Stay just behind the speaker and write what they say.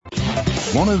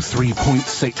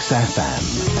103.6 FM,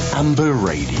 Amber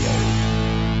Radio.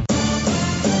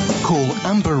 Call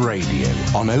Amber Radio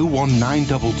on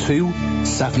 01922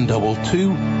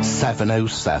 722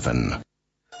 707.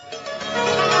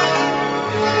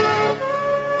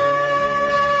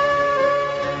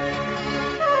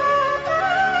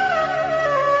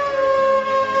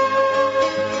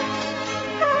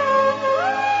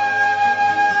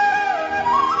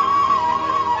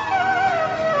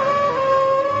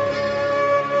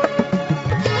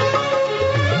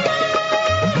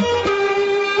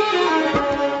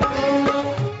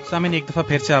 सामिन एक दफ़ा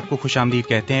फिर से आपको खुशामदीद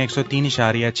कहते हैं।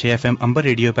 103.6 FM अंबर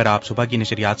रेडियो पर आप सुबह की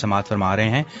नशरियात समाअत फरमा रहे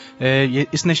हैं।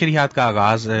 इस नशरियात का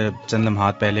आगाज़ चंद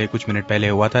लम्हात पहले, कुछ मिनट पहले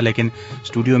हुआ था, लेकिन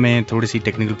स्टूडियो में थोड़ी सी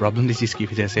टेक्निकल प्रॉब्लम थी जिसकी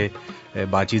वजह से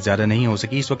बातचीत ज़्यादा नहीं हो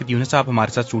सकी। इस वक्त यूनुस साहब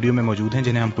हमारे साथ स्टूडियो में मौजूद हैं,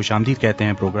 जिन्हें हम खुशामदीद कहते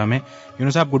हैं प्रोग्राम में।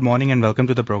 यूनुस साहब, good morning and welcome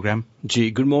to the program. जी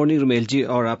गुड मॉर्निंग रुमेल जी,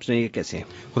 और आप सुनाइए कैसे हैं?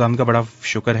 खुदावंद का बड़ा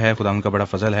शुक्र है, खुदावंद का बड़ा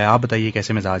फजल है। आप बताइए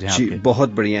कैसे मिजाज हैं जी आपके?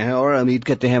 बहुत बढ़िया है, और उम्मीद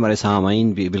करते हैं हमारे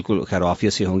सामाइन भी बिल्कुल खैर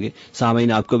आफियत से होंगे।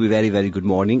 सामाइन आपको भी वेरी वेरी गुड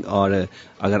मॉर्निंग, और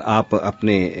अगर आप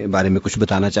अपने बारे में कुछ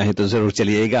बताना चाहें तो ज़रूर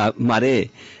चलिएगा। हमारे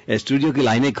स्टूडियो की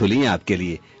लाइनें खुली हैं आपके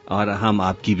लिए, और हम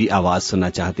आपकी भी आवाज़ सुनना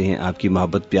चाहते हैं, आपकी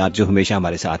मोहब्बत प्यार जो हमेशा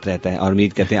हमारे साथ रहता है, और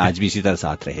उम्मीद करते हैं आज भी इसी तरह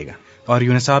साथ रहेगा। और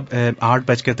यूनुस साहब,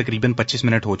 8 तकरीबन 25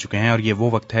 मिनट हो चुके हैं, और ये वो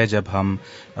वक्त है जब हम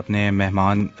अपनी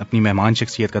मेहमान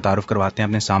शख्सियत का तारुफ करवाते हैं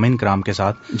अपने सामीन कराम के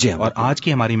साथ। जी हाँ, और आज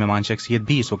की हमारी मेहमान शख्सियत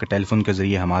भी इस वक्त टेलीफोन के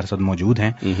जरिए हमारे साथ मौजूद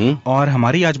हैं। और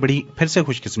हमारी आज बड़ी फिर से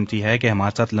खुशकिस्मती है कि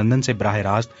हमारे साथ लंदन से बराह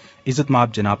रास्त इज्जत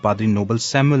माब जनाब पादरी नोबल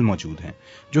सैमुअल मौजूद हैं,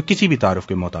 जो किसी भी तारुफ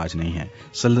के मोहताज नहीं है।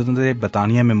 सल्तनत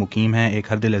बरतानिया में मुकीम हैं,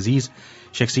 एक हरदिल अजीज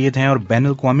शख्सियत हैं, और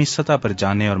बैनुल अक़वामी सतह पर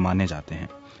जाने और माने जाते हैं।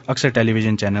 अक्सर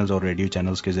टेलीविजन चैनल्स और रेडियो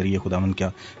चैनल्स के जरिए खुदावंद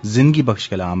का जिंदगी बख्श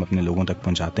कलाम अपने लोगों तक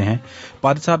पहुंचाते हैं।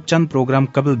 पादरी साहब चंद प्रोग्राम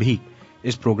कबल भी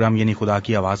इस प्रोग्राम यानी खुदा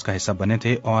की आवाज़ का हिस्सा बने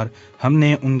थे, और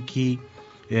हमने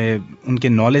उनके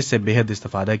नॉलेज से बेहद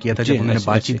इस्तेफादा किया था जब उन्होंने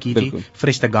बातचीत की थी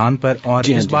फरिश्तगान पर, और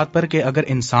इस बात पर कि अगर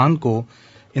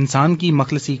इंसान की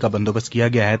मखलसी का बंदोबस्त किया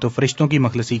गया है तो फरिश्तों की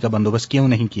मखलसी का बंदोबस्त क्यों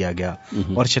नहीं किया गया,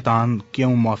 और शैतान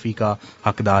क्यों माफ़ी का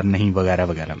हकदार नहीं, वगैरह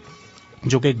वगैरह,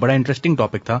 जो कि एक बड़ा इंटरेस्टिंग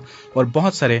टॉपिक था और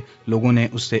बहुत सारे लोगों ने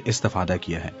उससे इस्तेफादा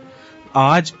किया है।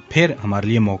 आज फिर हमारे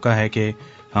लिए मौका है कि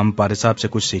हम पारिस साहब से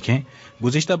कुछ सीखें।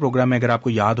 गुज़िश्ता प्रोग्राम में अगर आपको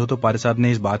याद हो तो पारिस साहब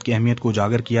ने इस बात की अहमियत को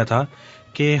उजागर किया था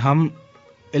कि हम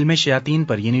इल्म शयातीन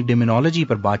पर यानी डिमिनोलॉजी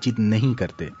पर बातचीत नहीं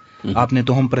करते। आपने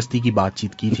तो हम परस्ती की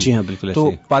बातचीत की थी। जी हाँ, बिल्कुल।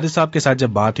 तो पारिस साहब के साथ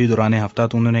जब बात हुई दौरान हफ्ता,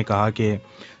 तो उन्होंने कहा कि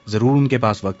ज़रूर उनके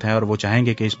पास वक्त है और वो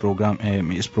चाहेंगे कि इस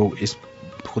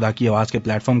खुदा की आवाज़ के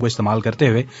प्लेटफॉर्म को इस्तेमाल करते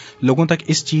हुए लोगों तक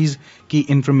इस चीज़ की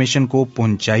इंफॉर्मेशन को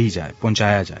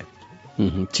पहुंचाया जाए।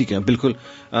 ठीक है, बिल्कुल।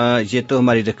 ये तो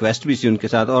हमारी रिक्वेस्ट भी थी उनके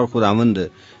साथ, और खुदावंद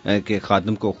के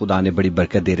खादम को खुदा ने बड़ी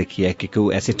बरकत दे रखी है कि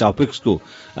वो ऐसे टॉपिक्स को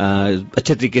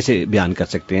अच्छे तरीके से बयान कर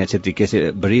सकते हैं, अच्छे तरीके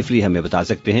से ब्रीफली हमें बता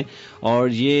सकते हैं। और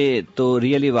ये तो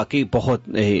रियली वाकई बहुत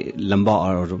लंबा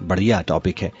और बढ़िया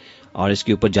टॉपिक है, और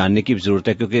इसके ऊपर जानने की भी जरूरत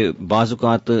है, क्योंकि बाज़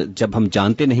औक़ात जब हम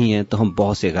जानते नहीं हैं तो हम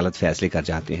बहुत से गलत फैसले कर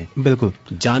जाते हैं। बिल्कुल,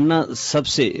 जानना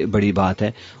सबसे बड़ी बात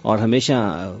है। और हमेशा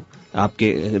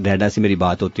आपके डैडा से मेरी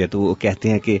बात होती है तो वो कहते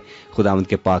हैं कि खुदावंद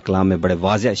के पाक कलाम में बड़े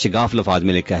वाज़ेह शिगाफ लफ्ज़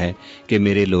में लिखा है कि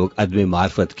मेरे लोग अदम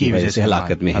मार्फत की वजह से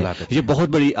हलाकत में हैं। ये बहुत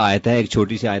बड़ी आयत है, एक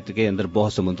छोटी सी आयत के अंदर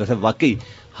बहुत समुद्र है। वाकई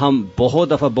हम बहुत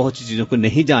दफ़ा बहुत सी चीज़ों को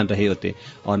नहीं जान रहे होते,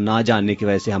 और ना जानने की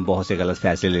वजह से हम बहुत से गलत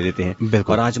फैसले ले लेते हैं।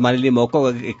 और आज हमारे लिए मौका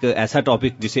होगा एक ऐसा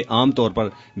टॉपिक जिसे आम तौर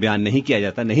पर बयान नहीं किया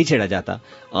जाता, नहीं छेड़ा जाता,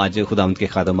 आज खुदावंद के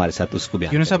खादम हमारे साथ उसको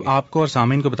बयान। यूनुस साहब, आपको और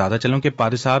सामीन को बताता चलूं कि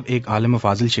पादरी साहब एक आलिम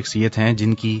फाजिल शख्सियत हैं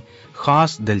जिनकी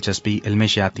खास दिलचस्पी इल्म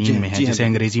शयातीन में है, जिसे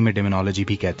अंग्रेजी में डिमिनोलॉजी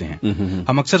भी कहते हैं।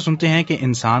 हम अक्सर सुनते हैं कि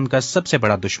इंसान का सबसे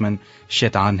बड़ा दुश्मन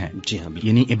शैतान है,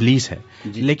 यानी इब्लीस है।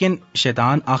 लेकिन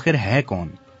शैतान आखिर है कौन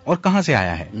और कहां से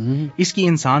आया है? इसकी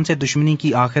इंसान से दुश्मनी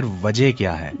की आखिर वजह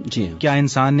क्या है? क्या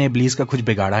इंसान ने इब्लीस का कुछ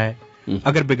बिगाड़ा है?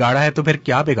 अगर बिगाड़ा है तो फिर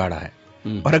क्या बिगाड़ा है?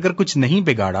 और अगर कुछ नहीं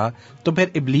बिगाड़ा तो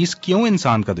फिर इब्लीस क्यों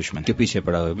इंसान का दुश्मन के पीछे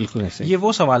पड़ा हुआ है? बिल्कुल ऐसे। ये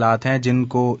वो सवालात हैं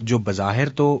जो बज़ाहिर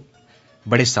तो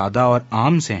बड़े सादा और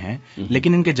आम से हैं,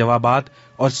 लेकिन इनके जवाबात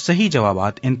और सही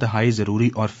जवाबात इंतहाई जरूरी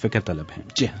और फिक्र तलब हैं।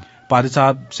 जी, पादरी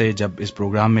साहब से जब इस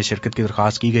प्रोग्राम में शिरकत की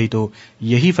दरख्वास्त की गई तो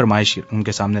यही फरमाइश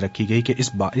उनके सामने रखी गई कि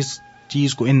इस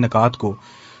चीज को, इन नकात को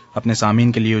अपने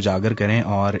सामीन के लिए उजागर करें।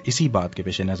 और इसी बात के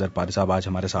पेश नज़र पादरी साहब आज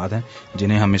हमारे साथ हैं,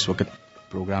 जिन्हें हम इस वक्त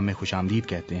प्रोग्राम में खुशामदीद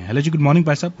कहते हैं। हेलो जी, गुड मॉर्निंग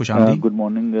पादरी साहब, खुशामदीद। गुड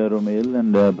मॉर्निंग रोमेल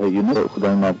एंड भाई,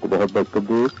 खुदा ने आपको बहुत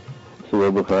बरकत दे। सुबह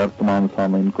बखैर तमाम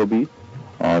सामीन को भी,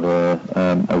 और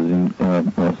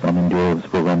सामीन जो इस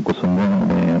प्रोग्राम को सुन रहे हैं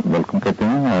उन्हें वेलकम कहते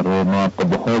हैं। और मैं आपका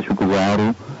बहुत शुक्रगुजार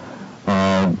हूँ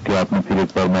कि आपने फिर एक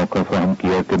बार मौका फराहम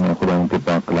किया कि मैं खुदा के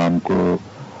पाक कलाम को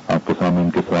आपके सामने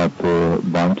इनके साथ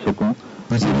बांट सकूं।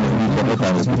 बस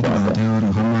बहुत बात है और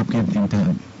हम आपके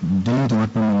दिली तौर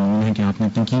पर ममनून हैं कि आपने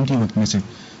इतनी कीमती वक्त में से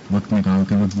वक्त निकाल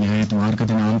कर वक्त दिया है। इतवार का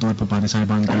दिन आमतौर पर पारे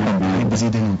साहिबान का बहुत बिजी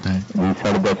दिन होता है।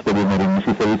 10:30 बजे हमारी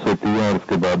इंग्लिश सर्विस होती है और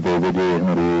उसके बाद 2 बजे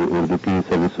हमारी उर्दू की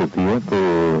सर्विस होती है। तो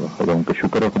खुदा उनका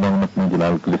शुक्र है, खुदा हम अपने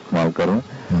जलाल के लिए इस्तेमाल करें।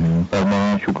 और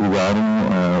मैं शुक्रगुजार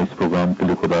हूँ इस प्रोग्राम के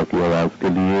लिए, खुदा की आवाज़ के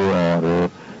लिए। और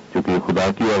चूंकि खुदा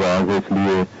की आवाज़ है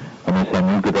इसलिए हमें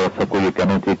सैमुअल की तरफ सबको ये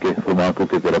कहना चाहिए कि फरमा को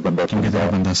कि तेरा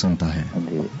बंदा सुनता है।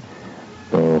 जी,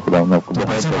 तो खुदा आपको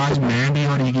तो आज मैं भी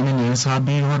और यकीनन नील साहब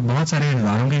भी और बहुत सारे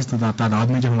हजारों की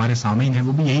तादाद में जो हमारे सामीन हैं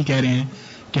वो भी यही कह रहे हैं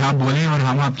कि आप बोलें और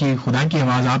हम आपकी खुदा की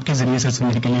आवाज़ आपके जरिए से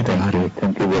सुनने के लिए तैयार हैं।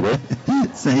 Thank you brother.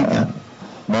 सही कहा।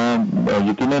 मैं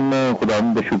यकीनन खुदा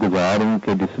का शुक्रगुजार हूँ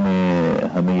कि जिसने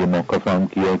हमें ये मौका फराहम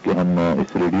किया कि हम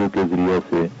इस रेडियो के जरिए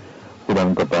से खुदा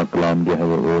का पाक कलाम जो है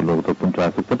वो लोगों तक पहुंचा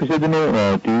सकते हैं। पिछले दिनों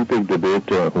टीवी पे एक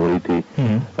डिबेट हो रही थी,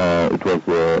 it was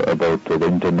about the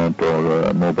internet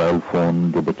और मोबाइल फोन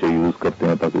जो बच्चे यूज करते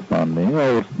हैं पाकिस्तान में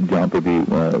और जहाँ पे भी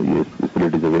ये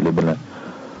फैसिलिटीज अवेलेबल है।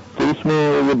 तो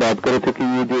इसमें ये बात कर रहे थे कि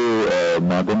ये जो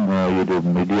माध्यम है, ये जो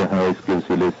मीडिया है, इसके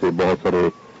वसीले से बहुत सारे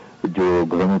जो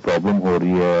घरों में प्रॉब्लम हो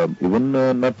रही है, even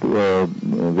not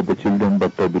with the children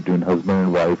but between husband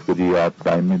and wife को, जी आप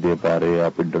टाइम नहीं दे पा रहे,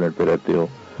 आप इंटरनेट पे रहते हो,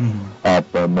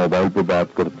 आप मोबाइल पे बात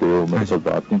करते हो, मेरे साथ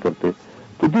बात नहीं करते,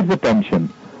 तो दिस अ टेंशन।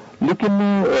 लेकिन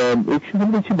एक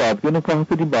सबसे अच्छी बात की ना, कहा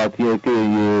कि बात यह है कि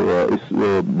ये इस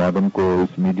माध्यम को,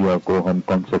 इस मीडिया को हम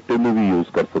कंस्ट्रक्टिवली भी यूज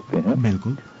कर सकते हैं।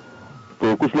 बिल्कुल।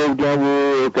 तो कुछ लोग जो है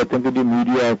वो कहते हैं कि जी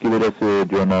मीडिया की वजह से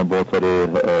जो है ना बहुत सारे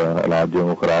हालात जो है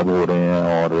वो खराब हो रहे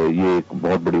हैं और ये एक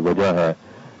बहुत बड़ी वजह है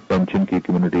टेंशन की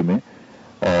कम्युनिटी में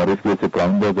और इस वजह से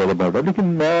क्राइम बहुत ज्यादा बढ़ रहा है। लेकिन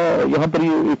मैं यहाँ पर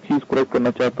ये एक चीज करेक्ट करना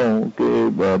चाहता हूँ कि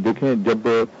देखें, जब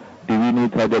टीवी नहीं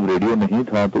था, जब रेडियो नहीं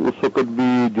था, तो उस वक्त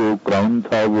भी जो क्राइम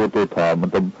था वो तो था।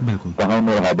 मतलब कहाँ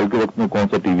और हाबिल के वक्त में कौन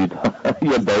सा टीवी था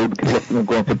या दाऊद के वक्त में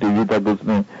कौन सा टीवी था तो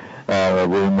उसमें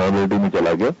वो इमोरलिटी में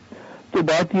चला गया। तो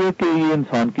बात यह कि ये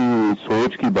इंसान की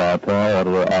सोच की बात है और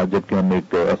आज जबकि हम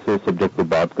एक ऐसे सब्जेक्ट पे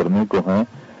बात करने को हैं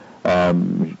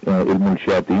इल्मुल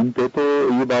शयातीन पे, तो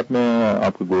ये बात मैं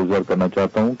आपको गुज़ार करना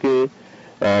चाहता हूँ कि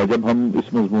जब हम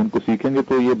इस मजमून को सीखेंगे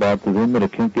तो ये बात ध्यान में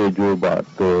रखें कि जो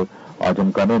बात आज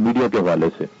हम कर रहे हैं मीडिया के हवाले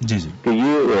से कि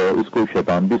ये इसको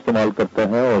शैतान भी इस्तेमाल करता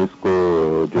है और इसको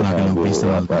जो है वो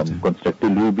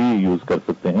कंस्ट्रक्टिवली भी यूज कर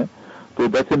सकते हैं। तो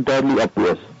that's entirely up to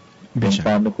us.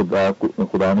 इंसान ने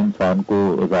खुदा ने इंसान को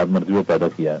आजाद मर्जी में पैदा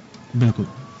किया है। बिल्कुल।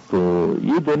 तो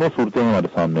ये दोनों सूरतें हमारे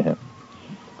सामने हैं।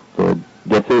 तो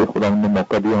जैसे खुदा ने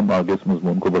मौका दिया हम आगे इस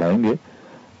मजमून को बढ़ाएंगे।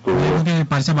 तो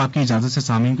पार साहब आपकी इजाजत से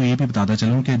सामीन को ये भी बताता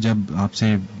चलूं कि जब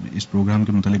आपसे इस प्रोग्राम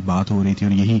के मुतालिक बात हो रही थी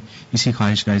और इसी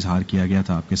ख्वाहिश का इजहार किया गया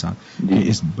था आपके साथ कि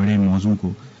इस बड़े मौजू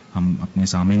को हम अपने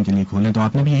सामीन के लिए खोलें, तो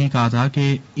आपने भी यही कहा था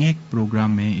कि एक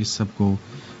प्रोग्राम में इस सब को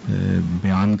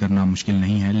बयान करना मुश्किल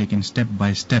नहीं है, लेकिन स्टेप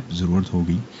बाय स्टेप जरूरत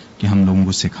होगी कि हम लोगों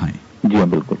को सिखाएं। जी हाँ,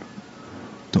 बिल्कुल।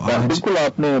 तो आज बिल्कुल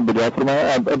आपने बजा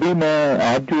फरमाया। अभी मैं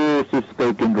आज जो इसका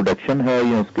एक इंट्रोडक्शन है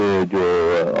या इसके जो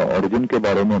ओरिजिन के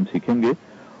बारे में हम सीखेंगे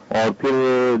और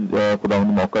फिर खुदा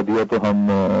ने मौका दिया तो हम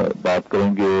बात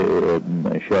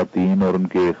करेंगे शयातीन और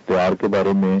उनके इख्तियार के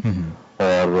बारे में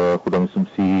और खुदा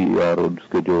मसीह और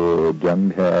उसके जो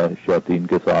जंग है शयातीन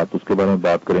के साथ उसके बारे में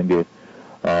बात करेंगे।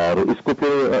 और इसको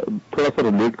फिर थोड़ा सा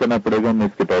रिलेट करना पड़ेगा हमें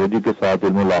एस्केटोलॉजी के साथ,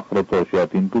 इल्मुल आखिरत और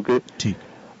शयातीन, क्योंकि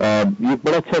ये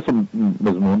बड़ा अच्छा सा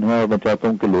मजमून है और मैं चाहता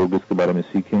हूँ कि लोग इसके बारे में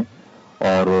सीखें।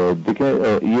 और देखें,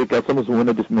 ये एक ऐसा मजमून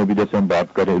है जिसमें भी जैसे हम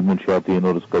बात करें इल्मुल शयातीन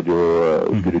और उसका जो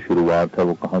उसकी जो शुरुआत है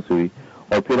वो कहाँ से हुई,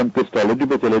 और फिर हम क्रिस्टोलॉजी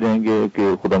पे चले जाएंगे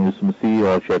कि खुदा मसीह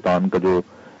और शैतान का जो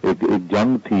एक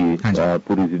जंग थी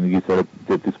पूरी जिंदगी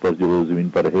 33 पर जो जमीन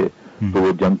पर रहे, तो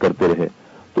वो जंग करते रहे।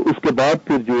 तो उसके बाद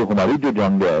फिर जो हमारी जो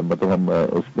जंग है, मतलब हम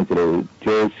उसमें चले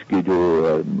चर्च की जो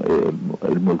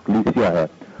कलीसिया है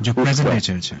जो प्रेजेंट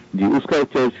चर्च है जी, उसका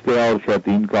चर्च का और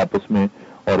शैतान का आपस में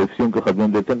और इफ्सियों को खत्म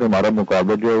देते हैं कि हमारा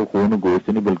मुकाबला जो है खून गोश्त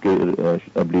नहीं बल्कि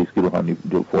इब्लीस की रूहानी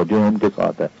जो फौजें हैं उनके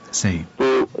साथ है। सही। तो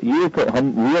ये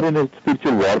हम we are in a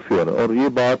spiritual warfare और ये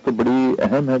बात बड़ी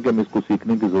अहम है कि हमें इसको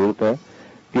सीखने की जरूरत है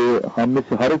कि हम में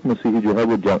से हर एक मसीही जो है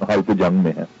वो हालत जंग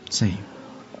में है। सही।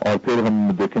 और फिर हम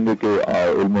देखेंगे कि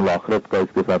इल्मुल आखिरत का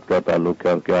इसके साथ क्या ताल्लुक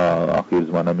है और क्या आखिर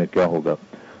ज़माना में क्या होगा।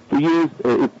 तो ये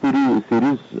एक पूरी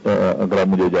सीरीज अगर आप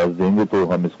मुझे इजाजत देंगे तो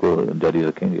हम इसको जारी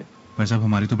रखेंगे। भाई साहब,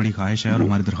 हमारी तो बड़ी ख्वाहिश है और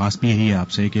हमारी दरख्वास्त भी यही है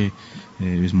आपसे कि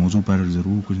इस मौजू पर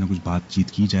ज़रूर कुछ ना कुछ बातचीत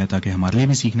की जाए ताकि हमारे लिए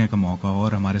भी सीखने का मौका हो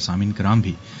और हमारे सामीन कराम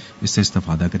भी इससे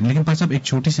इस्तेफादा करें। लेकिन भाई साहब, एक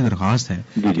छोटी सी दरख्वास्त है,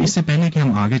 इससे पहले कि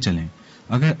हम आगे चलें,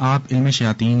 अगर आप इल्म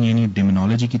शयातीन यानी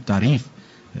डिमोनोलॉजी की तारीफ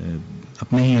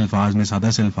اپنے ہی الفاظ میں، سادہ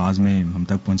سے الفاظ میں ہم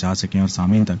تک پہنچا سکیں اور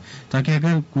سامعین تک، تاکہ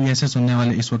اگر کوئی ایسے سننے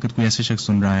والے اس وقت کوئی ایسے شخص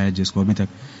سن رہا ہے جس کو ابھی تک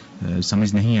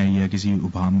سمجھ نہیں آئی ہے، کسی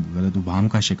غلط ابہام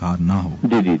کا شکار نہ ہو،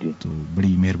 جی تو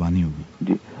بڑی مہربانی ہوگی.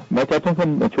 جی میں چاہتا ہوں کہ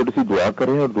ہم چھوٹی سی دعا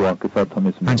کریں اور دعا کے ساتھ ہم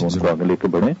اس موضوع کو آگے لے کے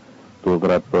بڑھیں. تو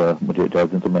اگر آپ مجھے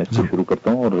اجازت دیں تو میں اس کو شروع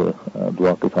کرتا ہوں اور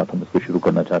دعا کے ساتھ ہم اس کو شروع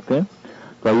کرنا چاہتے ہیں.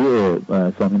 تو آئیے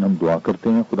سامعین ہم دعا کرتے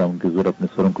ہیں. خدا ان کی ضرور اپنے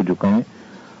سروں کو جھکائیں.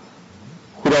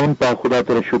 خدا ان پاک خدا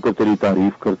تیرا شکر تیری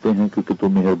تعریف کرتے ہیں کیونکہ تو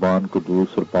مہربان قدوس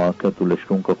اور پاک ہے. تو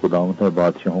لشکروں کا خداوند ہے،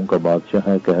 بادشاہوں کا بادشاہ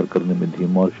ہے، قہر کرنے میں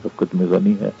دھیما اور شفقت میں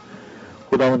غنی ہے.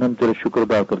 خداوند ہم تیرے شکر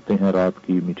ادا کرتے ہیں رات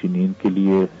کی میٹھی نیند کے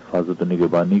لیے، حفاظت و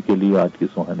نگہبانی کے لیے، آج کی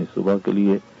سہانی صبح کے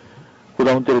لیے.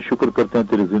 خداوند تیرے شکر کرتے ہیں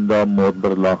تیرے زندہ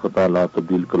معتبر لا خطا لا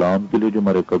تبدیل کلام کے لیے جو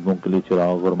ہمارے قدموں کے لیے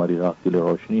چراغ اور ہماری راہ کے لیے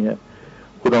روشنی ہے.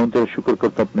 خداوند تیرے شکر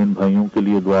کرتے ہیں اپنے ان بھائیوں کے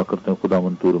لیے، دعا کرتے ہیں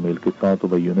خداوند تو رمیل کے ساتھ ہو،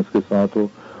 بھائی یونس کے ساتھ ہو،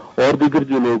 اور دیگر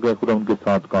جو لوگ ہیں خدا ان کے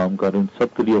ساتھ کام کر رہے ہیں، ان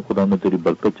سب کے لیے خدا میں تیری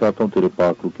برکت چاہتا ہوں، تیرے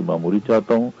پاک روح کی معموری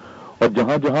چاہتا ہوں. اور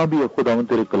جہاں جہاں بھی خدا میں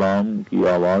تیرے کلام کی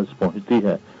آواز پہنچتی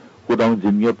ہے خدا میں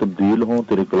زندگیاں تبدیل ہوں،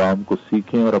 تیرے کلام کو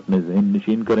سیکھیں اور اپنے ذہن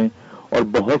نشین کریں اور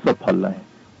بہت سا پھل لائیں.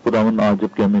 خدا آج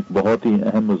جب کہ ہم ایک بہت ہی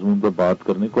اہم مضمون پر بات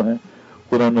کرنے کو ہے،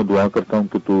 خدا میں دعا کرتا ہوں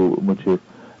کہ تو مجھے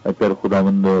پھر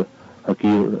خداوند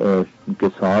حقیر کے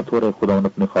ساتھ ہو رہے، خداوند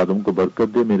اپنے خادم کو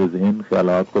برکت دے، میرے ذہن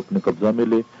خیالات کو اپنے قبضہ میں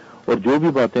لے، اور جو بھی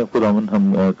باتیں خداوند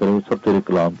ہم کریں سب تیرے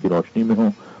کلام کی روشنی میں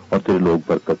ہوں اور تیرے لوگ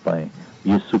برکت پائیں.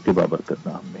 یسوع کے بابرکت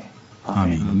نام میں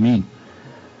آمین.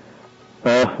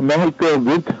 میں ایک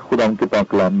ورد خداوند کے پاک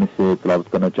کلام میں سے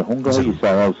تلاوت کرنا چاہوں گا.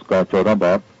 یسایہ اس کا 14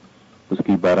 باب اس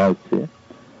کی 12 سے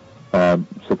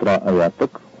 17 آیات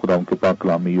تک خداوند کے پاک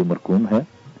کلام میں یوں مرقوم ہے.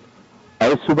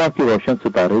 آئے صبح کے روشن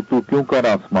ستارے تو کیوں کر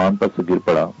آسمان پر سے گر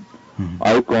پڑا،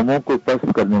 آئے قوموں کو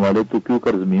پست کرنے والے تو کیوں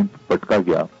کر زمین پر پٹکا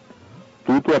گیا.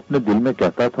 تو اپنے دل میں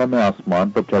کہتا تھا میں آسمان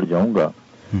پر چڑھ جاؤں گا،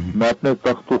 میں اپنے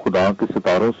تخت و خدا کے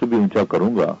ستاروں سے بھی اونچا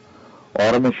کروں گا،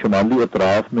 اور میں شمالی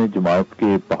اطراف میں جماعت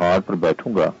کے پہاڑ پر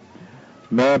بیٹھوں گا،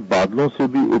 میں بادلوں سے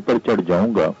بھی اوپر چڑھ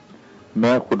جاؤں گا،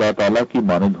 میں خدا تعالیٰ کی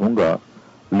مانند ہوں گا.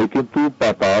 لیکن تو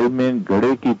پاتال میں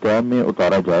گڑھے کی تہ میں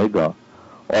اتارا جائے گا،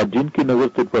 اور جن کی نظر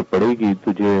تجھ پر پڑے گی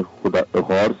تجھے خدا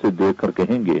غور سے دیکھ کر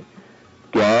کہیں گے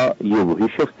کیا یہ وہی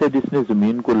شخص ہے جس نے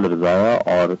زمین کو لرزایا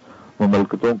اور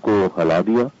مملکتوں کو ہلا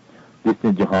دیا، جس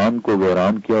نے جہان کو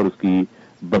ویران کیا اور اس کی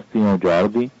بستیاں اجاڑ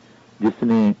دی، جس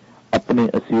نے اپنے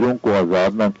اسیروں کو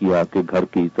آزاد نہ کیا کہ گھر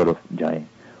کی طرف جائیں.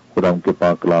 خدا ان کے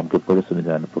پاک کلام کے پڑھے سنے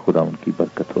جانے پر خدا ان کی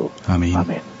برکت ہو.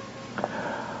 آمین.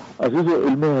 عزیز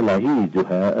علم الہی جو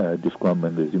ہے جس کو ہم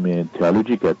انگریزی میں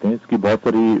تھیالوجی کہتے ہیں، اس کی بہت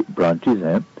ساری برانچز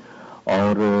ہیں،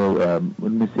 اور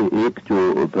ان میں سے ایک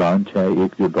جو برانچ ہے،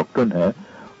 ایک جو ڈاکٹرن ہے،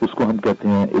 اس کو ہم کہتے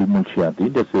ہیں علم الشیاطین.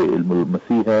 جیسے علم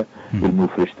المسیح ہے، علم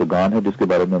الفرشتگان ہے جس کے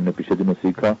بارے میں ہم نے پچھلے دنوں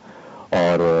سیکھا،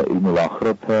 اور علم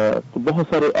الاخرت ہے. تو بہت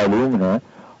سارے علوم ہیں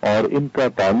اور ان کا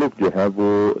تعلق جو ہے وہ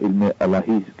علم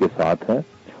الہی کے ساتھ ہے،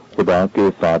 خدا کے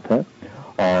ساتھ ہے.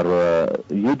 اور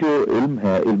یہ جو علم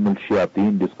ہے علم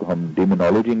الشیاطین جس کو ہم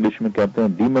ڈیمونالوجی انگلش میں کہتے ہیں،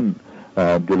 ڈیمن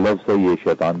جو لفظ ہے یہ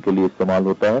شیطان کے لیے استعمال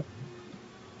ہوتا ہے.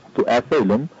 تو ایسا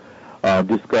علم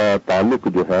جس کا تعلق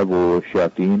جو ہے وہ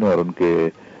شیاطین اور ان کے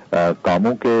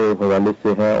کاموں کے حوالے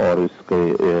سے ہے، اور اس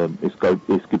کی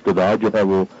ابتدا جو ہے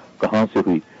وہ کہاں سے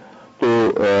ہوئی. تو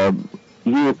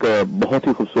یہ ایک بہت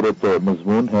ہی خوبصورت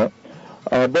مضمون ہے.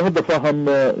 بہت دفعہ ہم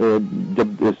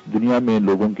جب اس دنیا میں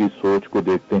لوگوں کی سوچ کو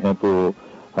دیکھتے ہیں تو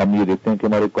ہم یہ دیکھتے ہیں کہ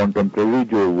ہمارے کانٹمپریری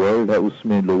جو ورلڈ ہے اس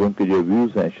میں لوگوں کے جو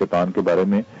ویوز ہیں شیطان کے بارے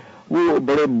میں وہ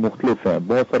بڑے مختلف ہیں.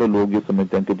 بہت سارے لوگ یہ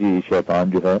سمجھتے ہیں کہ جی شیطان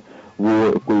جو ہے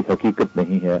وہ کوئی حقیقت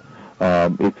نہیں ہے،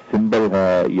 ایک سمبل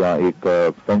ہے یا ایک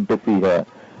فینٹیسی ہے.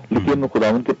 لیکن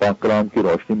خداوند کے پاک کلام کی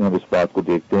روشنی میں ہم اس بات کو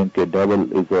دیکھتے ہیں کہ dual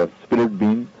is a spirit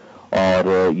being,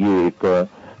 اور یہ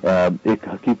ایک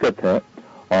حقیقت ہے،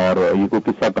 اور یہ کوئی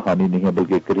قصہ کہانی نہیں ہے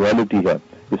بلکہ ایک ریالٹی ہے.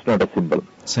 It's not a symbol.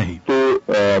 صحیح. تو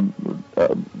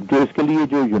جو اس کے لیے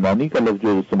جو یونانی کا لفظ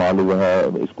جو استعمال ہوا ہے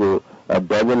اس کو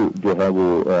ڈیول جو ہے وہ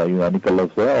یونانی کا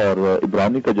لفظ ہے، اور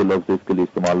عبرانی کا جو لفظ اس کے لیے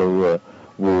استعمال ہوا ہے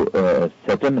وہ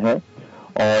سیٹن ہے،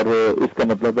 اور اس کا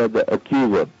مطلب ہے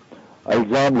اکیوزر،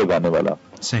 الزام لگانے والا.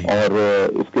 اور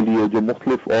اس کے لیے جو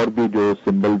مختلف اور بھی جو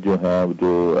سمبل جو ہیں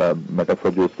جو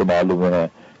میٹافور جو استعمال ہوئے ہیں،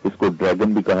 اس کو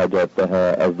ڈریگن بھی کہا جاتا ہے،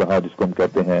 اژدہا جس کو ہم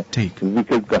کہتے ہیں،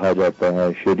 وکٹ کہا جاتا ہے،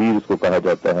 شریر اس کو کہا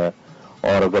جاتا ہے.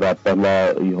 اور اگر آپ پہلا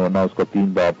یوحنا اس کا 3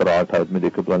 باب پر 8 آیت میں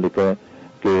دیکھیں تو لکھا ہے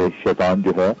کہ شیطان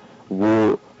جو ہے وہ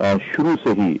شروع سے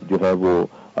ہی جو ہے وہ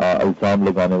الزام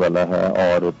لگانے والا ہے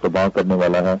اور تباہ کرنے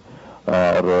والا ہے.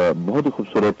 اور بہت ہی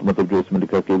خوبصورت مطلب جو اس میں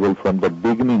لکھا کہ will from the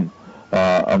beginning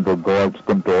under God's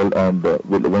control and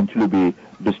will eventually be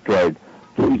destroyed.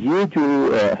 تو یہ جو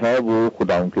ہے وہ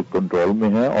خداؤں کے کنٹرول میں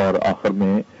ہے اور آخر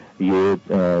میں یہ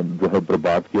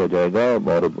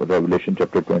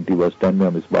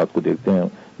بات کو دیکھتے ہیں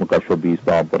مکاشفہ 20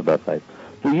 باب پردہ صاحب.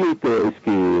 تو یہ ایک اس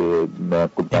کی میں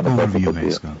آپ کو بتانا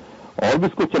چاہتا ہوں. اور بھی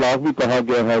اس کو چلاک بھی کہا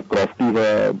گیا ہے, کرافٹی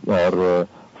ہے, اور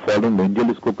فالن اینجل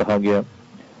اس کو کہا گیا.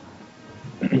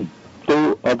 تو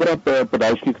اگر آپ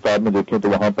پیدائش کی کتاب میں دیکھیں تو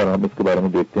وہاں پر ہم اس کے بارے میں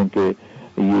دیکھتے ہیں کہ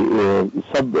یہ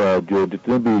سب جو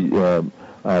جتنے بھی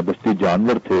دستی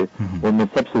جانور تھے ان میں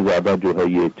سب سے زیادہ جو ہے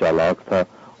یہ چالاک تھا.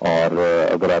 اور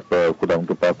اگر آپ خدا ان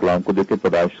کے پاک کلام کو دیکھیں,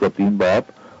 پیدائش کا 3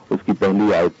 باب اس کی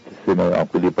پہلی آیت سے میں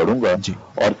آپ کے لیے پڑھوں گا.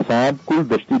 اور سانپ کل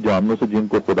دشتی جانوروں سے جن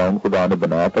کو خدا نے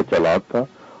بنایا تھا چالاک تھا,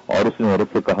 اور اس نے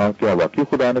عورت سے کہا کہ واقعی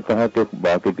خدا نے کہا کہ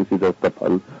باقی کسی درخت کا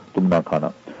پھل تم نہ کھانا.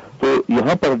 تو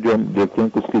یہاں پر جو ہم دیکھتے ہیں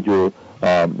کہ اس کی جو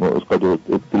اس کا جو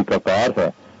طریقہ کار ہے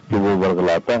کہ وہ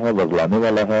ورگلاتا ہے, ورگلانے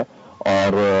والا ہے,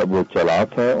 اور وہ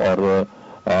چالاک ہے. اور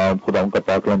خدا ان کا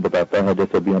پاک کلام بتاتا ہے,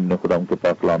 جیسے بھی ہم نے خدا ان کے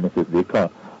پاک کلام میں سے دیکھا,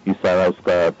 عیسیٰ اس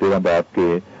کا 13 باب کے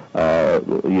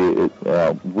یہ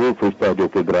وہ فرشتہ جو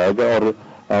کہ گرایا گیا,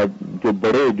 اور جو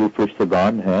بڑے جو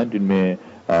فرشتگان ہیں جن میں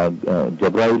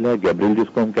جبرائیل ہے, گیبریل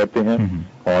جس کو ہم کہتے ہیں,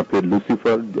 اور پھر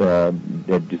لوسیفر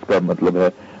جس کا مطلب ہے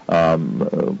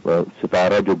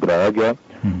ستارہ جو گرایا گیا.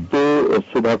 تو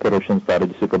صبح کا روشن ستارہ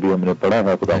جسے کبھی ہم نے پڑھا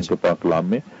ہے خدا کے پاک کلام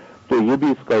میں, تو یہ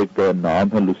بھی اس کا ایک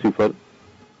نام ہے لوسیفر.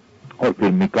 اور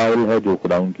پھر میکائیل ہے جو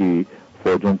خدا ان کی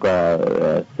فوجوں کا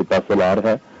سپہ سالار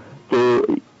ہے. تو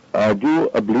جو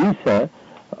ابلیس ہے,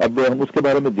 اب ہم اس کے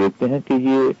بارے میں دیکھتے ہیں کہ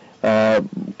یہ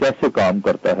کیسے کام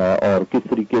کرتا ہے اور کس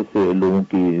طریقے سے لوگوں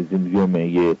کی زندگیوں میں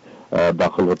یہ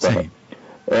داخل ہوتا ہے.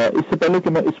 اس سے پہلے کہ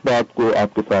میں اس بات کو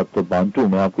آپ کے ساتھ بانٹوں,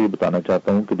 میں آپ کو یہ بتانا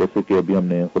چاہتا ہوں کہ جیسے کہ ابھی ہم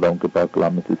نے خدا ان کے پاک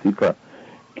کلام میں سے سیکھا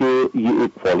کہ یہ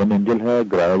ایک فالن اینجل ہے,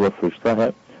 گرایا ہوا فرشتہ ہے.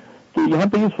 تو یہاں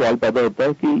پہ یہ سوال پیدا ہوتا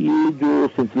ہے کہ یہ جو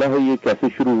سلسلہ ہے یہ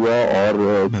کیسے شروع ہوا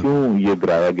اور کیوں یہ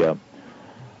گرایا گیا.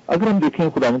 اگر ہم دیکھیں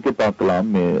خدا کے پاک کلام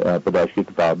میں پیدائش کی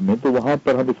کتاب میں, تو وہاں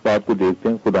پر ہم اس بات کو دیکھتے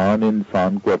ہیں خدا نے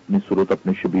انسان کو اپنی صورت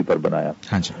اپنی شبیہ پر بنایا.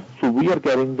 سو we are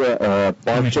carrying the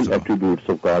partial attributes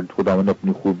of God. خدا نے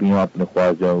اپنی خوبیاں, اپنے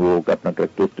خواہش جو ہے وہ اپنا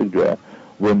کریکٹرسٹک جو ہے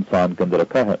وہ انسان کے اندر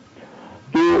رکھا ہے.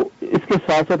 تو اس کے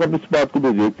ساتھ ساتھ ہم اس بات کو بھی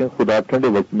دیکھتے ہیں خدا ٹھنڈے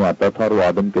وقت میں آتا تھا اور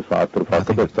آدم کے ساتھ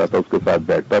رفاقت رکھتا تھا, اس کے ساتھ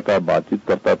بیٹھتا تھا, بات چیت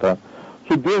کرتا تھا.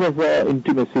 So there was a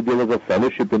intimacy, there was a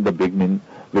fellowship in the beginning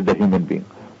with the human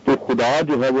being. تو خدا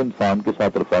جو ہے وہ انسان کے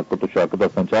ساتھ رفاقت و شراکت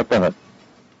رکھنا چاہتا ہے.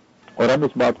 اور ہم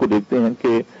اس بات کو دیکھتے ہیں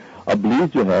کہ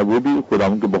ابلیس جو ہے وہ بھی خدا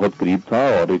ان کے بہت قریب تھا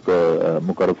اور ایک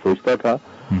مقرب فرشتہ تھا.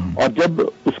 اور جب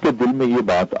اس کے دل میں یہ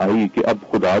بات آئی کہ اب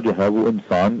خدا جو ہے وہ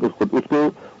انسان اس کو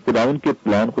خدا ان کے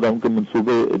پلان, خدا ان کے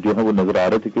منصوبے جو ہے وہ نظر آ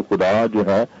رہے تھے کہ خدا جو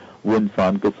ہے وہ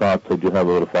انسان کے ساتھ جو ہے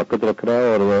وہ رفاقت رکھ رہا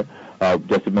ہے. اور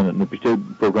جیسے میں نے پچھلے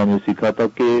پروگرام میں سیکھا تھا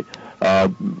کہ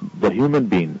the human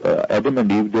being Adam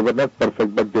and Eve they were not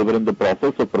perfect but they were in the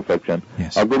process of perfection.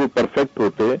 اگر وہ پرفیکٹ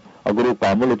ہوتے, اگر وہ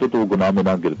کامل ہوتے تو وہ گناہ میں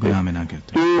نہ گرتے.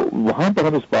 تو وہاں پر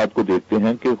ہم اس بات کو دیکھتے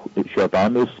ہیں کہ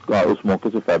شیطان نے اس موقع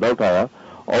سے فائدہ اٹھایا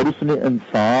اور اس نے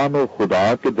انسان اور خدا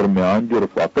کے درمیان جو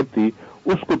رفاقت تھی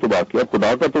اس کو تباہ کیا.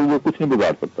 خدا کا تو وہ کچھ نہیں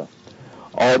بگاڑ سکتا,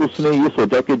 اور اس نے یہ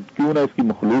سوچا کہ کیوں نہ اس کی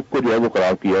مخلوق کو جو ہے وہ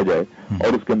خراب کیا جائے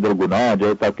اور اس کے اندر گناہ آ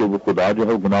جائے, تاکہ وہ خدا جو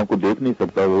ہے گناہ کو دیکھ نہیں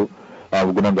سکتا. وہ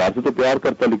گناہ گار سے تو پیار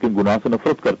کرتا ہے لیکن گناہ سے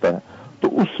نفرت کرتا ہے. تو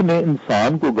اس نے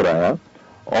انسان کو گرایا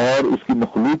اور اس کی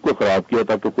مخلوق کو خراب کیا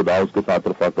تاکہ خدا اس کے ساتھ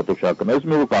رفاقت و شراکت کرنا. اس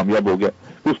میں وہ کامیاب ہو گیا,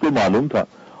 اس کو معلوم تھا.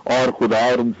 اور خدا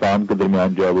اور انسان کے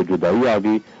درمیان جو ہے وہ جدائی آ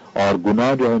گئی اور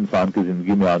گناہ جو ہے انسان کی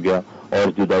زندگی میں آ گیا.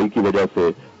 اور جدائی کی وجہ سے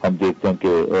ہم دیکھتے ہیں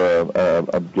کہ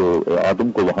اب جو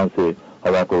آدم کو وہاں سے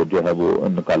ہوا کو جو ہے وہ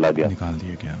نکال دیا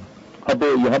گیا. اب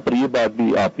یہاں پر یہ بات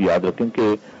بھی آپ یاد رکھیں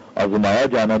کہ آزمایا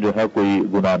جانا جو ہے کوئی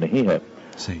گناہ نہیں ہے.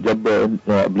 جب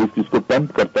ابلیس اس کو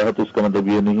ٹیمپٹ کرتا ہے تو اس کا مطلب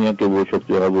یہ نہیں ہے کہ وہ شخص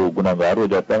جو ہے وہ گناہ گار ہو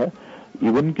جاتا ہے.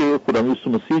 ایون کہ خدا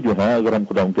یسوع مسیح جو ہے, اگر ہم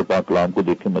خدا کے پاک کلام کو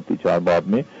دیکھیں متی 4 باب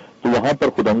میں, تو وہاں پر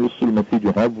خدا یسوع مسیح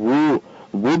جو ہے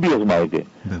وہ بھی آزمائے گئے.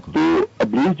 تو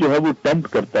ابلیس جو ہے وہ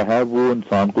ٹیمپٹ کرتا ہے, وہ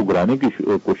انسان کو گرانے کی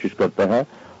کوشش کرتا ہے.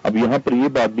 اب یہاں پر یہ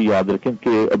بات بھی یاد رکھیں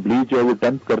کہ ابلیس جو ہے وہ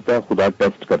ٹیمپٹ کرتا ہے, خدا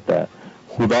ٹیسٹ کرتا ہے.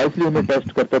 خدا اس لیے ہمیں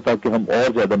ٹیسٹ کرتا ہے تاکہ ہم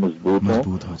اور زیادہ مضبوط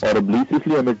ہوں, اور ابلیس اس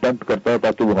لیے ہمیں ٹیمپٹ کرتا ہے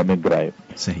تاکہ وہ ہمیں گرائے.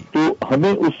 تو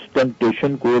ہمیں اس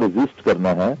ٹیمپٹیشن کو ریزسٹ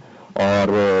کرنا ہے. اور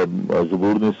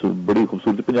زبور میں بڑی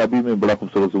خوبصورت, پنجابی میں بڑا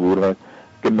خوبصورت زبور ہے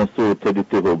کہ نسو اتھے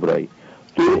جتے ہو برائی.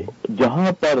 تو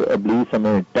جہاں پر ابلیس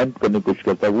ہمیں ٹیمپٹ کرنے کی کوشش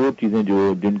کرتا ہے, وہ چیزیں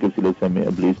جو جن کے سلسلے سے ہمیں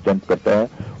ابلیس ٹیمپٹ کرتا ہے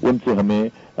ان سے ہمیں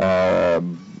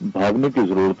بھاگنے کی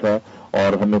ضرورت ہے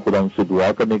اور ہمیں خدا ان سے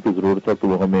دعا کرنے کی ضرورت ہے کہ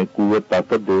وہ ہمیں قوت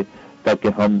طاقت دے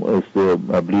تاکہ ہم اس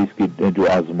ابلیس کی جو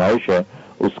آزمائش ہے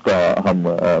اس کا ہم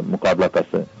مقابلہ کر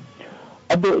سکیں.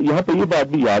 اب یہاں پہ یہ بات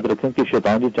بھی یاد رکھیں کہ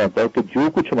شیطان یہ چاہتا ہے کہ جو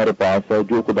کچھ ہمارے پاس ہے,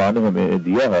 جو خدا نے ہمیں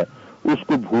دیا ہے, اس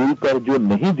کو بھول کر جو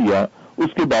نہیں دیا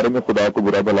اس کے بارے میں خدا کو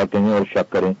برا بھلا کہیں اور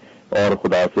شک کریں اور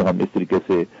خدا سے ہم اس طریقے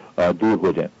سے دور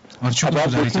ہو جائیں. اب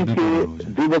آپ دیکھیں کہ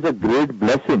there was a great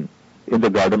blessing in the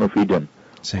garden of Eden.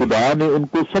 خدا نے ان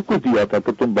کو سب کچھ دیا تھا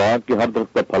کہ تم باغ کے ہر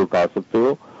درخت کا پھل کھا سکتے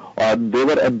ہو, اور they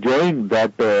were enjoying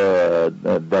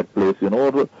that place,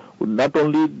 اور not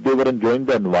only they were enjoying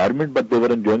the environment but they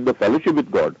were enjoying the fellowship with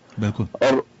God.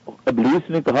 اور ابلیس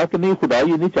نے کہا کہ نہیں, خدا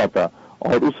یہ نہیں چاہتا,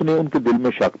 اور اس نے ان کے دل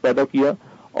میں شک پیدا کیا.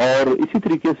 اور اسی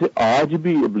طریقے سے آج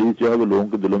بھی ابلیس جو ہے وہ لوگوں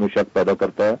کے دلوں میں شک پیدا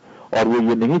کرتا ہے, اور وہ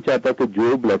یہ نہیں چاہتا کہ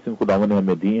جو بلیسنگ خداوند نے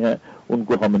ہمیں دی ہیں ان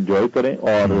کو ہم انجوائے کریں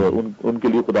اور ان کے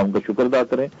لیے خداوند کا شکر ادا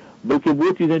کریں, بلکہ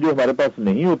وہ چیزیں جو ہمارے پاس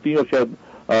نہیں ہوتی اور شاید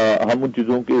ہم ان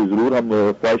چیزوں کی ضرور ہم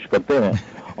خواہش کرتے ہیں,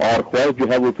 اور خواہش جو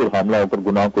ہے وہ پھر حاملہ ہو کر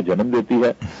گناہ کو جنم دیتی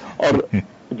ہے. اور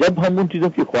جب ہم ان چیزوں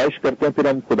کی خواہش کرتے ہیں پھر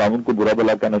ہم خداوند کو برا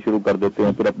بھلا کہنا شروع کر دیتے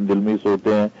ہیں, پھر اپنے دل میں ہی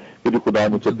سوچتے ہیں کہ جو خدا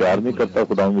مجھ سے پیار نہیں کرتا,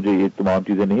 خدا مجھے یہ تمام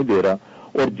چیزیں نہیں دے رہا,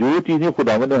 اور جو چیزیں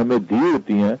خداوند نے ہمیں دی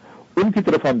ہوتی ہیں ان کی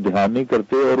طرف ہم دھیان نہیں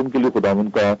کرتے اور ان کے لیے خداوند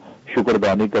کا شکر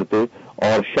ادا نہیں کرتے,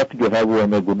 اور شک جو ہے وہ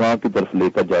ہمیں گناہ کی طرف لے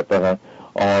کر جاتا ہے.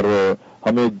 اور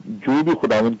ہمیں جو بھی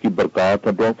خداوند کی برکات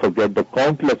ہے, don't forget the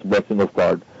countless blessing of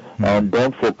God, and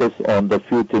don't focus on the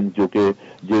few things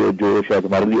جو شاید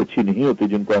ہمارے لیے اچھی نہیں ہوتی,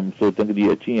 جن کو ہم سوچتے ہیں کہ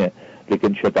یہ اچھی ہیں,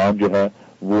 لیکن شیطان جو ہے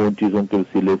وہ ان چیزوں کے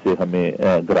وسیلے سے ہمیں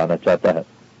گرانا چاہتا ہے.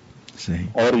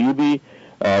 اور یہ بھی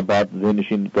بات ذہن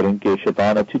نشین کریں کہ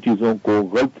شیطان اچھی چیزوں کو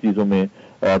غلط چیزوں میں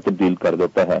تبدیل کر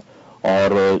دیتا ہے,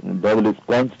 اور devil is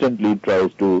constantly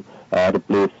tries to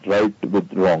replace right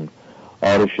with wrong.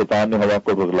 اور شیطان نے ہوا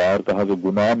کو بگلایا اور کہا کہ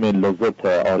گناہ میں لذت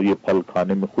ہے اور یہ پھل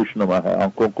کھانے میں خوشنما ہے,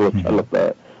 آنکھوں کو اچھا لگتا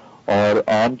ہے. اور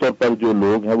عام طور پر جو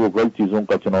لوگ ہیں وہ غلط چیزوں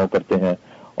کا چناؤ کرتے ہیں,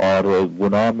 اور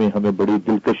گناہ میں ہمیں بڑی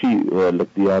دلکشی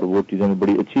لگتی ہے, اور وہ چیزیں ہمیں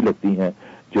بڑی اچھی لگتی ہیں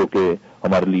جو کہ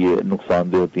ہمارے لیے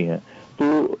نقصان دہ ہوتی ہیں. تو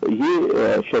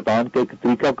یہ شیطان کا ایک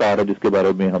طریقہ کار ہے جس کے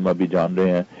بارے میں ہم ابھی جان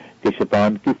رہے ہیں کہ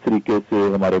شیطان کس طریقے سے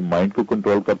ہمارے مائنڈ کو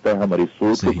کنٹرول کرتا ہے, ہماری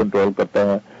سوچ کو کنٹرول کرتا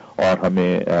ہے, اور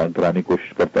ہمیں گرانے کی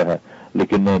کوشش کرتا ہے.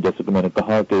 لیکن جیسے کہ میں نے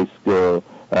کہا کہ اس کو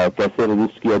کیسے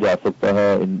رجسٹ کیا جا سکتا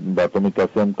ہے, ان باتوں میں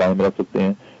کیسے ہم قائم رہ سکتے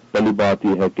ہیں. پہلی بات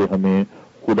یہ ہے کہ ہمیں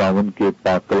خداوند کے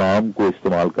پاک کلام کو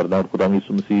استعمال کرنا, اور خداوند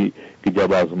یسوع مسیح کی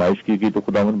جب آزمائش کی گئی تو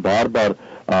خداوند بار بار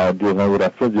جو ہے وہ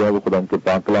ریفرنس جو ہے وہ خداوند کے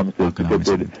پاک کلام سے,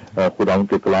 خداوند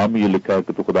کے کلام میں یہ لکھا ہے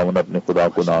کہ تو خداوند اپنے خدا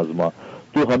کو نہ آزما.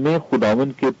 تو ہمیں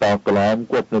خداوند کے پاک کلام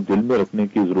کو اپنے دل میں رکھنے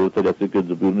کی ضرورت ہے, جیسے کہ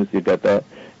زبور میں سے کہتا ہے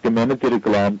کہ میں نے تیرے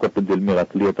کلام کو اپنے دل میں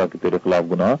رکھ لیا تاکہ تیرے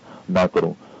خلاف گناہ نہ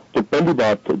کروں. تو پہلی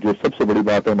بات جو سب سے بڑی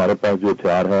بات ہے, ہمارے پاس جو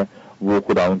ہتھیار ہے وہ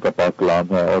خداوند کا پاک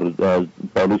کلام ہے, اور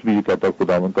پولس بھی یہ کہتا ہے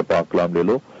خداوند کا پاک کلام لے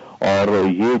لو, اور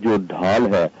یہ جو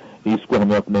ڈھال ہے اس کو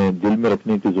ہمیں اپنے دل میں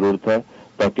رکھنے کی ضرورت ہے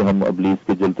تاکہ ہم ابلیس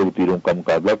کے جلتے ہوئے تیروں کا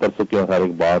مقابلہ کر سکیں اور ہر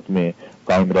ایک بات میں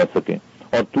قائم رہ سکیں.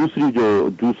 اور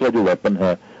دوسرا جو ویپن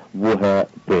ہے وہ ہے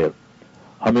پریئر.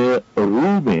 ہمیں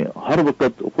روح میں ہر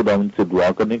وقت خداوند سے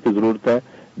دعا کرنے کی ضرورت ہے.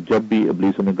 جب بھی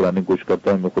ابلیس ہمیں گرانے کی کوشش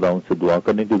کرتا ہے ہمیں خداوند سے دعا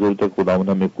کرنے کی ضرورت ہے, خداوند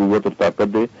ہمیں قوت اور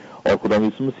طاقت دے. اور خداوند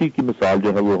یسوع مسیح کی مثال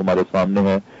جو ہے وہ ہمارے سامنے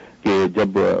ہے کہ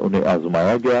جب انہیں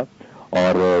آزمایا گیا,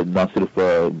 اور نہ صرف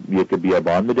یہ کہ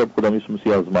بیابان میں جب خداوند یسوع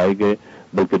مسیح آزمائے گئے,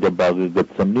 بلکہ جب باغ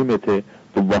گتسمنی میں تھے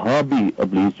تو وہاں بھی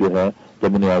ابلیس جو ہے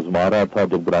جب انہیں آزما رہا تھا,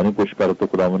 جب گرانے کی کوشش کر رہا تو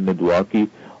خداوند نے دعا کی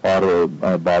اور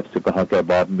باپ سے کہا کہ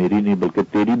باپ میری نہیں بلکہ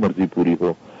تیری مرضی پوری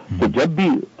ہو. تو جب بھی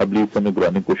ابلیس ہمیں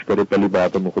گرانے کی کوشش کرے, پہلی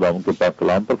بات ہمیں خداوند کے پاک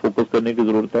کلام پر فوکس کرنے کی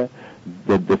ضرورت ہے.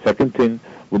 the second thing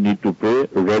we need to pray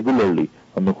regularly,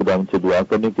 ہمیں خداوند سے دعا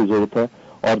کرنے کی ضرورت ہے.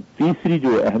 اور تیسری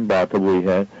جو اہم بات ہے وہ یہ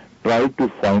ہے try to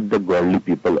find the godly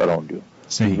people around you.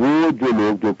 وہ جو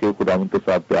لوگ جو کہ خداوند کے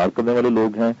ساتھ پیار کرنے والے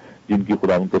لوگ ہیں, جن کی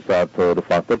خداوند کے ساتھ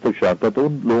رفاقت اور شراکت ہے,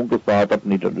 ان لوگوں کے ساتھ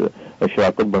اپنی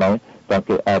شراکت بڑھائیں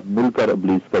تاکہ آپ مل کر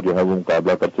ابلیس کا جو ہے وہ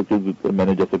مقابلہ کر سکیں. میں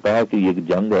نے جیسے کہا کہ یہ ایک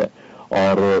جنگ ہے,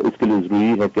 اور اس کے لیے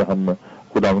ضروری ہے کہ ہم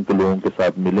خداوند کے لوگوں کے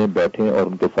ساتھ ملیں, بیٹھیں اور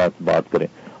ان کے ساتھ بات کریں.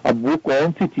 اب وہ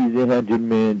کون سی چیزیں ہیں جن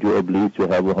میں جو ابلیس جو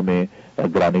ہے وہ ہمیں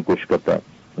گرانے کی کوشش کرتا ہے؟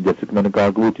 جیسے کہ میں نے کہا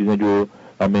کہ وہ چیزیں جو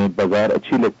ہمیں بازار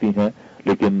اچھی لگتی ہیں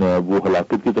لیکن وہ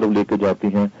ہلاکت کی طرف لے کے جاتی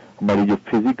ہیں. ہماری جو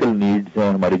فزیکل نیڈز ہیں,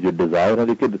 ہماری جو ڈیزائر ہیں,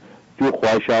 لیکن جو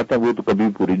خواہشات ہیں وہ تو کبھی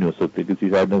پوری نہیں ہو سکتی. کسی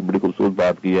شاید نے بڑی خوبصورت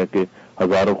بات کی ہے کہ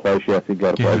ہزاروں خواہشیں ایسی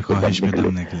غیر خواہش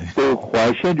نکلے, تو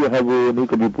خواہشیں جو ہے وہ نہیں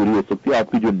کبھی پوری ہو سکتی.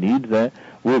 آپ کی جو نیڈز ہیں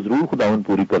وہ ضرور خداوند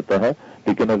پوری کرتا ہے,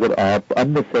 لیکن اگر آپ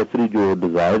اننیسیسری جو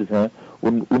ڈیزائرز ہیں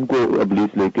ان کو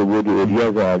ابلیس لے کے, وہ جو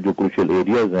ایریاز ہیں, جو کروشل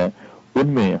ایریاز ہیں, ان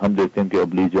میں ہم دیکھتے ہیں کہ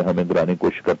ابلیس جو ہمیں گرانے کی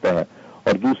کوشش کرتا ہے.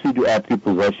 اور دوسری جو آپ کی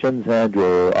پوزیشنز ہیں, جو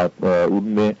آپ ان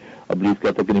میں ابلیس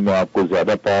کہتا ہے کہ نہیں میں آپ کو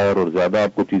زیادہ پاور اور زیادہ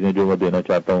آپ کو چیزیں جو میں دینا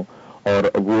چاہتا ہوں, اور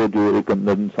وہ جو ایک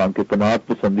انسان کے قناعت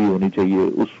پسندی ہونی چاہیے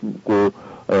اس کو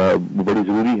بڑی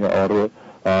ضروری ہے. اور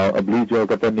ابلیس جو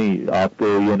کہتا ہے نہیں آپ کو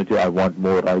یہ نہیں چاہیے، آئی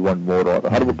وانٹ مور،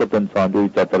 اور ہر وقت انسان جو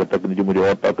چاہتا رہتا ہے کہ مجھے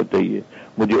اور طاقت چاہیے،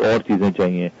 مجھے اور چیزیں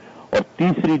چاہیے. اور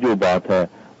تیسری جو بات ہے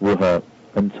وہ ہے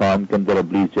انسان کے اندر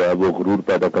ابلیس جو ہے وہ غرور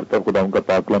پیدا کرتا ہے. خدا ان کا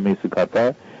پاک کلام میں سکھاتا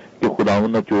ہے کہ خدا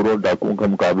نہ چوروں ڈاکوؤں کا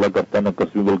مقابلہ کرتا ہے، نہ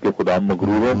قسمی، بلکہ خدا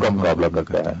مغروروں کا مقابلہ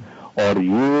کرتا ہے. اور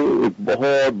یہ ایک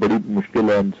بہت بڑی مشکل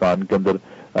ہے انسان کے اندر،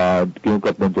 کیونکہ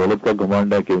اپنے دولت کا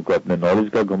گھمنڈ ہے، کیونکہ اپنے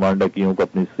نالج کا گھمنڈ ہے، کیونکہ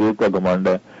اپنی صحت کا گھمنڈ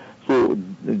ہے. So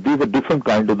these are different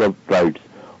kind of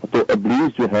پرائڈس. تو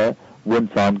ابلیس جو ہے وہ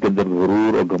انسان کے اندر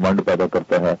غرور اور گھمنڈ پیدا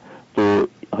کرتا ہے. تو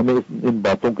ہمیں ان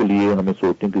باتوں کے لیے ہمیں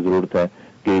سوچنے کی ضرورت ہے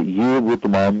کہ یہ وہ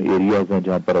تمام ایریاز ہیں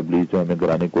جہاں پر ابلیس جو ہمیں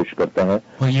گرانے کی کوشش کرتا ہے،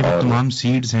 اور یہ وہ تمام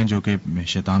سیڈز ہیں جو کہ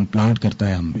شیطان پلانٹ کرتا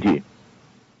ہے ہم. جی.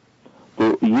 تو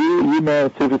یہ میں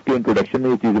صرف اس کے انٹروڈکشن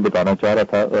میں یہ چیزیں بتانا چاہ رہا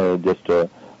تھا جسٹ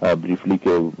بریفلی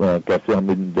کہ کیسے ہم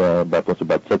ان باتوں سے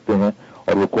بچ سکتے ہیں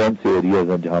اور وہ کون سے ایریاز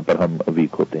ہیں جہاں پر ہم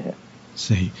ویک ہوتے ہیں.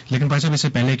 صحیح. لیکن بھائی صاحب اس سے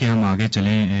پہلے کہ ہم آگے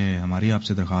چلیں، ہماری آپ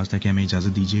سے درخواست ہے کہ ہمیں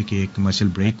اجازت دیجیے کہ ایک کمرشل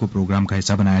بریک کو پروگرام کا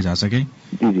حصہ بنایا جا سکے.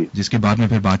 جی. جس کے بعد میں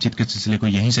پھر بات چیت کے سلسلے کو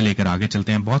یہیں سے لے کر آگے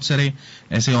چلتے ہیں. بہت سارے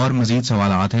ایسے اور مزید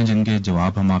سوالات ہیں جن کے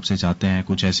جواب ہم آپ سے چاہتے ہیں.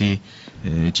 کچھ ایسی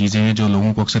چیزیں ہیں جو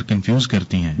لوگوں کو اکثر کنفیوز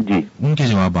کرتی ہیں، جی، ان کے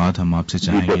جوابات ہم آپ سے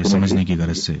چاہیں گے سمجھنے کی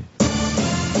غرض سے.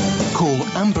 Call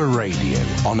Amber Radio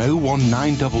on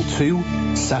 01922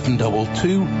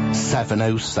 722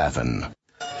 707.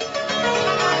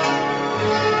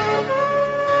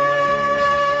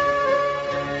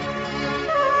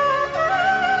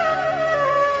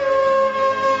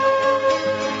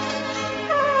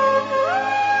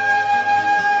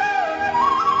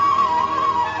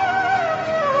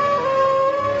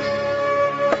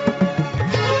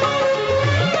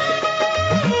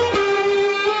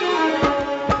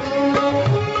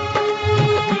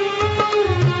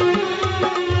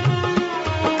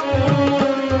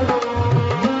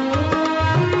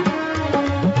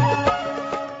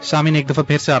 سامعین ایک دفعہ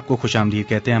پھر سے آپ کو خوش آمدید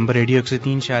کہتے ہیں. امبر ریڈیو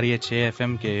 103.6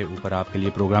 FM کے اوپر آپ کے لیے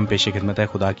پروگرام پیش خدمت ہے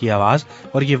خدا کی آواز،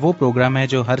 اور یہ وہ پروگرام ہے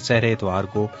جو ہر سحر اتوار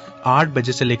کو 8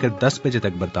 بجے سے لے کر 10 بجے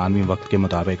تک برطانوی وقت کے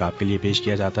مطابق آپ کے لیے پیش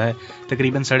کیا جاتا ہے.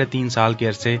 تقریباً 3.5 سال کے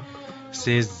عرصے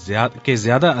سے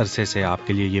زیادہ عرصے سے آپ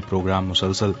کے لیے یہ پروگرام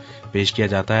مسلسل پیش کیا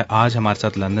جاتا ہے. آج ہمارے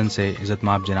ساتھ لندن سے عزت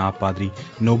مآب جناب پادری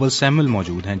نوبل سیمول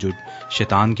موجود ہیں، جو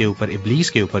شیطان کے اوپر،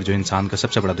 ابلیس کے اوپر، جو انسان کا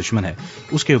سب سے بڑا دشمن ہے،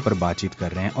 اس کے اوپر بات چیت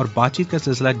کر رہے ہیں. اور بات چیت کا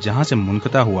سلسلہ جہاں سے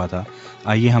منقطع ہوا تھا،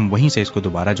 آئیے ہم وہیں سے اس کو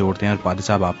دوبارہ جوڑتے ہیں. اور پادری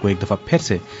صاحب آپ کو ایک دفعہ پھر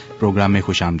سے پروگرام میں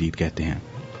خوش آمدید کہتے ہیں.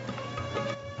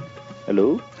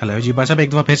 ہیلو جی بھائی صاحب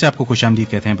ایک دفعہ پھر سے آپ کو خوش آمدید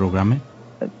کہتے ہیں پروگرام میں.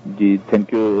 جی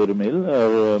تھینک یو رمیل.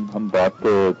 ہم بات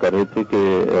کر رہے تھے کہ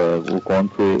وہ کون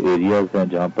سے ایریاز ہیں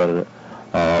جہاں پر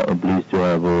ابلیس جو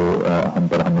ہے وہ ہم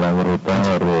پر حملہ ور ہوتا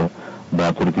ہے، اور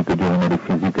بات ہو رہی تھی کہ جو ہماری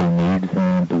فزیکل نیڈز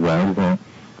ہیں، ڈیزائرز ہیں،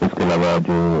 اس کے علاوہ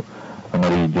جو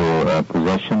ہماری جو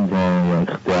پوزیشنز ہیں یا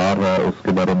اختیار ہے، اس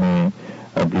کے بارے میں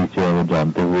ابلیس جو ہے وہ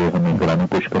جانتے ہوئے ہمیں گرانے کی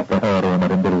کوشش کرتا ہے اور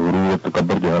ہمارے اندر غرور اور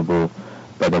تکبر جو ہے وہ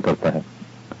پیدا کرتا ہے.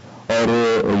 اور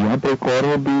یہاں پہ ایک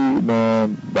اور بھی میں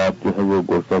بات جو ہے وہ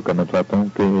گوشہ کرنا چاہتا ہوں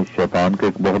کہ شیطان کا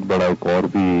ایک بہت بڑا ایک اور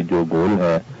بھی جو گول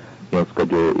ہے یا اس کا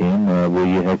جو ایم ہے وہ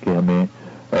یہ ہے کہ ہمیں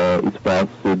اس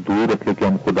بات سے دور رکھے کہ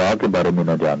ہم خدا کے بارے میں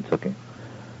نہ جان سکیں.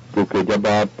 کیونکہ جب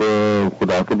آپ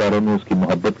خدا کے بارے میں، اس کی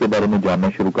محبت کے بارے میں جاننا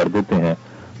شروع کر دیتے ہیں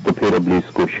تو پھر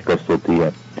ابلیس کو شکست ہوتی ہے.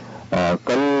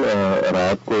 کل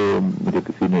رات کو مجھے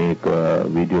کسی نے ایک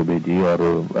ویڈیو بھیجی اور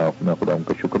میں خدا ان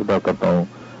کا شکر ادا کرتا ہوں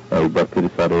ایک بار پھر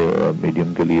سارے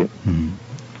میڈیم کے لیے.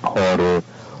 اور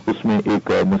اس میں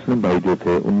ایک مسلم بھائی جو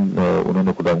تھے انہوں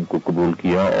نے خدا ان کو قبول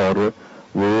کیا، اور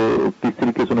وہ کس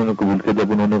طریقے سے انہوں نے قبول کیا؟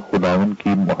 جب انہوں نے خداوند کی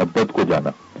محبت کو جانا.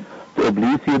 تو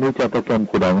ابلیس یہ نہیں چاہتا کہ ہم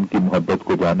خداوند کی محبت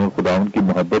کو جانیں. خداوند کی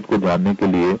محبت کو جاننے کے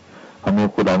لیے ہمیں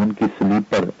خداوند کی صلیب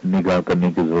پر نگاہ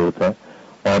کرنے کی ضرورت ہے،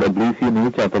 اور ابلیس یہ نہیں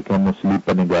چاہتا کہ ہم اس صلیب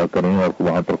پر نگاہ کریں اور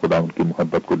وہاں پر خداوند کی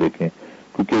محبت کو دیکھیں،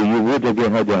 کیونکہ یہ وہ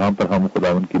جگہ ہے جہاں پر ہم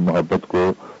خداوند کی محبت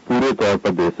کو پورے طور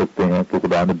پر دے سکتے ہیں کہ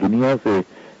خدا نے دنیا سے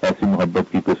ایسی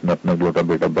محبت کی کہ اس نے اپنا اکلوتا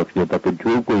بیٹا بخش دیا تاکہ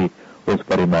جو کوئی اس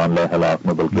پر ایمان لائے ہلاک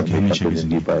میں بلکہ ہمیشہ کی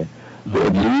زندگی پائے. تو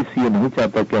ابلیس یہ نہیں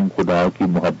چاہتا کہ ہم خدا کی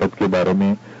محبت کے بارے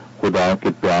میں، خدا کے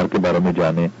پیار کے بارے میں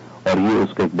جانیں، اور یہ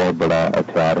اس کا ایک بہت بڑا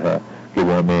ہتھیار ہے کہ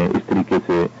وہ ہمیں اس طریقے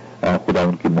سے خدا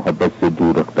ان کی محبت سے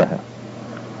دور رکھتا ہے.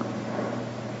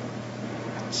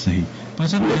 صحیح.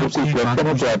 بات آپ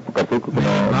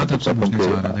سے پوچھنا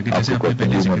چاہ رہا تھا کہ جیسے آپ نے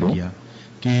پہلے ذکر کیا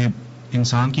کہ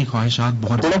انسان کی خواہشات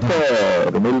بہت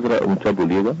اونچا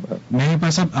بولیے گا. نہیں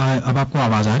بھائی صاحب اب آپ کو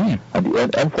آواز آ رہی ہے؟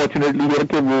 انفارچونیٹلی یہ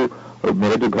کہ وہ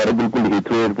میرا جو گھر ہے بالکل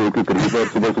ہیتھرو ایئرپورٹ کے قریب ہے،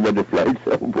 صبح صبح جو فلائٹس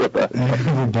ہے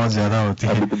وہ بہت زیادہ ہوتی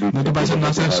ہے. نہیں تو بھائی صاحب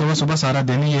نہ صرف صبح صبح سارا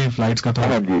دن ہی یہ فلائٹس کا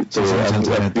تھا. جی تو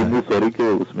سوری کہ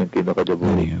اس میں کئی دفعہ جب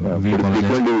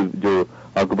جو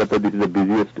آپ کو پتا دس is the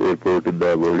بزیسٹ airport in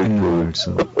the world.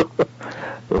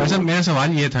 اچھا میرا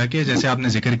سوال یہ تھا کہ جیسے آپ نے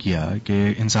ذکر کیا کہ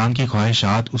انسان کی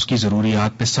خواہشات اس کی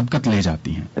ضروریات پہ سبقت لے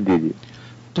جاتی ہیں. جی جی.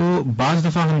 تو بعض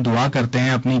دفعہ ہم دعا کرتے ہیں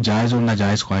اپنی جائز اور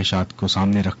ناجائز خواہشات کو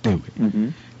سامنے رکھتے ہوئے,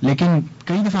 لیکن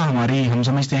کئی دفعہ ہم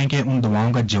سمجھتے ہیں کہ ان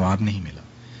دعاؤں کا جواب نہیں ملا.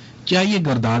 کیا یہ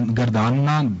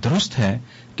گرداننا درست ہے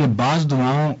کہ بعض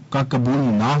دعاؤں کا قبول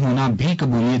نہ ہونا بھی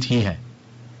قبولیت ہی ہے؟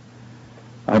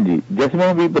 ہاں جی, جیسے میں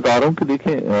ابھی بتا رہا ہوں کہ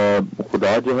دیکھیں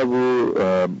خدا جو ہے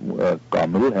وہ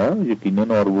کامل ہے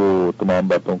یقیناً, اور وہ تمام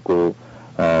باتوں کو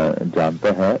جانتا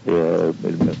ہے,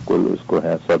 علم اس کو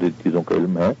ہے, ساری چیزوں کا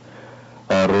علم ہے.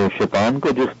 اور شیطان کا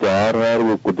جو اختیار ہے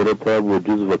وہ قدرت ہے, وہ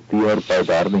جز وقتی ہے اور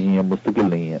پائیدار نہیں ہے, مستقل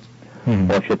نہیں ہے.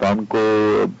 اور شیطان کو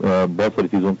بہت ساری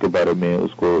چیزوں کے بارے میں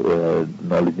اس کو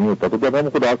نالج نہیں ہوتا. تو جب ہم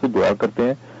خدا سے دعا کرتے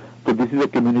ہیں تو دس از اے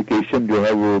کمیونیکیشن جو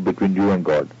ہے وہ بٹوین یو اینڈ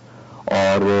گاڈ.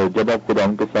 اور جب آپ خدا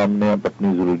کے سامنے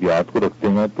اپنی ضروریات کو رکھتے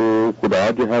ہیں تو خدا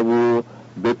جو ہے وہ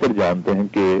بہتر جانتے ہیں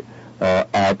کہ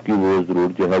آپ کی وہ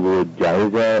ضرورت جو ہے وہ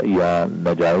جائز ہے یا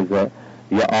ناجائز ہے,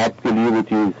 یا آپ کے لیے وہ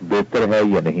چیز بہتر ہے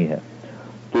یا نہیں ہے.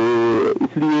 تو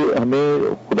اس لیے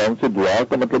ہمیں خدا سے دعا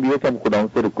کا مطلب یہ ہے کہ ہم خدا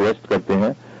سے ریکویسٹ کرتے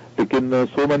ہیں, لیکن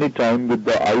so many time with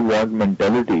the I want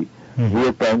mentality we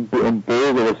are trying to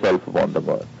impose over self upon the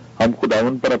God. ہم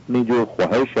خداوند پر اپنی جو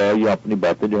خواہش ہے یا اپنی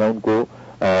باتیں جو ہیں ان کو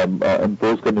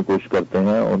امپوز کرنے کی کوشش کرتے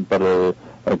ہیں, ان پر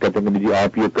کہتے ہیں کہ جی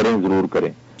آپ یہ کریں, ضرور کریں.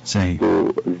 صحیح.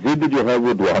 تو ضد جو ہے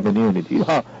وہ دعا میں نہیں ہونی چاہیے.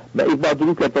 ہاں میں ایک بات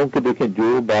ضرور کہتا ہوں کہ دیکھیں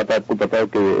جو بات آپ کو پتا ہے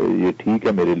کہ یہ ٹھیک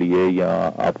ہے میرے لیے, یا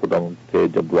آپ خداوند سے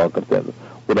جب دعا کرتے ہیں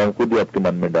تو خداوند خود ہی آپ کے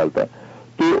من میں ڈالتا ہے,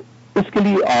 تو اس کے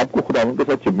لیے آپ کو خداوند کے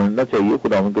ساتھ چمڑنا چاہیے.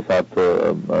 خداوند کے ساتھ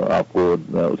آپ کو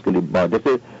اس کے لیے,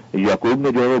 جیسے یعقوب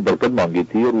نے جو ہے برکت مانگی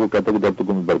تھی اور وہ کہتا کہ جب تک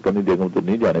میں برکت نہیں دے گا تو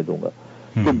نہیں جانے دوں گا.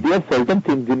 تو دے آر سرٹن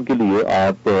تھنگ جن کے لیے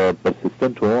آپ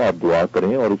پرسسٹنٹ ہوں, آپ دعا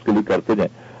کریں اور اس کے لیے کرتے جائیں.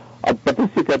 اب پتہ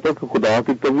سے کہتا ہے کہ خدا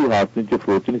کے کبھی ہاتھ نیچے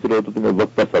فروچ نہیں سے رہے تو تمہیں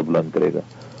وقت پر سب بلند کرے گا.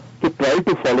 تو try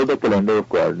to follow the calendar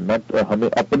of God. Not ہمیں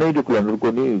اپنے جو کیلنڈر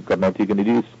کو نہیں کرنا چاہیے کہ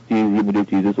نہیں اس چیز یہ مجھے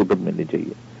چیزیں سبت ملنی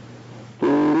چاہیے. تو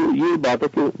یہ بات ہے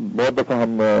کہ بہت دفعہ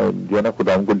ہم جو ہے نا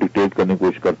خدا کو ڈکٹیٹ کرنے کی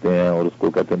کوشش کرتے ہیں اور اس کو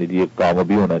کہتے ہیں جی یہ کام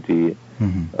ابھی ہونا چاہیے,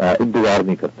 انتظار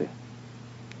نہیں کرتے.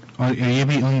 اور یہ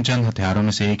بھی ان چند ہتھیاروں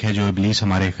میں سے ایک ہے جو ابلیس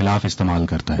ہمارے خلاف استعمال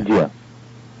کرتا ہے. جی ہاں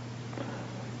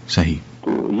صحیح.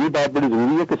 تو یہ بات بڑی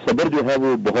ضروری ہے کہ صبر جو ہے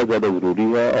وہ بہت زیادہ ضروری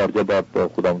ہے. اور جب آپ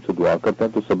خدا ان سے دعا کرتے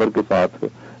ہیں تو صبر کے ساتھ,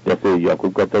 جیسے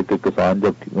یعقوب کہتا ہے کہ کسان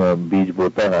جب بیج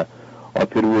بوتا ہے اور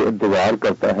پھر وہ انتظار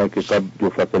کرتا ہے کہ کب جو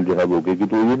فصل جو ہے وہ اگے گی,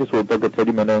 تو یہ نہیں سوچتا کہ اچھا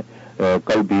جی میں نے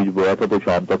کل بیج بویا تھا تو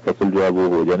شام تک فصل جو ہے وہ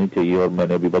ہو جانی چاہیے اور میں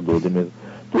نے ابھی بس 2 دن میں.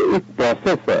 تو ایک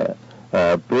پروسیس ہے.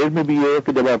 پریئر میں بھی یہ ہے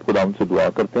کہ جب آپ خدا ان سے دعا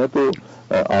کرتے ہیں تو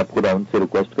آپ خدا ان سے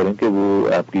ریکویسٹ کریں کہ وہ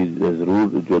آپ کی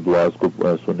ضرور جو دعا اس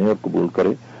کو سنیں اور قبول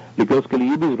کرے, لیکن اس کے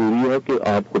لیے بھی ضروری ہے کہ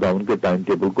آپ خدا ان کے ٹائم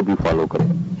ٹیبل کو بھی فالو کریں.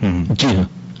 جی ہاں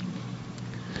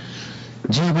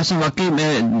جی, ویسے واقعی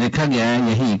میں دیکھا گیا ہے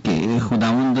یہی کہ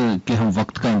خداوند کے ہم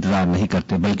وقت کا انتظار نہیں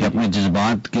کرتے بلکہ اپنے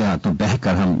جذبات کے ہاتھوں بہہ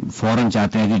کر ہم فوراً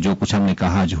چاہتے ہیں کہ جو کچھ ہم نے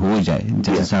کہا جو ہو جائے,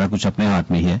 جیسے سارا کچھ اپنے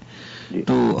ہاتھ میں ہی ہے.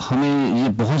 تو ہمیں یہ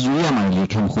بہت ضروری ہے ہمارے لیے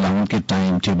کہ ہم خداوند کے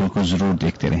ٹائم ٹیبل کو ضرور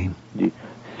دیکھتے رہیں. جی,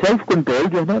 سیلف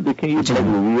کنٹرول جو ہے نا دیکھیں یہ بہت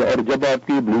ضروری ہے. اور جب آپ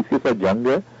کی ابلیس کے ساتھ جنگ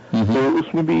ہے تو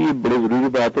اس میں بھی یہ بڑی ضروری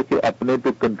بات ہے کہ اپنے پہ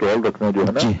کنٹرول رکھنا جو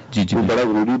ہے نا وہ بڑا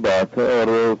ضروری بات ہے. اور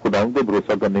خداوند پہ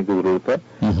بھروسہ کرنے کی ضرورت ہے.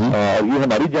 یہ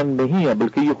ہماری جنگ نہیں ہے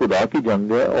بلکہ یہ خدا کی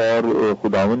جنگ ہے. اور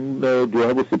خداوند جو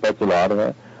ہے وہ سپہ سالار ہے.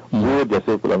 وہ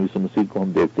جیسے خدا یسوع مسیح کو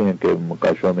ہم دیکھتے ہیں کہ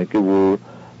مکاشوہ میں کہ وہ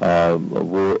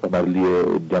ہمارے لیے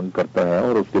جنگ کرتا ہے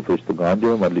اور اس کے فرشتگان جو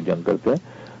ہے ہمارے لیے جنگ کرتے ہیں.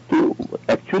 تو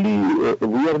actually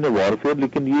we are in a warfare,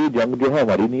 لیکن یہ جنگ جو ہے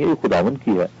ہماری نہیں ہے, یہ خداوند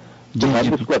کی ہے. تو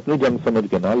ہم اس کو اپنی جنگ سمجھ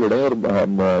کے نہ لڑیں اور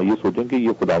ہم یہ سوچیں کہ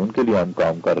یہ خداوند کے لیے ہم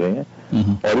کام کر رہے ہیں.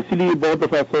 اور اسی لیے بہت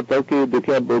دفعہ ایسا ہوتا ہے کہ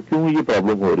دیکھیں اب کیوں یہ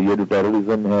پرابلم ہو رہی ہے, جو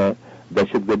ٹیررزم ہے,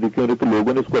 دہشت گردی کیوں رہی, تو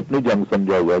لوگوں نے اس کو اپنی جنگ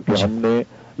سمجھا ہوا ہے کہ ہم نے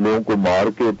لوگوں کو مار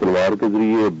کے تلوار کے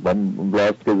ذریعے, بم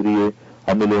بلاسٹ کے ذریعے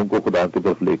ہم نے لوگوں کو خدا کی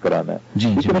طرف لے کر آنا ہے.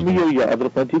 لیکن ہمیں یہ یاد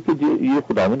رکھنا چاہیے کہ یہ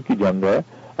خداوند کی جنگ ہے.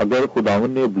 اگر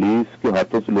خداوند نے ابلیس کے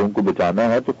ہاتھوں سے لوگوں کو بچانا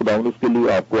ہے تو خداوند اس کے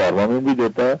لیے آپ کو آرمامنٹ بھی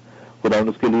دیتا ہے, خداوند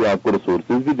اس کے لیے آپ کو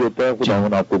ریسورسز بھی دیتا ہے,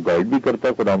 خداوند آپ کو گائیڈ بھی کرتا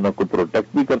ہے, خداوند آپ کو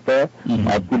پروٹیکٹ بھی کرتا ہے,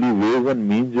 آپ کے لیے ویز اینڈ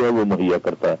مینز جو ہے وہ مہیا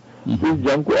کرتا ہے. تو اس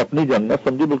جنگ کو اپنی جنگ نہ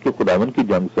سمجھے بلکہ خداوند کی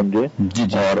جنگ سمجھے.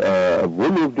 اور وہ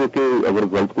لوگ جو کہ اگر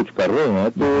غلط کچھ کر رہے ہیں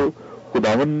تو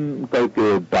خداوند کا ایک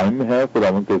ٹائم ہے,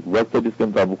 خداوند کا ایک وقت ہے جس کے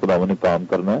مطابق خداوند نے کام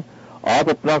کرنا ہے. آپ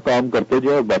اپنا کام کرتے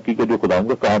جائیں اور باقی کے جو خداوند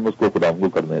کا کام ہے اس کو خداوند کو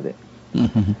کرنے دیں.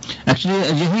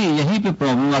 ایکچولی یہی پہ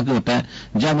پرابلم آ کے ہوتا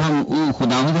ہے جب ہم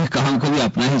خداوند کے کام کو بھی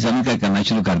اپنا ہی سمجھ کر کرنا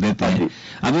شروع کر دیتے ہیں.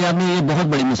 ابھی آپ نے یہ بہت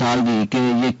بڑی مثال دی کہ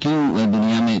یہ کیوں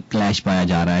دنیا میں کلیش پایا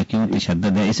جا رہا ہے, کیوں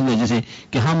تشدد ہے, اس وجہ سے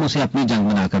کہ ہم اسے اپنی جنگ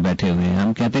بنا کر بیٹھے ہوئے ہیں.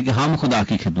 ہم کہتے ہیں کہ ہم خدا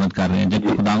کی خدمت کر رہے ہیں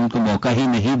جبکہ خداوند کو موقع ہی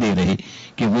نہیں دے رہے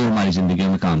کہ وہ ہماری زندگی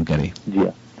میں کام کرے. جی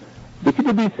ہاں, دیکھیے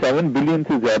ابھی 7 بلین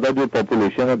سے زیادہ جو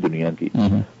پاپولیشن ہے دنیا کی,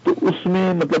 تو اس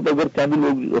میں مطلب اگر چند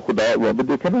لوگ خدا ابھی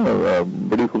دیکھیں نا,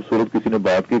 بڑی خوبصورت کسی نے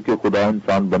بات کی کہ خدا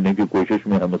انسان بننے کی کوشش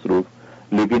میں ہے مصروف,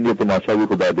 لیکن یہ تماشا بھی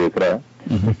خدا دیکھ رہا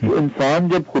ہے. تو انسان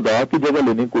جب خدا کی جگہ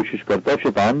لینے کی کوشش کرتا ہے,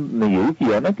 شیطان نے یہی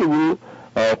کیا نا کہ وہ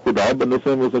خدا بننے سے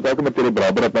اس نے کہا کہ میں تیرے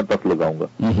برابر اپنا تخت لگاؤں گا.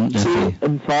 تو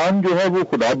انسان جو ہے وہ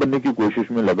خدا بننے کی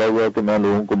کوشش میں لگا ہوا ہے کہ میں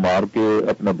لوگوں کو مار کے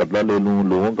اپنا بدلہ لے لوں,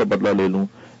 لوگوں کا بدلہ لے لوں,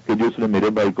 کہ جو اس نے میرے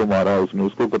بھائی کو مارا اس نے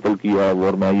اس کو قتل کیا,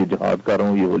 اور میں یہ جہاد کر رہا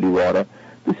ہوں, یہ ہولی وار ہے.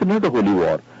 تو اس نے تو ہولی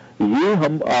وار, یہ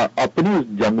ہم اپنی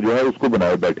جنگ جو ہے اس کو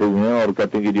بنائے بیٹھے ہوئے ہیں اور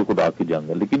کہتے ہیں کہ یہ خدا کی جنگ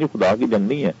ہے, لیکن یہ خدا کی جنگ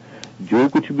نہیں ہے. جو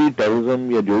کچھ بھی ٹیررزم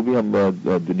یا جو بھی ہم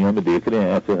دنیا میں دیکھ رہے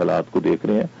ہیں, ایسے حالات کو دیکھ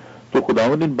رہے ہیں, تو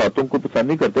خداوند ان باتوں کو پسند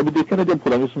نہیں کرتے. ابھی دیکھیں نا, جب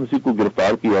خدا یسوع مسیح کو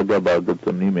گرفتار کیا گیا بغداد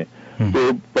سنی میں,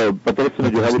 تو پطرس نے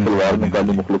جو ہے وہ تلوار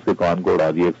نکالی, مخلص کے کان کو اڑا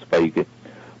دیا ایک سپاہی کے.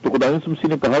 تو خدا یسوع مسیح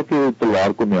نے کہا کہ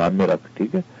تلوار کو میان میں رکھ,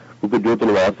 ٹھیک ہے, کیونکہ جو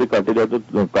تلوار سے کاٹے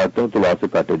ہیں تلوار سے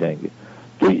کاٹے جائیں گے.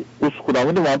 تو اس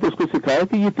خداوند نے وہاں پہ اس کو سکھایا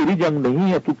کہ یہ تیری جنگ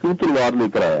نہیں ہے, تو کیوں تلوار لے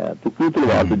کر آیا ہے, تو کیوں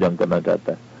تلوار سے جنگ کرنا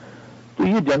چاہتا ہے. تو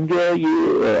یہ جنگ جو ہے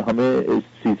یہ ہمیں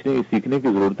سیکھنے کی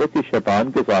ضرورت ہے کہ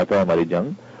شیطان کے ساتھ ہے ہماری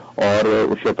جنگ.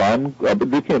 اور شیطان, اب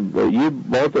دیکھیں یہ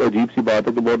بہت عجیب سی بات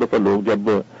ہے کہ بہت دفعہ لوگ جب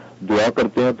دعا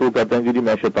کرتے ہیں تو کہتے ہیں کہ جی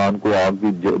میں شیطان کو آگ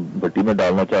کی بھٹی میں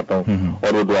ڈالنا چاہتا ہوں,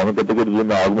 اور وہ دعا میں کہتے ہیں کہ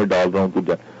میں آگ میں ڈال رہا ہوں.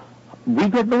 تو وی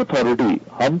گیٹ نو اتھارٹی,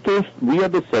 ہم تو we are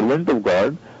the servant of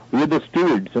God, we are the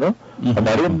اسٹیورڈز نا.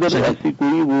 ہمارے اندر ایسی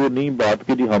کوئی وہ نہیں بات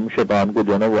کہ جی ہم شیطان کو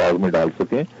جو ہے نا وہ آگ میں ڈال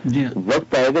سکیں.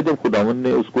 وقت آئے گا جب خداوند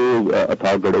نے اس کو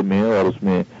اتھا گڑھے میں اور اس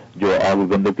میں جو آگ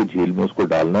گندک کی جھیل میں اس کو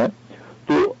ڈالنا ہے,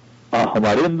 تو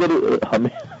ہمارے اندر ہمیں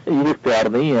یہ اختیار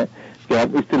نہیں ہے کہ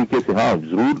ہم اس طریقے سے, ہاں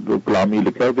ضرور کلام یہ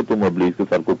لکھا ہے کہ تم ابلیس کے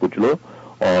سر کو کچلو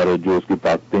اور جو اس کی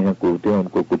طاقتیں ہیں قوتیں ہیں ان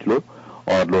کو کچلو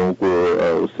اور لوگوں کو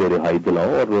اس سے رہائی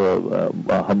دلاؤ.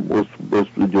 اور ہم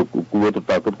اس جو قوت اور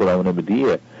طاقت خداوند نے دی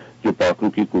ہے, جو پاکرو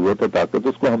کی قوت اور طاقت,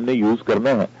 اس کو ہم نے یوز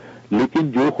کرنا ہے.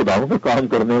 لیکن جو خداوند کا کام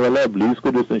کرنے والا ہے, ابلیس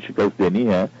کو جو اس نے شکست دینی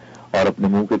ہے اور اپنے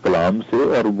منہ کے کلام سے,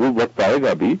 اور وہ وقت آئے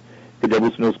گا بھی کہ جب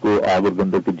اس نے اس کو آگ اور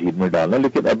گندک کی جھیل میں ڈالنا.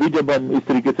 لیکن ابھی جب ہم اس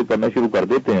طریقے سے کرنا شروع کر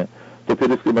دیتے ہیں تو پھر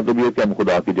اس کا مطلب یہ ہے کہ ہم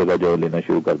خدا کی جگہ جو لینا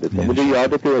شروع کر دیتے ہیں. مجھے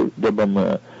یاد ہے کہ جب ہم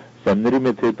سیمنری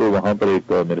میں تھے تو وہاں پر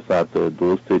ایک میرے ساتھ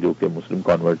دوست تھے جو کہ مسلم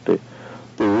کانورٹ تھے,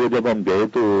 تو وہ جب ہم گئے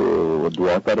تو وہ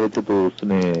دعا کر رہے تھے, تو اس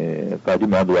نے کہا جی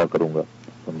میں دعا کروں گا.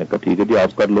 ہم نے کہا ٹھیک ہے جی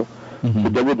آپ کر لو. تو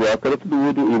جب وہ دعا کرے تھے تو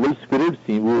وہ جو ایول اسپرٹ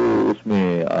تھیں وہ اس میں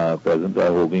پریزنٹ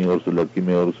ہو گئی اور اس لڑکی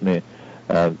میں, اور اس نے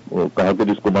کہا کہ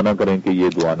جس کو منع کریں کہ یہ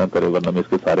دعا نہ کرے ورنہ میں اس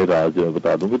کے سارے راز جو ہے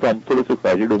بتا دوں گی. تو ہم تھوڑے سے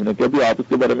ایکسائٹڈ ہو گئے کہ ابھی آپ اس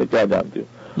کے بارے میں کیا جانتے ہو.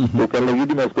 تو کہنے لگی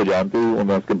کہ میں اس کو جانتی ہوں,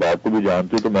 میں اس کے باپ کو بھی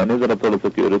جانتی ہوں. تو میں نے ذرا تھوڑا سا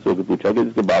کیوریس ہو کے پوچھا کہ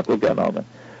اس کے باپ کا کیا نام ہے,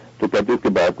 تو کہتے اس کے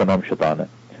باپ کا نام شیطان ہے.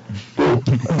 تو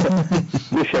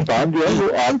وہ شیطان جو ہے وہ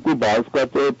آپ کو بعض کا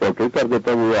تو پورٹریٹ کر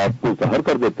دیتا ہے, وہ آپ کو ظاہر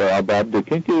کر دیتا ہے. اب آپ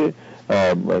دیکھیں کہ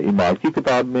ایمان کی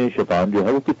کتاب میں شیطان جو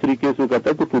ہے وہ کس طریقے سے کہتا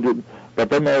ہے کہ تجھے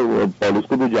پتہ ہے میں پولس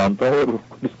کو بھی جانتا ہوں اور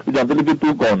اس کو جانتا, لیکن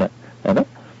تو کون ہے نا.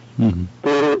 تو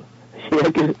یہ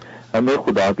ہے کہ ہمیں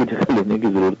خدا کی جگہ لینے کی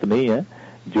ضرورت نہیں ہے.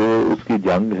 جو اس کی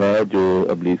جنگ ہے جو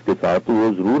ابلیس کے ساتھ, وہ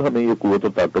ضرور ہمیں یہ قوت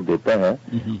اور طاقت دیتا ہے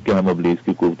کہ ہم ابلیس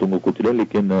کی قوتوں کو کچلیں,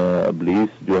 لیکن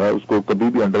ابلیس جو ہے اس کو کبھی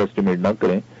بھی انڈر اسٹیمیٹ نہ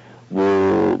کریں. وہ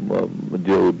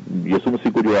جو یسوع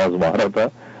مسیح کو جو آزما رہا تھا,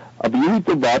 اب یہی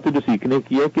تو بات ہے جو سیکھنے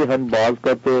کی ہے کہ ہم بعض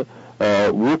کا تو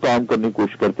وہ کام کرنے کی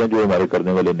کوشش کرتے ہیں جو ہمارے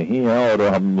کرنے والے نہیں ہیں, اور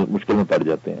ہم مشکل میں پڑ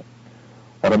جاتے ہیں,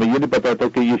 اور ہمیں یہ نہیں پتا تھا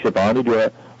کہ یہ شیطان ہی جو ہے.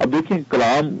 اب دیکھیں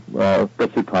کلام کا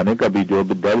سکھانے کا بھی جو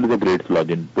devil is a great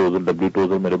theologian, W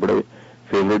Tozer میرے بڑے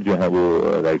فیوریٹ جو ہیں وہ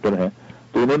رائٹر ہیں,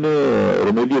 تو انہوں نے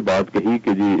رومیلی بات کہی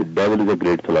کہ جی ڈیول از اے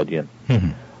گریٹ تھیولوجین.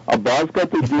 اب بعض کا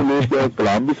تو جو لوگ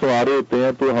کلام بھی سنا رہے ہوتے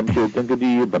ہیں تو ہم سوچتے ہیں کہ جی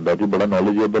یہ بندہ جو بڑا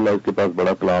نالجیبل ہے, اس کے پاس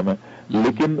بڑا کلام ہے,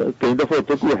 لیکن کئی دفعہ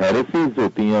ہوتا ہے کہ ہیریسیز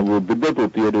ہوتی ہیں, وہ بدعت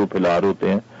ہوتی ہے جو پھیلا رہے ہوتے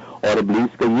ہیں. اور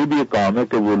ابلیس کا یہ بھی ایک کام ہے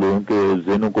کہ وہ لوگوں کے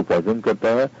ذہنوں کو پوائزن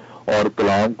کرتا ہے اور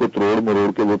کلام کو تروڑ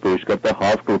مروڑ کے وہ پیش کرتا ہے,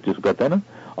 ہاف ٹروتھ جس کو کہتا ہے نا,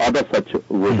 آدھا سچ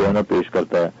وہ جو ہے نا پیش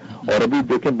کرتا ہے. اور ابھی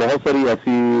دیکھیں بہت ساری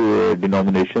ایسی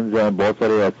ڈینومینیشنز ہیں, بہت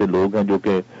سارے ایسے لوگ ہیں جو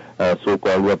کہ سو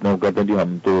کال وہ اپنے کہتے ہیں جی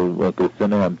ہم تو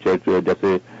کرسچن ہیں, ہم چرچ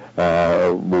جیسے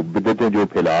وہ بدعتیں جو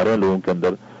پھیلا رہے ہیں لوگوں کے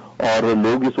اندر, اور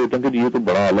لوگ یہ سوچیں کہ جی یہ تو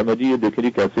بڑا عالم ہے, جی یہ دیکھیں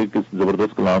جی کیسے کس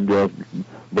زبردست کلام جو ہے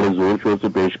بڑے زور شور سے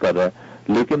پیش کر رہا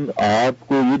ہے. لیکن آپ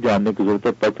کو یہ جاننے کی ضرورت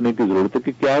ہے, پرکھنے کی ضرورت ہے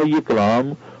کہ کیا یہ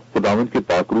کلام خداوند کی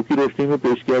پاک روح کی روشنی میں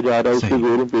پیش کیا جا رہا ہے, اس کے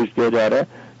زور میں پیش کیا جا رہا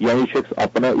ہے, یا یہ شخص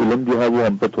اپنا علم جو ہے وہ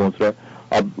ہم پہ تھونس رہا ہے.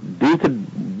 اب there is a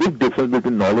big difference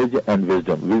between knowledge and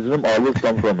wisdom. Wisdom always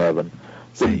come from heaven.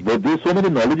 There so many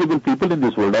knowledgeable people in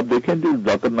this world. آپ دیکھیں جو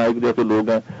ذاکر نائک جیسے لوگ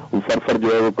ہیں, وہ فر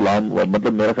جو ہے وہ کلام,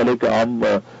 مطلب میرا خیال ہے کہ عام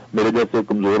میرے جیسے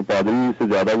کمزور پادری سے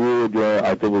زیادہ وہ جو ہے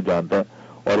آیتیں وہ جانتا ہے,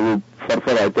 اور وہ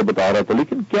فر آیتیں بتا رہا تھا.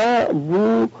 لیکن کیا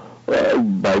وہ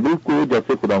بائبل کو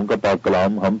جیسے خداوند کا پاک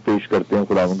کلام ہم پیش کرتے ہیں,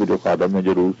 خداوند کے جو خادم ہے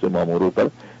جو روح سے مامور ہو کر,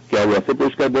 کیا وہ ایسے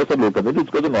پیش کرتے ہیں؟ سب لوگ کہتے ہیں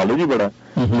اس کا تو نالج ہی بڑا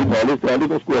ہے, نالج سے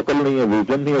تو اس کو عقل نہیں ہے,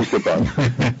 وزڈم نہیں ہے اس کے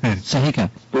پاس. صحیح کا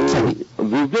تو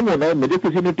وزڈم ہونا ہے. مجھے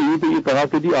کسی نے ٹی وی پہ یہ کہا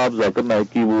کہ جی آپ ذاکر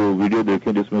نائک کی وہ ویڈیو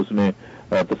دیکھیں جس میں اس نے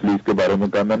تسلیس کے بارے میں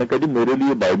کہا. میں نے کہا جی میرے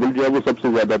لیے بائبل جو ہے وہ سب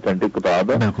سے زیادہ اتھینٹک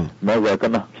کتاب ہے, میں ذاکر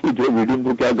نائک کی جو ویڈیو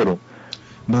کو کیا کروں.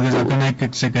 ذاکر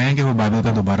نائک سے کہیں کہ وہ بائبل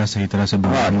کا دوبارہ صحیح طرح سے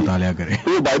مطالعہ کرے.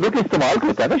 تو وہ بائبل کا استعمال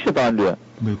کرتا ہے نا شیطان جو ہے,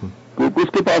 بالکل, کیونکہ اس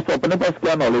کے پاس تو اپنے پاس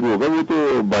کیا نالج ہوگا. وہ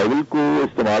تو بائبل کو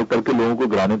استعمال کر کے لوگوں کو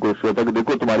گرانے کی کوشش کرتا ہے کہ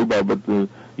دیکھو تمہاری بائبل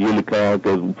یہ لکھا ہے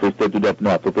کہ فرشتے تجھے اپنے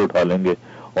ہاتھوں پہ اٹھا لیں گے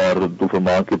اور تو پھر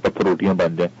ماں کی پتھر روٹیاں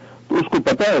بن جائیں. تو اس کو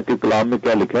پتا ہے کہ کلام میں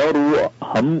کیا لکھا ہے, اور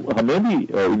وہ ہمیں بھی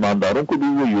ایمانداروں کو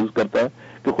بھی وہ یوز کرتا ہے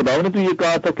کہ خدا نے تو یہ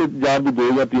کہا تھا کہ جہاں بھی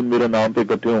 2 یا 3 میرے نام پہ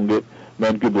اکٹھے ہوں گے میں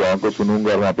ان کی دعا کو سنوں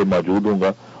گا اور وہاں پہ موجود ہوں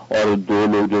گا, اور 2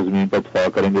 لوگ جو زمین پر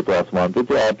اتفاق کریں گے تو آسمان پہ.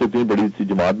 تو آپ تو اتنی بڑی سی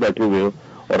جماعت بیٹھے ہوئے ہو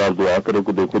اور آپ دعا کرو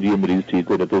کہ دیکھو جی یہ مریض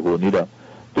ٹھیک ہو جائے, تو ہو نہیں رہا,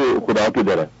 تو خدا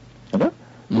کدھر ہے نا.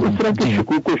 اس طرح کی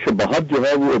شکوک و شبہات جو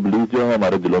ہے وہ ابلیس جو ہے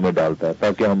ہمارے دلوں میں ڈالتا ہے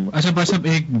تاکہ ہم. اچھا بھائی صاحب,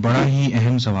 ایک بڑا ہی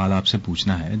اہم سوال آپ سے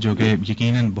پوچھنا ہے جو کہ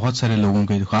یقیناً بہت سارے لوگوں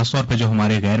کے, خاص طور پہ جو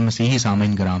ہمارے غیر مسیحی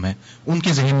سامعین کرام ہیں, ان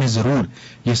کے ذہن میں ضرور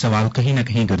یہ سوال کہیں نہ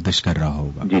کہیں گردش کر رہا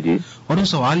ہوگا. جی جی. اور وہ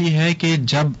سوال یہ ہے کہ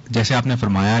جب جیسے آپ نے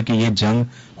فرمایا کہ یہ جنگ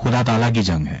خدا تعالیٰ کی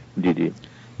جنگ ہے, جی جی,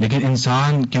 لیکن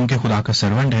انسان کیونکہ خدا کا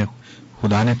سرونٹ ہے,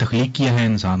 خدا نے تخلیق کیا ہے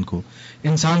انسان کو,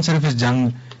 انسان صرف اس جنگ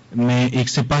میں ایک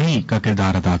سپاہی کا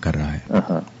کردار ادا کر رہا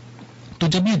ہے. تو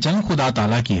جب یہ جنگ خدا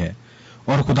تعالیٰ کی ہے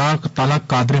اور خدا تعالیٰ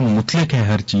قادر مطلق ہے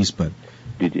ہر چیز پر,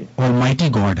 جی جی, اور مائٹی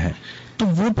گاڈ ہے, تو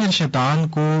وہ پھر شیطان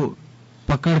کو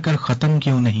پکڑ کر ختم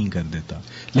کیوں نہیں کر دیتا؟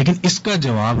 لیکن اس کا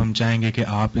جواب ہم چاہیں گے کہ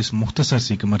آپ اس مختصر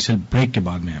سی کمرشل بریک کے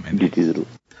بعد میں ہمیں. جی جی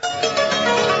ضرور.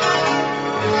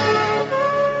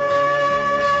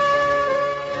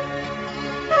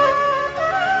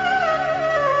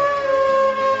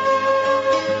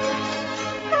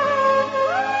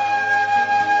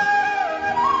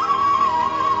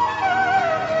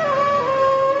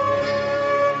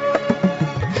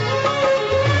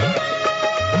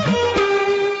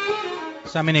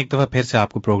 سامعین ایک دفعہ پھر سے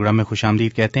آپ کو پروگرام میں خوش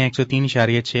آمدید کہتے ہیں.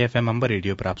 103.6 FM امبر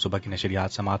ریڈیو پر آپ صبح کی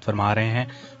نشریات سماعت فرما رہے ہیں,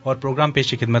 اور پروگرام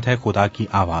پیش خدمت ہے خدا کی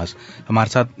آواز. ہمارے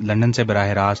ساتھ لندن سے براہ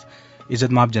راست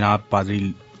عزت مآب جناب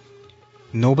پادری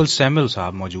نوبل سیمول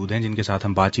صاحب موجود ہیں, جن کے ساتھ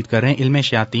ہم بات چیت کر رہے ہیں علم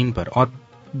شیاطین پر. اور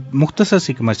مختصر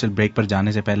سی کمرشل بریک پر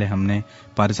جانے سے پہلے ہم نے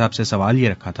پادری صاحب سے سوال یہ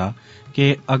رکھا تھا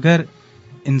کہ اگر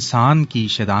انسان کی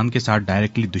شیطان کے ساتھ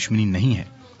ڈائریکٹلی دشمنی نہیں ہے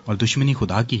اور دشمنی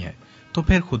خدا کی ہے, تو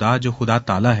پھر خدا جو خدا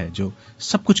تعالیٰ ہے, جو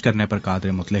سب کچھ کرنے پر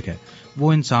قادر مطلق ہے,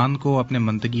 وہ انسان کو اپنے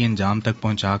منطقی انجام تک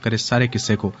پہنچا کر اس سارے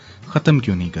قصے کو ختم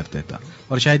کیوں نہیں کر دیتا؟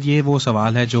 اور شاید یہ وہ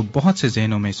سوال ہے جو بہت سے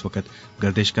ذہنوں میں اس وقت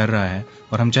گردش کر رہا ہے,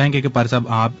 اور ہم چاہیں گے کہ پادری صاحب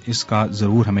آپ اس کا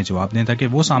ضرور ہمیں جواب دیں تاکہ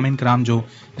وہ سامعین کرام جو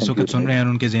اس وقت سن رہے ہیں اور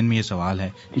ان کے ذہن میں یہ سوال ہے,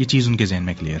 یہ چیز ان کے ذہن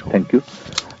میں کلیئر ہو. Thank you.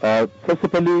 سب سے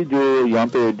پہلے جو یہاں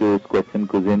پہ جو اس کوشچن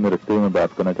کو ذہن میں رکھتے ہوئے میں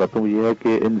بات کرنا چاہتا ہوں وہ یہ ہے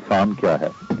کہ انسان کیا ہے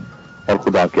اور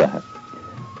خدا کیا ہے.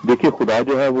 دیکھیے خدا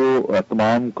جو ہے وہ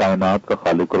تمام کائنات کا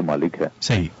خالق اور مالک ہے,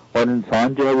 صحیح, اور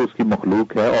انسان جو ہے وہ اس کی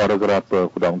مخلوق ہے. اور اگر آپ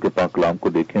خدا کے پاک کلام کو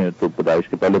دیکھیں تو پیدائش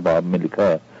کے پہلے باب میں لکھا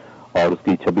ہے اور اس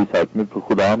کی 26 آیت میں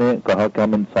خدا نے کہا کہ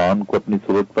ہم انسان کو اپنی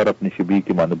صورت پر اپنی شبیہ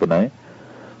کی مانند بنائیں.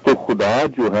 تو خدا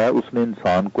جو ہے اس نے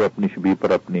انسان کو اپنی شبیہ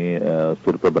پر اپنی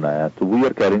صورت پر بنایا. تو we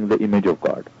are carrying the image of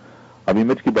God. اب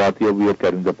امیج کی بات ہے, we are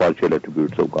carrying the partial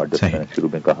attributes of God, جیسے میں نے شروع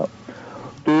میں کہا.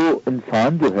 تو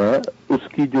انسان جو ہے اس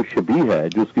کی جو شبیہ ہے,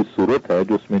 جو اس کی صورت ہے,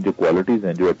 جو اس میں جو کوالٹیز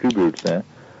ہیں, جو ایٹریبیوٹس ہیں,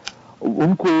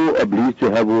 ان کو ابلیس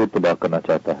جو ہے وہ تباہ کرنا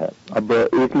چاہتا ہے. اب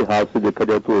ایک لحاظ سے دیکھا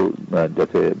جائے تو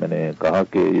جیسے میں نے کہا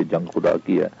کہ یہ جنگ خدا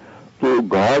کی ہے, تو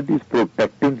God is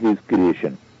protecting his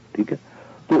creation, ٹھیک ہے.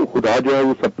 تو خدا جو ہے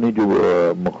اس اپنی جو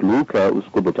مخلوق ہے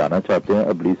اس کو بچانا چاہتے ہیں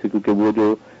ابلیس سے, کیونکہ وہ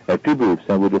جو ایٹریبیوٹس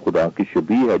ہیں, وہ جو خدا کی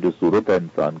شبیہ ہے, جو صورت ہے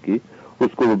انسان کی,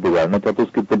 اس کو وہ بگاڑنا چاہتا ہے.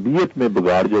 اس کی طبیعت میں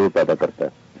بگاڑ جو ہے پیدا کرتا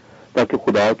ہے تاکہ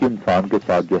خدا کی انسان کے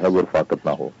ساتھ جو ہے وہ رفاقت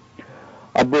نہ ہو.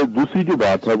 اب دوسری جو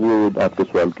بات ہے وہ آپ کے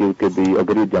سوال کی کہ بھئی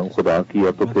اگر یہ جنگ خدا کی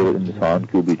ہے تو پھر انسان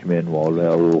کیوں بیچ میں انوالو ہے,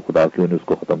 اور وہ خدا کیوں نہیں اس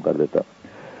کو ختم کر دیتا.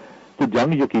 تو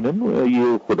جنگ یقیناً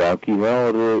یہ خدا کی ہے.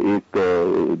 اور ایک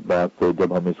بات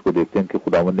جب ہم اس کو دیکھتے ہیں کہ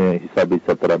خداوند نے حساب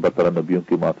 17 نبیوں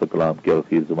کی ماں سے کلام کیا,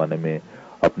 اخیر زمانے میں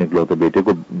اپنے اکلوتے بیٹے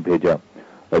کو بھیجا,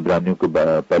 عبرانیوں کے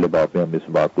پہلے باب میں ہم اس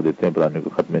بات کو دیتے ہیں، عبرانیوں کے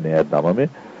ختم عہد نامہ میں.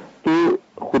 تو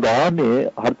خدا نے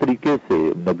ہر طریقے سے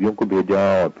نبیوں کو بھیجا،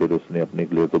 اور پھر اس نے اپنے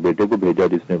لیے تو بیٹے کو بھیجا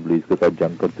جس نے ابلیس کے ساتھ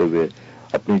جنگ کرتے ہوئے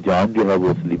اپنی جان جو ہے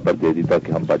وہ صلیب پر دے دی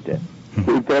تاکہ ہم بچ جائیں.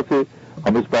 تو اس طرح سے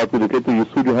ہم اس بات کو دیکھیں تو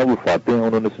یسوع جو ہے وہ فاتح ہیں،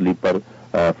 انہوں نے صلیب پر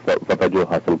فتح جو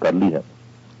حاصل کر لی ہے.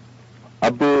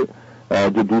 اب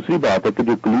جو دوسری بات ہے کہ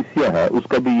جو کلیسیا ہے اس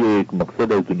کا بھی یہ ایک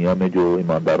مقصد ہے اس دنیا میں، جو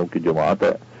ایمانداروں کی جماعت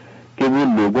ہے، کہ وہ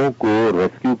لوگوں کو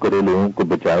ریسکیو کرے، لوگوں کو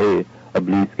بچائے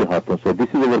ابلیس کے ہاتھوں سے.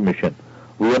 This is over mission.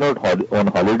 We are not on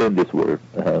holiday in this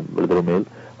world brother Amil.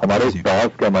 ہمارا ایک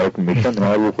ٹاسک ہے، ہمارا ایک مشن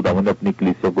ہے، وہ خداوند نے اپنی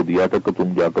کلیسیا کو دیا تھا کہ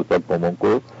تم جا کر سب قوموں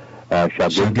کو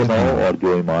شاگرد بناؤ، اور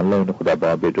جو ایمان لائے انہیں خدا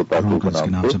باپ بیٹے پاک کے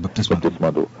نام سے بپتسمہ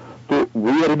دو. تو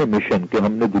we are in a mission کہ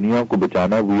ہم نے دنیا کو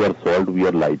بچانا. We are salt, we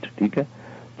are light. ٹھیک ہے.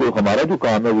 تو ہمارا جو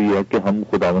کام ہے وہ یہ ہے کہ ہم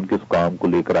خداوند کے اس کام کو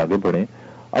لے کر آگے بڑھیں.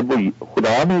 اب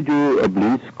خدا نے جو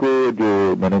ابلیس کو،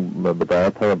 جو میں نے بتایا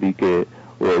تھا ابھی کہ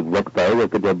ایک وقت آئے گا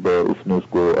کہ جب اس نے اس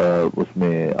کو اس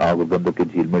میں آگ و گندک کی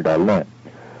جھیل میں ڈالنا ہے،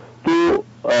 تو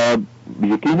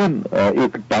یقیناً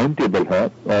ایک ٹائم ٹیبل ہے،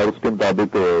 اور اس کے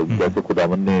مطابق جیسے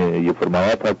خداوند نے یہ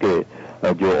فرمایا تھا کہ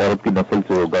جو عورت کی نسل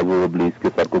سے ہوگا وہ ابلیس کے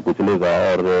سر کو کچلے گا.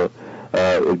 اور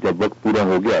جب وقت پورا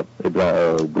ہو گیا،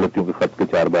 غلطیوں کے خط کے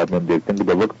 4 باب میں ہم دیکھتے ہیں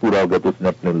کہ جب وقت پورا ہو گیا تو اس نے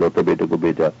اپنے لوتے بیٹے کو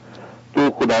بھیجا. تو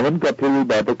خداوند کا پھر وہ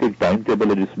بات ہے کہ ایک ٹائم ٹیبل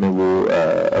ہے جس میں وہ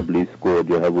ابلیس کو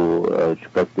جو ہے وہ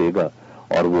شکست دے گا،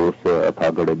 اور وہ اس اتھا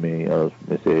گڑھے میں اس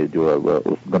میں سے جو ہے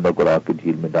اس گندک اور آگ کی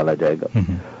جھیل میں ڈالا جائے گا.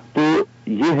 تو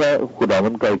یہ ہے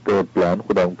خداوند کا ایک پلان،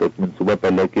 خداوند کا ایک منصوبہ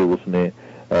پہلے کہ اس نے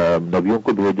نبیوں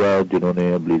کو بھیجا جنہوں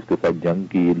نے ابلیس کے ساتھ جنگ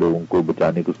کی، لوگوں کو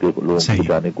بچانے کی، لوگوں کو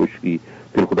بچانے کی کوشش کی.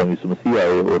 پھر خدا یسوع مسیح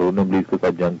آئے اور انہوں نے ابلیس کے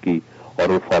ساتھ جنگ کی، اور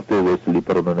وہ فاتح ہوئے، صلیب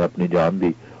پر انہوں نے اپنی جان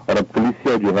دی. اور اب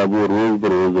کلیسیا جو ہے وہ روز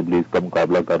بروز ابلیس کا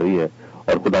مقابلہ کر رہی ہے،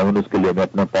 اور خداوند نے اس کے لیے ہمیں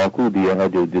اپنا پاک روح دیا ہے،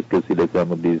 جو جس کے وسیلے سے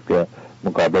ہم ابلیس کا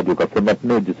مقابلہ جو کرتے ہیں. ہم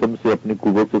اپنے جسم سے، اپنی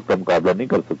قوت سے اس کا مقابلہ نہیں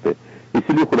کر سکتے.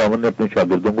 اسی لیے خداوند نے اپنے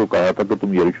شاگردوں کو کہا تھا کہ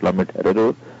تم یروشلم میں ٹھہرے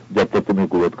رہو جب تک تمہیں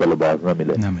قوت کا لباس نہ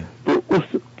ملے. تو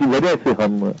اس کی وجہ سے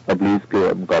ہم ابلیس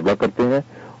کے مقابلہ کرتے ہیں.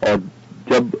 اور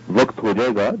جب وقت ہو جائے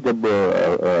گا، جب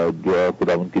جو ہے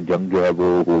خداوند کی جنگ جو ہے وہ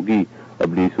ہوگی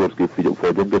ابلیس اور اس کی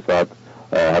فوجوں کے ساتھ،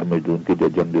 ہر مجدون کی جو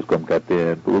جنگ جس کو ہم کہتے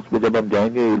ہیں، تو اس میں جب ہم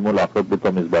جائیں گے علم الآخرت میں تو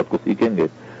ہم اس بات کو سیکھیں گے.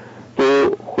 تو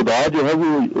خدا جو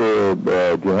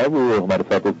ہے وہ ہمارے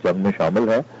ساتھ اس جنگ میں شامل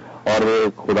ہے. اور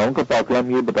خداوند کا پاک کلام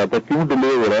یہ بتاتا ہے کیوں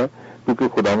ڈیلے ہو رہا ہے، کیونکہ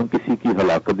خداوند کسی کی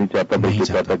ہلاکت نہیں چاہتا، بلکہ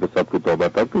چاہتا ہے کہ سب کی توبہ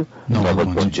تک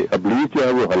نوبت پہنچے. ابلیس جو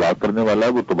ہے وہ ہلاک کرنے والا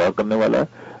ہے، وہ تباہ کرنے والا ہے،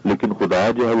 لیکن خدا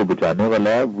جو ہے وہ بچانے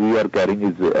والا ہے. We are carrying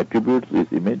his attributes,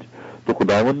 his image. تو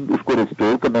خداوند اس کو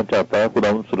ریسٹور کرنا چاہتا ہے،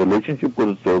 خداوند اس ریلیشن شپ کو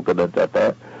ریسٹور کرنا چاہتا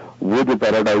ہے. وہ جو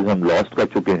پیراڈائز ہم لاسٹ کر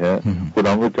چکے ہیں،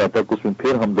 خداوند چاہتا ہے کہ اس میں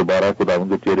پھر ہم دوبارہ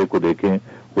خداوند کے چہرے کو دیکھیں،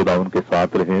 خداوند کے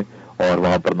ساتھ رہیں، اور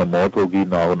وہاں پر نہ موت ہوگی،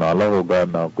 نہ وہ نالا ہوگا،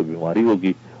 نہ کوئی بیماری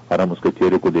ہوگی، اور ہم اس کے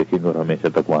چہرے کو دیکھیں گے اور ہمیشہ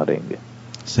تک وہاں رہیں گے.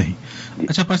 صحیح.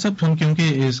 اچھا پر صاحب، ہم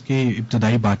کیونکہ اس کی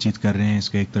ابتدائی بات چیت کر رہے ہیں، اس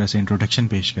کے ایک طرح سے انٹروڈکشن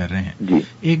پیش کر رہے ہیں، جی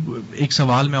ایک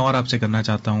سوال میں اور آپ سے کرنا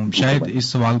چاہتا ہوں. شاید اس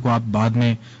سوال کو آپ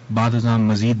بعد ازاں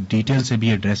مزید ڈیٹیل سے بھی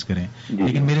ایڈریس کریں،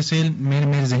 لیکن میرے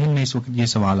ذہن میں اس وقت یہ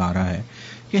سوال آ رہا ہے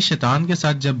کہ شیطان کے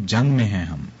ساتھ جب جنگ میں ہیں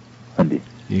ہم،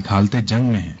 ایک حالت جنگ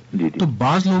میں ہیں، تو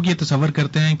بعض لوگ یہ تصور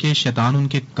کرتے ہیں کہ شیطان ان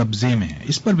کے قبضے میں ہے.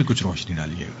 اس پر بھی کچھ روشنی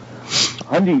ڈالیے گا.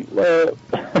 ہاں جی،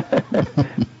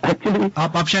 ایکچولی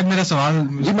آپ شاید میرا سوال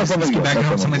بیک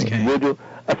گراؤنڈ سمجھ گئے. وہ جو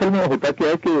اصل میں ہوتا کیا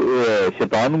ہے کہ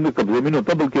شیطان ان کے قبضے میں نہیں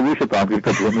ہوتا، بلکہ وہ شیطان کے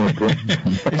قبضے میں ہوتے ہیں.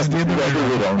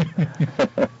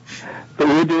 تو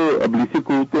وہ جو ابلیسی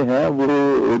قوتیں ہیں وہ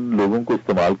ان لوگوں کو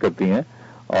استعمال کرتی ہیں.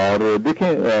 اور دیکھیں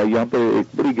یہاں پہ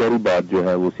ایک بڑی گہری بات جو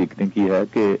ہے وہ سیکھنے کی ہے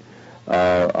کہ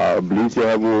ابلیس جو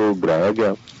ہے وہ گرایا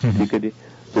گیا، ٹھیک ہے جی،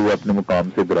 تو وہ اپنے مقام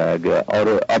سے گرایا گیا. اور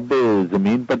اب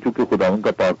زمین پر چونکہ خداوند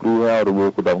کا پاک روح ہے، اور وہ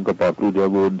خداوند کا پاک روح جو ہے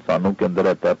وہ انسانوں کے اندر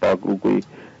رہتا ہے. پاک روح کوئی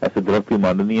ایسے درخت کی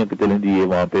مانند نہیں ہے کہ چلیں جی یہ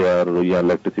وہاں پہ ہے، اور یا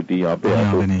الیکٹریسٹی یہاں پہ ہے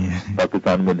تو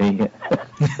پاکستان میں نہیں ہے.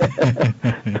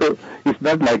 تو اٹس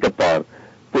ناٹ لائک اے پار،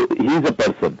 تو ہی از اے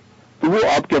پرسن، تو وہ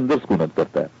آپ کے اندر سکونت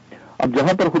کرتا ہے. اب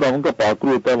جہاں پر خداوند کا پاک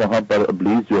روح ہوتا ہے وہاں پر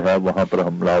ابلیس جو ہے وہاں پر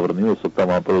حملہ آور نہیں ہو سکتا.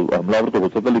 وہاں پر حملہ آور تو ہو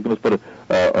سکتا لیکن اس پر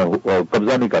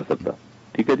قبضہ نہیں کر سکتا.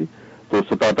 ٹھیک ہے جی. تو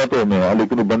ستاتا تو ہمیں ہے،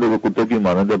 لیکن وہ بندے کو کتے کی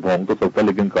مانند ہے، بھونک تو سکتا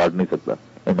لیکن کاٹ نہیں سکتا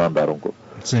ایمانداروں کو.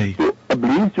 تو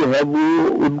ابلیس جو ہے وہ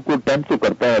ان کو ٹیمپ تو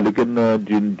کرتا ہے، لیکن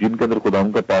جن کے اندر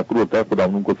خداوند کا پاک روح ہوتا ہے،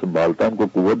 خداوند ان کو سنبھالتا ہے، ان کو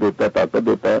قوت دیتا ہے، طاقت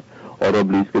دیتا ہے، اور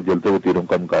ابلیس کے جلتے ہوئے تیروں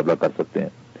کا مقابلہ کر سکتے ہیں.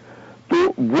 تو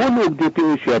وہ لوگ جو کہ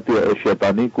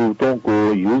شیطانی قوتوں کو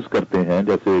یوز کرتے ہیں،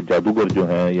 جیسے جادوگر جو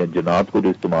ہیں یا جنات کو جو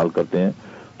استعمال کرتے ہیں،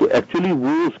 تو ایکچولی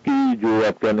وہ اس کی جو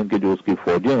آپ کہہ لیں کہ جو اس کی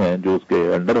فوجیں ہیں جو اس کے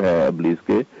انڈر ہیں ابلیس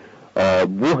کے،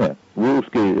 وہ ہیں، وہ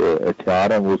اس کے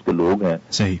ہتھیار ہیں، وہ اس کے لوگ ہیں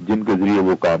جن کے ذریعے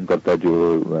وہ کام کرتا ہے، جو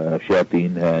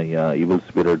شیاطین ہیں یا ایول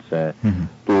اسپرٹس ہیں،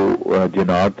 تو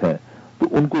جنات ہیں، تو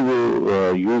ان کو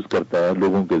وہ یوز کرتا ہے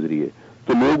لوگوں کے ذریعے،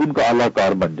 تو لوگ ان کا اعلی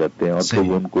کار بن جاتے ہیں اور پھر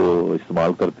وہ ان کو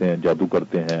استعمال کرتے ہیں، جادو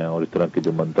کرتے ہیں اور اس طرح کے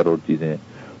جو منتر اور چیزیں ہیں،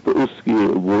 تو اس کی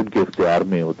وہ ان کے اختیار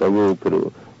میں ہوتا ہے، وہ پھر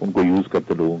ان کو یوز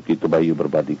کرتے لوگوں کی تباہی و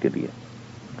بربادی کے لیے.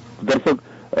 دراصل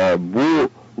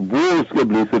وہ اس کے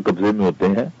ابلیس کے قبضے میں ہوتے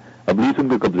ہیں، ابلیس ان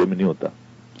کے قبضے میں نہیں ہوتا.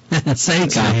 صحیح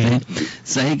کہا آپ نے،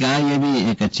 صحیح کہا، یہ بھی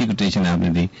ایک اچھی کوٹیشن آپ نے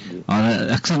دی.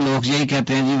 اور اکثر لوگ یہی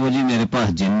کہتے ہیں جی وہ جی میرے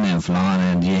پاس جن ہے، فلان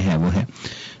ہے، یہ ہے، وہ ہے.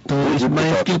 تو اس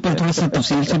کے اوپر تھوڑا سا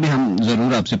تفصیل سے بھی ہم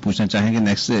ضرور آپ سے پوچھنا چاہیں گے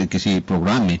نیکسٹ کسی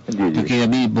پروگرام میں، کیونکہ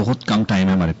ابھی بہت کم ٹائم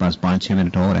ہے ہمارے پاس، 5-6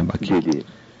 منٹ اور ہیں باقی.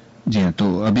 جی ہاں، تو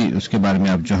ابھی اس کے بارے میں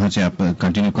آپ جہاں سے آپ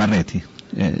کنٹینیو کر رہے تھے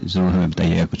ضرور ہمیں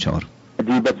بتائیے گا کچھ اور.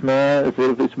 جی بس میں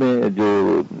صرف اس میں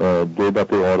جو 2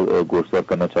 باتیں اور گوشت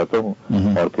کرنا چاہتا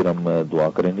ہوں اور پھر ہم دعا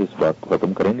کریں گے، اس بات کو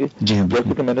ختم کریں گے.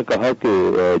 جیسے کہ میں نے کہا کہ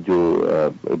جو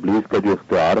ابلیس کا جو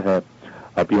اختیار ہے،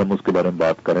 ابھی ہم اس کے بارے میں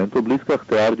بات کریں تو ابلیس کا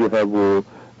اختیار جو ہے وہ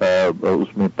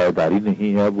اس میں پائیداری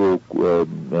نہیں ہے، وہ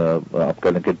آپ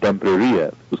کہہ لیں کہ ٹیمپریری ہے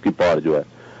اس کی پاور جو ہے،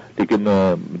 لیکن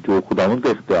جو خداوند کا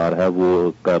اختیار ہے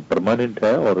وہ پرماننٹ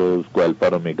ہے اور اس کو الفا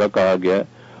اور اومیگا کہا گیا ہے.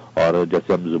 اور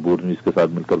جیسے ہم زبور میں اس کے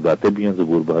ساتھ مل کر گاتے بھی ہیں،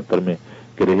 زبور 72 میں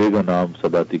کہ رہے گا نام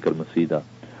سدا تیکر مسیدہ،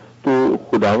 تو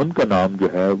خداوند کا نام جو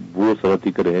ہے وہ سدا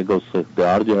تیکر رہے گا، اس کا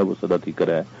اختیار جو ہے وہ سدا تیکر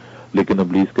ہے، لیکن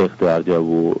ابلیس کا اختیار جو ہے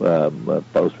وہ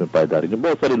اس میں پائیداری نہیں.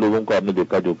 بہت سارے لوگوں کو آپ نے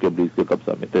دیکھا جو کہ ابلیس کے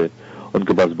قبضہ میں تھے، ان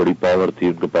کے پاس بڑی پاور تھی،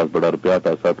 ان کے پاس بڑا روپیہ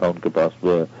پیسہ تھا، ان کے پاس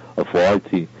افواج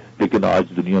تھی، لیکن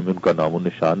آج دنیا میں ان کا نام و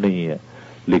نشان نہیں ہے.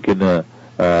 لیکن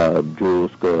جو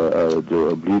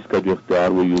ابلیس کا جو اختیار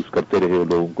وہ یوز کرتے رہے،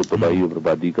 لوگوں کو تباہی و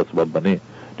بربادی کا سبب بنے،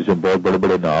 جس میں بہت بڑے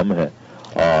بڑے نام ہیں،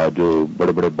 جو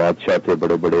بڑے بڑے بادشاہ تھے،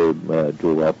 بڑے بڑے جو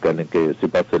آپ کہنے کے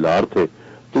سپاہ سالار تھے،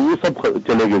 تو وہ سب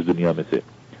چلے گئے اس دنیا میں سے.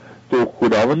 تو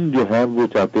خداوند جو ہے وہ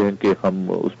چاہتے ہیں کہ ہم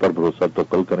اس پر بھروسہ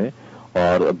توکل کریں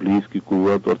اور ابلیس کی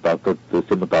قوت اور طاقت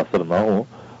سے متاثر نہ ہوں،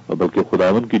 بلکہ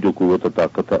خداوند کی جو قوت اور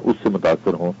طاقت ہے اس سے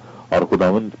متاثر ہوں اور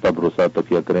خداوند پر بھروسہ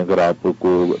تکیہ کریں. اگر آپ کو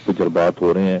تجربات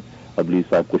ہو رہے ہیں،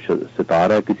 ابلیس آپ کو ستا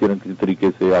رہا ہے کسی نہ کسی طریقے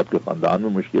سے، آپ کے خاندان میں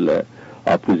مشکل ہے،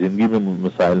 آپ کی زندگی میں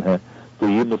مسائل ہیں، تو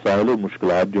یہ مسائل اور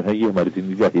مشکلات جو ہیں یہ ہماری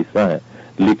زندگی کا حصہ ہے،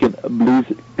 لیکن ابلیس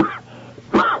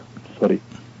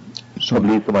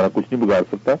ہمارا کچھ نہیں بگاڑ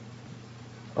سکتا.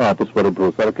 آپ اس پر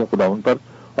بھروسہ رکھیں خداوند پر،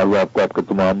 اور وہ آپ کو آپ کے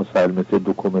تمام مسائل میں سے،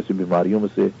 دکھوں میں سے، بیماریوں میں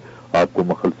سے آپ کو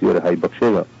مخلصی اور رہائی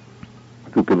بخشے گا،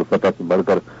 کیونکہ وہ فتح سے بڑھ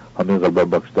کر ہمیں غلبہ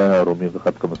بخشتا ہے. اور امید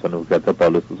خط کا مصنف کہتا ہے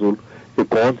پالس رسول کہ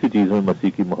کون سی چیز ہمیں مسیح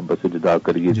کی محبت سے جدا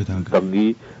کریے،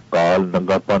 تنگی، کال،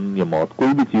 ننگا پن یا موت،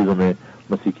 کوئی بھی چیز ہمیں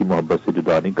مسیح کی محبت سے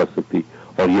جدا نہیں کر سکتی.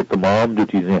 اور یہ تمام جو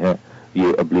چیزیں ہیں یہ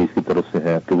ابلیس کی طرف سے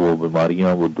ہیں کہ وہ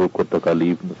بیماریاں، وہ دکھ و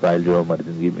تکالیف، مسائل جو ہماری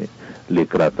زندگی میں لے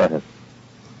کر آتا ہے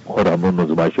اور ہم ان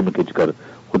آزمائشوں میں کھنچ کر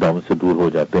خداوند سے دور ہو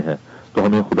جاتے ہیں. تو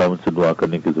ہمیں خداوند سے دعا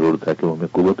کرنے کی ضرورت ہے کہ وہ ہمیں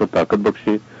قوت اور طاقت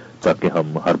بخشے تاکہ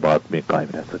ہم ہر بات میں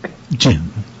قائم رہ سکیں. جی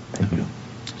تھینک یو.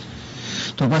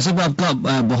 تو بس اب آپ کا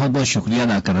بہت بہت شکریہ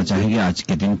ادا کرنا چاہیں گے آج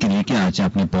کے دن کے لیے کہ آج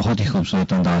آپ نے بہت ہی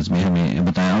خوبصورت انداز میں ہمیں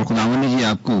بتایا، اور خداوند نے جی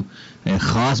آپ کو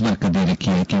خاص برکت دے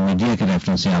رکھی ہے کہ میڈیا کے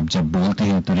ریفرنس سے آپ جب بولتے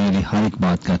ہیں تو ریلی ہر ایک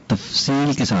بات کا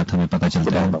تفصیل کے ساتھ ہمیں پتہ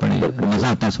چلتا ہے، بڑے مزہ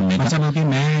آتا ہے سننے کا. اچھا باقی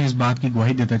میں اس بات کی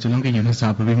گواہی دیتا چلوں کہ یونس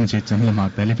صاحب بھی مجھے چند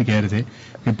لمحات پہلے بھی کہہ رہے تھے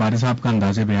کہ پاری صاحب کا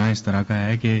انداز بیاں اس طرح کا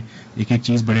ہے کہ ایک ایک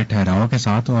چیز بڑے ٹھہراؤ کے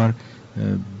ساتھ اور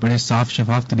بڑے صاف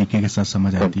شفاف طریقے کے ساتھ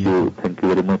سمجھ آتی ہے. تھینک یو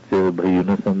ویری مچ بھائی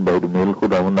یونس بھائی میل،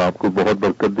 خداوند آپ کو بہت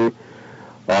برکت دے.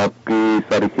 آپ کی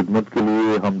ساری خدمت کے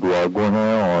لیے ہم دعا گو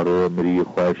ہیں اور میری یہ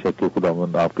خواہش ہے کہ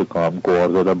خداوند آپ کے کام کو اور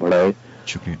زیادہ بڑھائے.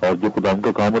 شکریہ. اور جو خداوند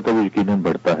کا کام ہوتا ہے وہ یقیناً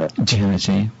بڑھتا ہے. جی ہاں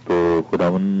صحیح. تو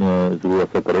خداوند ضرور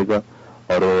ایسا کرے گا.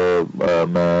 اور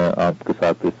میں آپ کے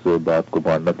ساتھ اس بات کو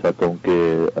بانٹنا چاہتا ہوں کہ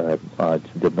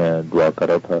آج جب میں دعا کر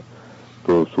رہا تھا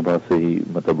تو صبح سے ہی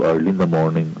مطلب early in the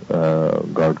morning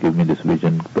God give me this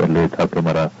vision. پہلے تھا کہ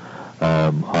ہمارا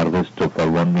ہارویسٹ فار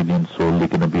 1 ملین سول،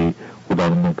 لیکن ابھی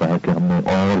خداوند نے کہا کہ ہم نے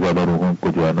اور زیادہ روحوں کو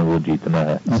جو ہے نا وہ جیتنا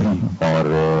ہے. اور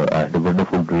I had a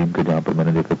wonderful dream کہ جہاں پر میں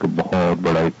نے دیکھا کہ بہت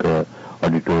بڑا ایک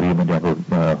آڈیٹوریم ہے جہاں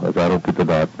پر ہزاروں کی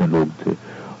تعداد میں لوگ تھے.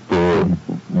 تو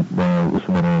اس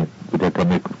میں نے دیکھا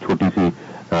میں ایک چھوٹی سی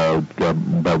کیا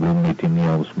بائبل میٹنگ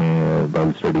یا اس میں بائبل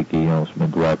اسٹڈی کی یا اس میں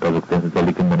دعا کر سکتے ہیں،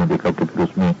 لیکن میں نے دیکھا کہ پھر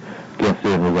اس میں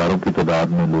کیسے ہزاروں کی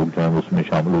تعداد میں لوگ جو ہیں اس میں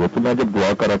شامل ہوئے. تو میں جب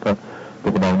دعا کر رہا تھا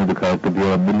تو خدا نے دکھایا کہ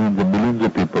there are millions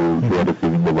of people who are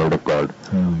receiving the word of God.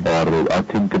 اور I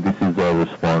think this is the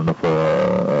respond of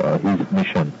his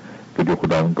mission کہ جو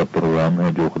خدا ان کا پروگرام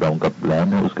ہے، جو خدا ان کا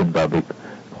پلان ہے، اس کے مطابق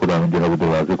خدا جو ہے وہ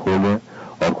دروازے کھول رہے ہیں.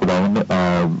 اور خدا نے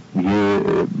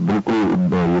یہ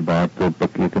بالکل یہ بات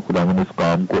कि लेकिन खुदावन ने इस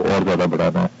काम को और ज्यादा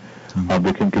बढ़ाना है। आप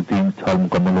देखें कि 3 साल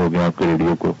मुकम्मल हो गए आपके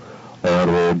रेडियो को,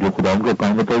 और जो खुदावन का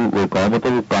काम होता है वो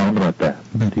काम रहता है,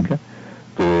 ठीक है।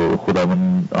 तो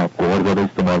खुदावन आपको और ज्यादा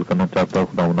इस्तेमाल करना चाहता है,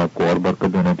 खुदावन आपको और बरकत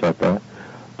देना चाहता है।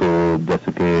 तो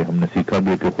जैसे कि हमने सीखा भी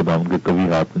है कि खुदावन के कभी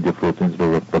हाथ में जो फ्लोटिंग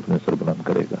वक्त अपने सर बुलंद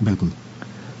करेगा, बिल्कुल।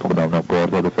 तो खुदावन आपको और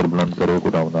ज्यादा सर बुलंद करे,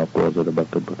 खुदावन आपको और ज्यादा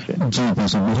बरकत बख्शे। जी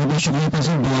पैसा बहुत बहुत शुक्रिया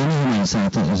पैसा, दुआ में हमारे साथ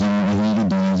दुआ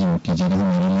जरूर कीजिएगा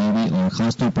हमारे लिए भी, और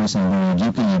खासतौर पर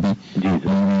सामाजियों के लिए भी जी,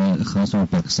 और खासतौर पर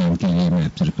पाकिस्तान के लिए मैं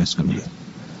आपसे रिक्वेस्ट करूँगा।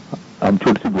 हम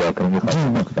छोटी सी दुआ करेंगे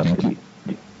पाकिस्तान के लिए।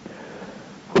 जी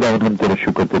खुदावन हम तेरा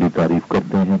शुक्र तेरी तारीफ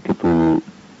करते हैं कि तू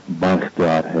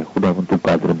बाख्तियार है, खुदावन तू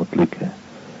कादिर मुतलक है।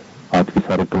 आज के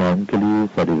सारे कलाम के लिए,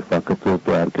 सारी रफाकत और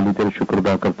प्यार के लिए तेरा शुक्र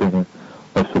अदा करते हैं,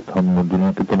 और इस वक्त हम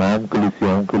दुनिया के तमाम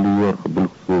कलीसियाओं के लिए और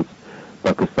बिलखुसूस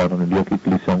पाकिस्तान और इंडिया की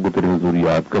कलीसियाओं को तेरे हुजूर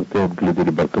याद करते हैं, उनके लिए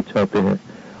तेरी बरकत चाहते हैं।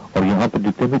 और यहाँ पर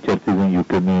जितने भी चर्चेज हैं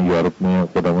यूके में, यूरोप में,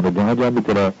 खुदावन जहाँ जहाँ भी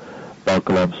तेरा पाक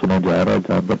कलाम सुना जा रहा है,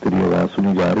 जहाँ पर तेरी आवाज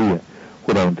सुनी जा रही है,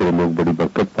 खुदावन तेरे लोग बड़ी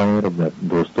बरकत पाएं। और मैं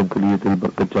दोस्तों के लिए तेरी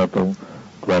बरकत चाहता हूँ,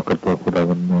 दुआ करता हूँ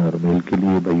खुदावन रमेल के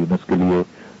लिए, भाई यूनस के लिए,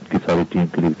 उसकी सारी टीम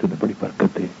के लिए तुमने बड़ी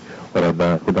बरकत है। और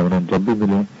अल्लाह खुदावन जब भी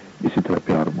मिले इसी तरह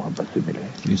प्यार मोहब्बत से मिले,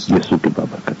 यीशु के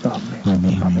बाबरकत नाम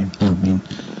में आमीन।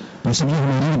 और सभी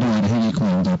हमारी दुआ रहेगी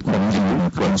खुदा आपको और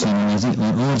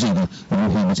ज्यादा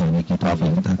रूह बचाने की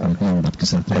तौफीक अता करे, खुदा आपके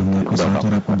साथ रहेंगे, आपके साथ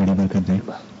और आपको बड़ी बरकत दे।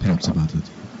 फिर आपसे बात होती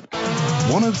है।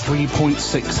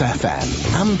 103.6 FM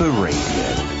Amber Radio,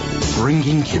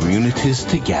 bringing communities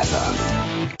together.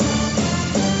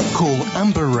 Call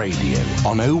Amber Radio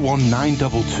on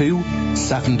 01922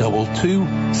 722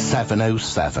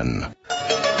 707.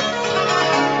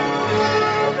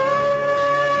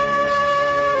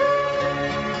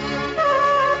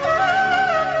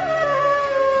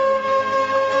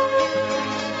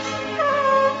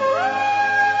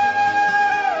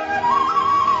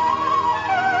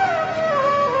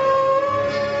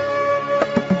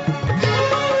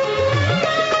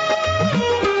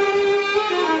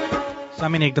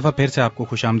 सामीन एक दफ़ा फिर से आपको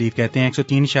खुशामदीद कहते हैं।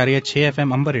 103.6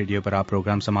 FM अंबर रेडियो पर आप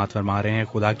प्रोग्राम समाअत फरमा रहे हैं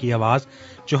खुदा की आवाज़,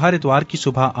 जो हर इतवार की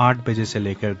सुबह 8 बजे से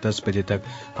लेकर 10 बजे तक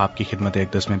आपकी खिदमत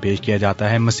अक़दस में पेश किया जाता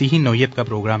है। मसीही नौयत का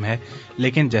प्रोग्राम है,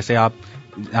 लेकिन जैसे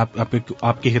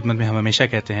आपकी खिदमत में हम हमेशा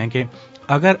कहते हैं कि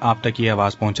अगर आप तक ये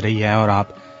आवाज़ पहुँच रही है और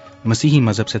आप मसीही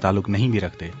मज़हब से ताल्लुक़ नहीं भी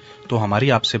रखते, तो हमारी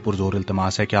आपसे पुरज़ोर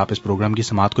इल्तमास है कि आप इस प्रोग्राम की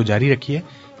समाअत को जारी रखिए,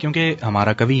 क्योंकि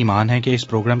हमारा कभी ईमान है कि इस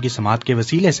प्रोग्राम की समाअत के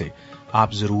वसीले से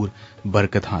आप ज़रूर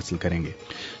बरकत हासिल करेंगे।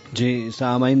 जी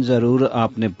सामाइन, ज़रूर।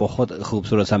 आपने बहुत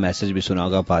खूबसूरत सा मैसेज भी सुना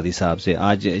होगा पादी साहब से।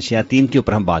 आज शयातीन के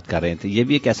ऊपर हम बात कर रहे थे। ये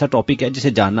भी एक ऐसा टॉपिक है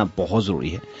जिसे जानना बहुत ज़रूरी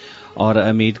है, और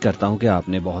उम्मीद करता हूँ कि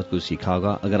आपने बहुत कुछ सीखा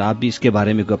होगा। अगर आप भी इसके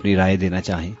बारे में कोई अपनी राय देना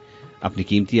चाहें, अपनी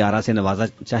कीमती आरा से नवाजा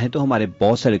चाहें, तो हमारे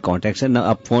बहुत सारे कॉन्टैक्ट्स हैं।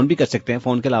 आप फ़ोन भी कर सकते हैं,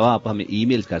 फ़ोन के अलावा आप हमें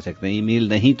ईमेल कर सकते हैं, ईमेल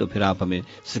नहीं तो फिर आप हमें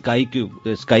स्काइप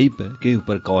के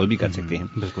ऊपर कॉल भी कर सकते हैं।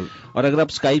 बिल्कुल। और अगर आप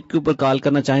स्काइप के ऊपर कॉल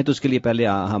करना चाहें तो उसके लिए पहले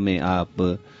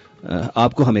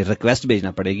आपको हमें रिक्वेस्ट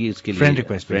भेजना पड़ेगी। उसके लिए फ्रेंड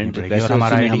रिक्वेस्ट, और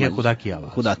हमारा आईडी है खुदा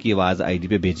की आवाज़ आईडी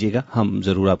पे भेजिएगा, हम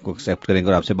ज़रूर आपको एक्सेप्ट करेंगे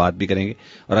और आपसे बात भी करेंगे।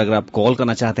 और अगर आप कॉल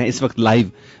करना चाहते हैं, इस वक्त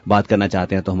लाइव बात करना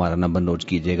चाहते हैं, तो हमारा नंबर नोट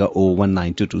कीजिएगा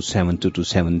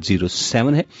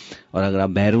 01922722707 है। और अगर आप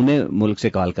बैरून मुल्क से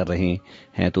कॉल कर रहे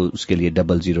हैं तो उसके लिए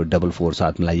 0044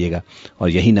 साथ मिलाइएगा, और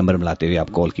यही नंबर मिलाते हुए आप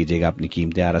कॉल कीजिएगा। अपनी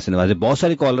कीमती आरा से नवाजे। बहुत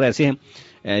सारे कॉलर ऐसे हैं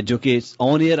जो कि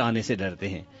ऑन एयर आने से डरते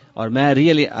हैं, और मैं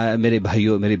रियली मेरे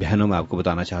भाइयों मेरी बहनों में आपको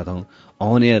बताना चाहता हूँ,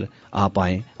 ऑन एयर आप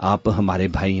आएँ, आप हमारे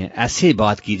भाई हैं, ऐसे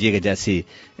बात कीजिएगा जैसे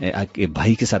आपके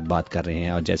भाई के साथ बात कर रहे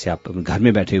हैं, और जैसे आप घर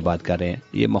में बैठे हुए बात कर रहे हैं।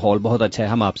 ये माहौल बहुत अच्छा है,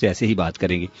 हम आपसे ऐसे ही बात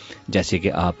करेंगे जैसे कि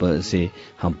आप से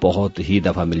हम बहुत ही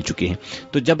दफ़ा मिल चुके हैं।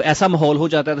 तो जब ऐसा माहौल हो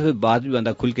जाता है तो फिर बात भी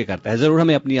बंदा खुल के करता है। ज़रूर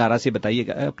हमें अपनी आरा से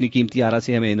बताइएगा, अपनी कीमती आरा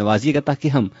से हमें नवाजिएगा, ताकि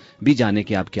हम भी जाने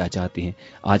कि आप क्या चाहते हैं।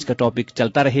 आज का टॉपिक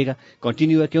चलता रहेगा,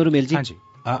 कंटिन्यू है क्यों रुमेल जी? हाँ जी,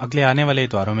 अगले आने वाले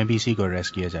इतवारों में भी इसी को एड्रेस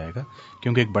किया जाएगा,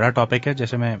 क्योंकि एक बड़ा टॉपिक है।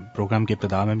 जैसे मैं प्रोग्राम की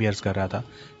इब्तिदा में भी अर्ज कर रहा था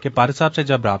कि पारिस साहब से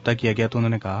जब राब्ता किया गया तो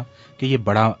उन्होंने कहा कि ये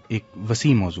बड़ा एक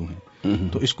वसी मौजू है,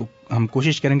 तो इसको हम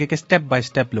कोशिश करेंगे कि स्टेप बाय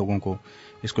स्टेप लोगों को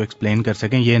इसको एक्सप्लेन कर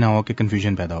सकें, ये ना हो कि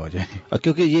कंफ्यूजन पैदा हो जाए,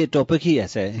 क्योंकि ये टॉपिक ही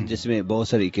ऐसा है जिसमें बहुत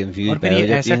सारी कंफ्यूजन पैदा हो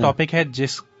जाती है। ऐसा टॉपिक है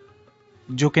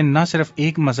जो कि न सिर्फ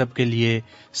एक मजहब के लिए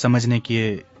समझने की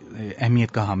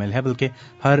اہمیت کا حامل ہے، بلکہ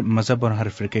ہر مذہب اور ہر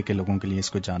فرقے کے لوگوں کے لیے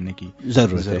اس کو جاننے کی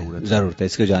ضرورت ہے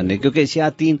اس کو جاننے، کیونکہ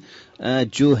شیاطین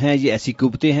جو ہیں یہ ایسی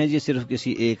قوتیں ہیں، یہ صرف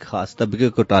کسی ایک خاص طبقے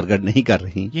کو ٹارگٹ نہیں کر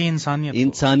رہی، یہ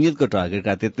انسانیت کو ٹارگٹ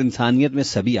کرتے ہیں. تو انسانیت میں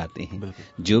سبھی آتے ہیں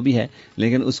جو بھی ہے،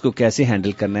 لیکن اس کو کیسے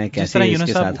ہینڈل کرنا ہے، کیسے اس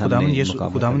کے ساتھ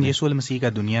خداوند یسوع المسیح کا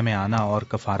دنیا میں آنا اور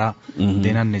کفارہ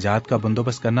دینا، نجات کا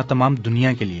بندوبست کرنا تمام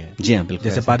دنیا کے لیے ہے. جی ہاں بالکل،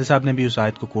 جیسے پادری صاحب نے بھی اس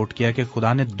آیت کو کوٹ کیا کہ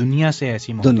خدا نے دنیا سے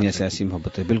ایسی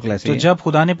محبت ہے. بالکل ایسے. تو جب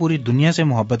خدا نے پوری دنیا سے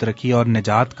محبت رکھی اور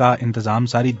نجات کا انتظام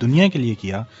ساری دنیا کے لیے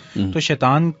کیا، تو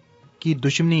شیطان کی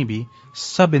دشمنی بھی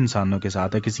سب انسانوں کے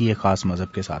ساتھ ہے، کسی ایک خاص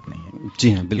مذہب کے ساتھ نہیں ہے.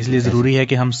 جی ہاں، اس لیے ضروری ہے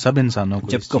کہ ہم سب انسانوں کو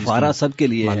جب کفارہ سب کے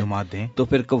لیے معلومات دیں، تو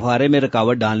پھر کفارے میں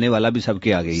رکاوٹ ڈالنے والا بھی سب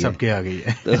کے آ گئی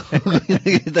ہے تو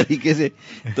اس طریقے سے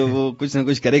تو وہ کچھ نہ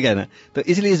کچھ کرے گا نا. تو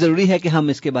اس لیے ضروری ہے کہ ہم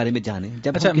اس کے بارے میں جانیں.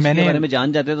 جب ہم اس کے بارے میں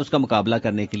جان جاتے ہیں تو اس کا مقابلہ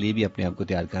کرنے کے لیے بھی اپنے آپ کو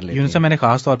تیار کر لیتے ہیں. میں نے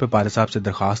خاص طور پہ پادری صاحب سے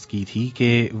درخواست کی تھی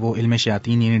کہ وہ علم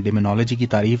شیاطین یعنی ڈیمونالوجی کی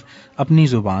تعریف اپنی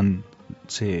زبان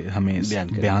سے ہمیں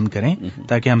بیان کریں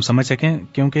تاکہ ہم سمجھ سکیں،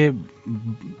 کیونکہ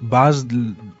بعض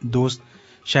دوست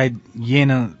شاید یہ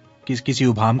نہ کسی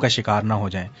ابہام کا شکار نہ ہو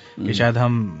جائیں کہ شاید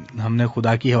ہم نے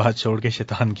خدا کی آواز چھوڑ کے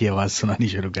شیطان کی آواز سنانی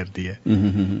شروع کر دی ہے.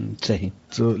 صحیح.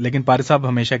 تو لیکن پادری صاحب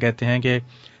ہمیشہ کہتے ہیں کہ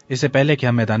اس سے پہلے کہ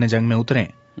ہم میدان جنگ میں اتریں،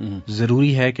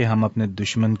 ضروری ہے کہ ہم اپنے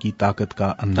دشمن کی طاقت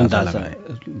کا اندازہ لگائیں.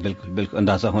 بالکل بالکل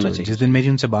اندازہ ہونا چاہیے. جس دن میری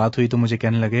ان سے بات ہوئی تو مجھے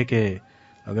کہنے لگے کہ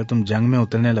اگر تم جنگ میں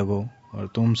اترنے لگو اور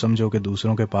تم سمجھو کہ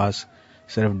دوسروں کے پاس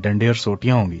صرف ڈنڈے اور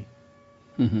سوٹیاں ہوں گی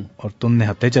اور تم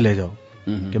نہتے چلے جاؤ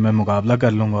کہ میں مقابلہ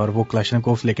کر لوں گا اور وہ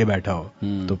کلاشنکوف لے کے بیٹھا ہو،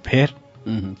 تو پھر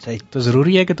تو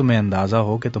ضروری ہے کہ تمہیں اندازہ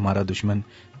ہو کہ تمہارا دشمن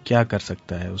کیا کر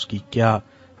سکتا ہے، اس کی کیا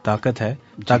طاقت ہے،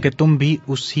 تاکہ تم بھی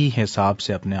اسی حساب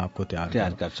سے اپنے آپ کو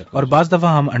تیار کر سکو. اور بعض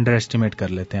دفعہ ہم انڈر ایسٹیمیٹ کر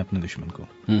لیتے ہیں اپنے دشمن کو.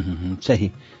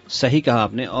 صحیح کہا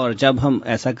آپ نے. اور جب ہم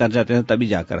ایسا کر جاتے ہیں تبھی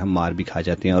جا کر ہم مار بھی کھا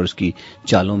جاتے ہیں اور اس کی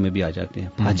چالوں میں بھی آ جاتے ہیں،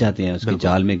 پھنس جاتے ہیں، اس کے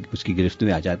جال میں، اس کی گرفت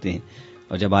میں آ جاتے ہیں.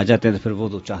 اور جب آ جاتے ہیں تو پھر وہ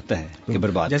تو چاہتا ہے کہ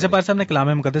برباد. جیسے پادری صاحب نے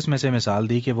کلام مقدس میں سے مثال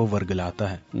دی کہ وہ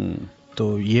ورگلاتا ہے،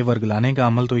 تو یہ ورگلانے کا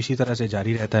عمل تو اسی طرح سے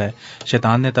جاری رہتا ہے.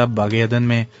 شیطان نے تب باغ عدن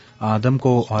میں آدم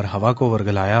کو اور ہوا کو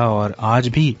ورگلایا، اور آج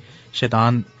بھی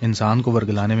شیطان انسان کو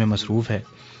ورگلانے میں مصروف ہے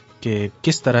کہ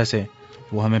کس طرح سے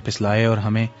وہ ہمیں پھسلائے اور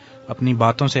ہمیں اپنی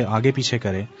باتوں سے آگے پیچھے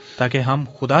کرے تاکہ ہم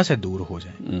خدا سے دور ہو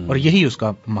جائیں. اور یہی اس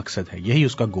کا مقصد ہے، یہی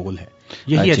اس کا گول ہے،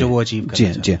 یہی ہے جو وہ اچیو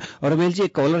کرنا چاہتا ہے. اور امیل جی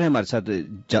ایک کالر ہے ہمارے ساتھ،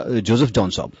 جوزف جان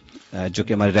صاحب، جو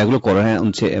کہ ہمارے ریگولر کالر ہیں،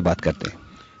 ان سے بات کرتے ہیں.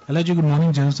 ہیلو جی، گڈ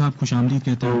مارننگ جوزف صاحب، خوش آمدید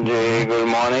کہتے ہیں. جی گڈ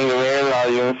مارننگ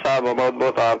امیل صاحب، بہت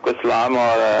بہت آپ کو سلام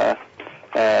اور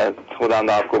خدا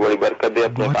آپ کو بڑی برکت دے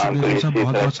اپنے کام کے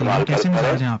لیے. کیسے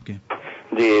مزاج ہیں آپ کے؟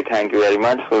 جی تھینک یو ویری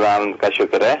مچ، خدا کا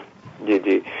شکر ہے.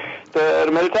 جی تو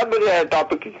ارمیل صاحب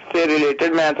ٹاپک سے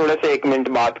ریلیٹڈ میں تھوڑا سا 1 منٹ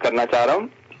بات کرنا چاہ رہا ہوں.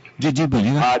 جی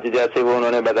بولیے. آج جیسے وہ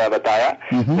انہوں نے بتایا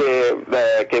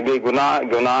کہ بھی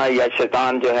گناہ یا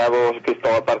شیطان جو ہے وہ کس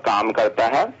طور پر کام کرتا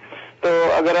ہے. تو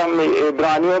اگر ہم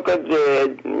عبرانیوں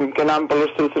کا نام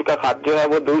پولس رسول کا خط جو ہے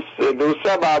وہ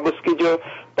دوسرا باب اس کی جو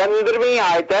 15ویں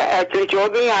آیت ہے، ایکچولی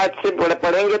 14ویں آیت سے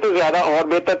پڑھیں گے تو زیادہ اور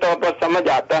بہتر طور پر سمجھ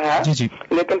آتا ہے.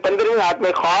 لیکن 15ویں آیت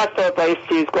میں خاص طور پر اس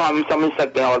چیز کو ہم سمجھ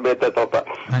سکتے ہیں اور بہتر طور پر.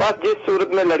 بس جس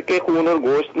صورت میں لڑکے خون اور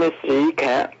گوشت میں شریک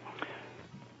ہیں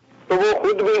تو وہ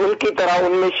خود بھی ان کی طرح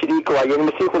ان میں شریک ہوا، یعنی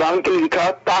مسیح خدا کے لیے لکھا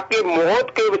تاکہ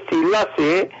موت کے وسیلہ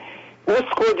سے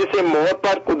اس کو جسے موت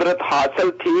پر قدرت حاصل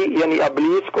تھی، یعنی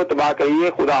ابلیس کو تباہ کریے.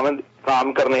 خداوند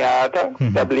کام کرنے آیا تھا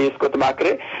ابلیس کو تباہ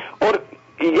کرے. اور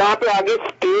یہاں پہ آگے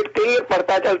اسٹیٹ کلیئر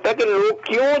پڑتا چلتا ہے کہ لوگ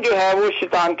کیوں جو ہے وہ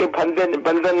شیطان کے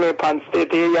بندھن میں پھنستے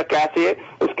تھے یا کیسے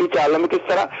اس کی چالوں میں کس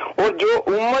طرح، اور جو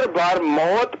عمر بھر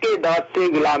موت کے ڈر سے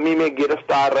غلامی میں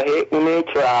گرفتار رہے انہیں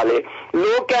چھڑا لے.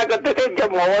 لوگ کیا کرتے تھے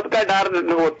جب موت کا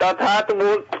ڈر ہوتا تھا تو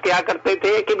وہ کیا کرتے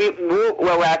تھے کہ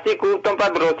وہ ایسی قوتوں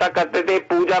پر بھروسہ کرتے تھے،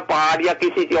 پوجا پاٹ یا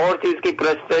کسی اور چیز کی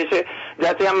پرستش.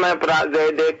 جیسے ہم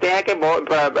دیکھتے ہیں کہ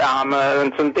ہم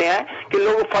سنتے ہیں کہ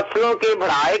لوگ فصلوں کے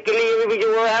بڑھائے کے لیے بھی جو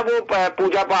ہے وہ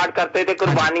پوجا پاٹ کرتے تھے،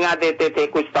 قربانیاں دیتے تھے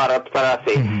کچھ طرح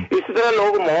سے. اسی طرح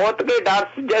لوگ موت کے ڈر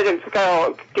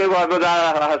کے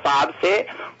حساب سے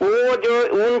وہ جو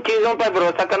ان چیزوں پر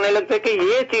بھروسہ کرنے لگتے کہ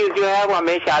یہ چیز جو ہے وہ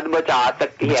ہمیں شاید بچا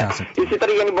سکتی ہے. اسی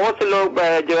طرح یعنی بہت سے لوگ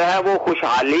جو ہے وہ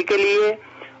خوشحالی کے لیے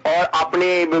اور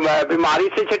اپنی بیماری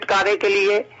سے چھٹکارے کے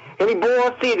لیے، یعنی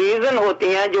بہت سی ریزن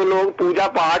ہوتی ہیں جو لوگ پوجا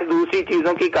پاٹ دوسری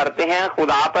چیزوں کی کرتے ہیں،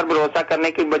 خدا پر بھروسہ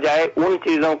کرنے کی بجائے ان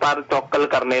چیزوں پر توکل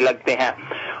کرنے لگتے ہیں.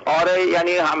 اور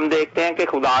یعنی ہم دیکھتے ہیں کہ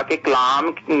خدا کے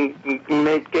کلام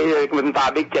کے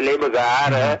مطابق چلے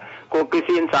بغیر को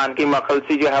किसी इंसान की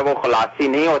मखलसी जो है वो खलासी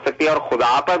नहीं हो सकती, और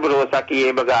खुदा पर भरोसा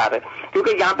किए बगैर,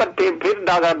 क्योंकि यहाँ पर फिर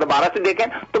दोबारा से देखें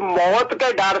तो मौत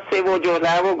के डर से वो जो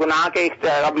है वो गुनाह के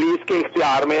इब्लीस के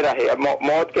इख्तियार में रहे,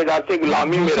 मौत के डर से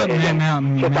गुलामी में रहे।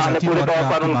 शैतान ने पूरे तौर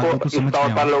पर उनको इस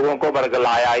तौर पर लोगों को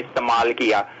बरगलाया, इस्तेमाल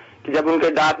किया कि जब उनके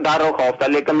डर और खौफ था।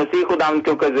 लेकिन मसीह खुदा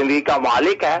क्योंकि जिंदगी का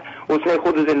मालिक है, उसने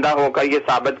खुद जिंदा होकर ये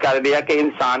साबित कर दिया कि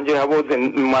इंसान जो है वो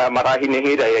मरा ही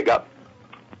नहीं रहेगा।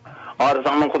 और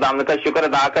हम खुदावंद का शुक्र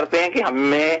अदा करते हैं कि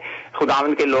हमें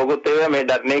खुदावंद के लोग होते हुए हमें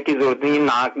डरने की जरूरत नहीं,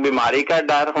 ना बीमारी का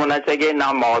डर होना चाहिए,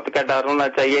 ना मौत का डर होना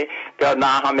चाहिए,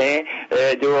 ना हमें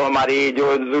जो हमारी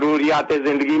जो जरूरियात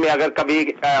जिंदगी में अगर कभी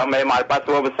हमारे पास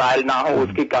वो वसाइल ना हो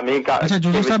उसकी कमी का। अच्छा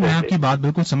जोजो साहब, मैं आपकी बात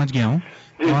बिल्कुल समझ गया हूँ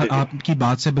और आपकी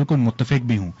बात से बिल्कुल मुत्तफिक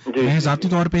भी हूँ। मैं जाती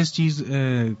तौर पे इस चीज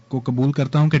को कबूल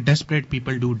करता हूँ कि desperate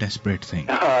people do desperate thing,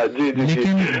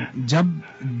 लेकिन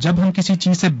जब हम किसी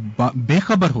चीज से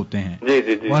बेखबर होते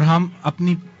हैं और हम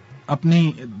अपनी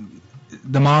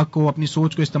दिमाग को, अपनी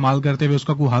सोच को इस्तेमाल करते हुए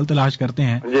उसका कोई हल तलाश करते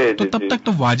हैं तो तब तक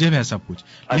तो वाजिब है सब कुछ।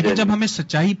 लेकिन जब हमें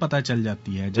सच्चाई पता चल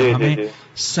जाती है, जब हमें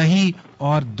सही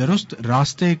और दुरुस्त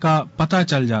रास्ते का पता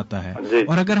चल जाता है,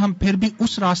 और अगर हम फिर भी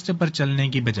उस रास्ते पर चलने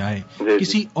की बजाय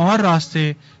किसी और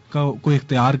रास्ते को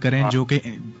इख्तियार करें जो कि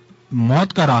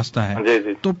मौत का रास्ता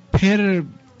है, तो फिर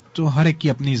तो हर एक की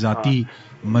अपनी जाती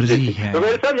मर्जी है। तो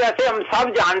मेरे साहब, जैसे हम सब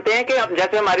जानते हैं कि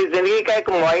जैसे हमारी जिंदगी का एक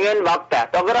मुअय्यन वक्त है,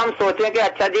 तो अगर हम सोचें कि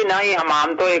अच्छा जी नहीं,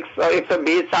 हम तो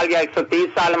 120 साल या 130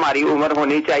 साल हमारी उम्र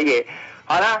होनी चाहिए,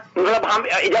 है ना, मतलब हम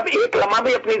जब एक लम्हा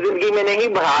भी अपनी जिंदगी में नहीं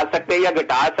बढ़ा सकते या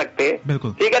घटा सकते,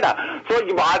 ठीक है ना। तो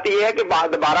बात यह है कि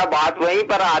दोबारा बात वहीं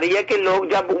पर आ रही है कि लोग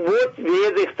जब वो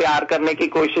वेज इख्तियार करने की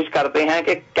कोशिश करते हैं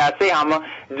कि कैसे हम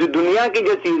जो दुनिया की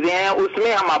जो चीजें हैं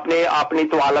उसमें हम अपनी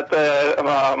तवालत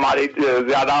हमारी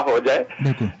ज्यादा हो जाए,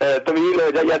 तवील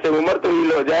हो जाए, जैसे उम्र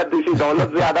तवील हो जाए, दूसरी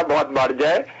दौलत ज्यादा बहुत बढ़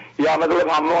जाए, या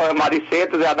मतलब हमारी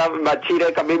सेहत ज्यादा अच्छी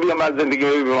रहे, कभी भी हमारी जिंदगी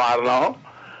में बीमार ना हो।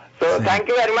 तो thank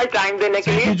you very much time देने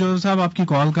के लिए। जोजो साहब, आपकी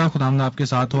कॉल का खुदावंद आपके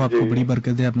साथ हो, आपको बड़ी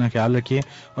बरकत दे, अपना ख्याल रखिए।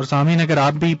 और सामीन, अगर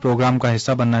आप भी प्रोग्राम का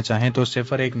हिस्सा बनना चाहें तो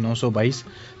 01-922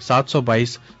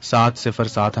 722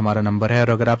 707 हमारा नंबर है, और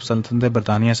अगर आप सल्तनत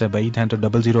बरतानिया से बैद हैं तो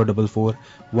 0044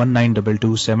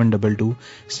 1922 722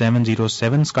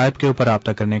 707 स्काइप के ऊपर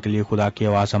रब्ता करने के लिए खुदा की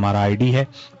आवाज़ हमारा आईडी है।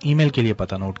 ईमेल के लिए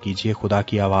पता नोट कीजिए, खुदा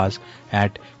की आवाज़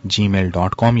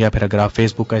 @gmail.com, या फिर अगर आप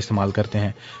फेसबुक का इस्तेमाल करते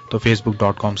हैं तो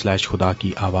facebook.com/खुदा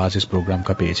की आवाज़ इस प्रोग्राम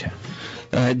का पेज है।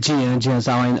 जी हाँ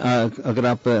सामीन, अगर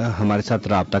आप हमारे साथ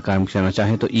रब्ता कायम करना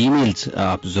चाहें तो ईमेल्स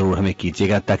आप जरूर हमें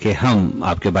कीजिएगा, ताकि हम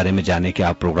आपके बारे में जाने कि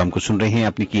आप प्रोग्राम को सुन रहे हैं,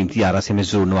 अपनी कीमती आरा से हमें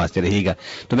जरूर नवाजते रहिएगा।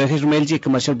 तो मैं रुमेल जी,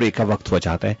 कमर्शियल ब्रेक का वक्त हुआ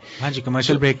चाहता है। हाँ जी,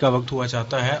 कमर्शियल ब्रेक का वक्त हुआ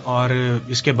चाहता है, और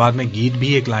इसके बाद में गीत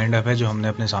भी एक लाइंड अप है जो हमने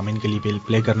अपने सामीन के लिए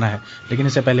प्ले करना है, लेकिन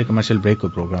इससे पहले कमर्शियल ब्रेक को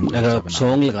प्रोग्राम अगर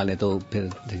सॉन्ग लगा ले तो फिर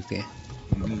देखते हैं।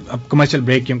 अब कमर्शियल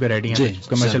ब्रेक क्योंकि रेडी हैं,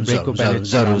 कमर्शियल ब्रेक को पहले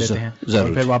चला लेते हैं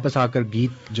और फिर वापस आकर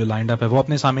गीत जो लाइंड अप है वो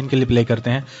अपने सामीन के लिए प्ले करते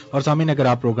हैं। और सामीन, अगर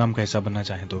आप प्रोग्राम का हिस्सा बनना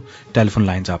चाहें तो टेलीफोन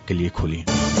लाइंस आपके लिए खुली।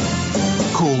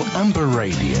 Call Amber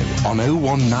Radio on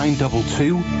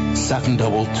 01922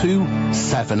 722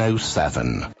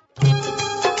 707.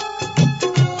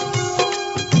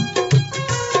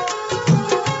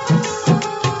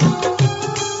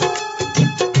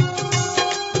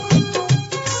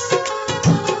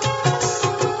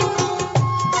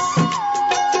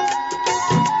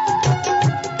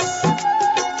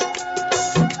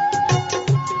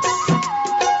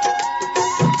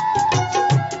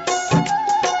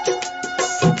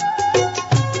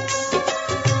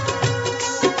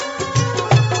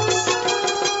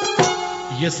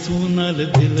 यसू नाल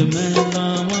दिल में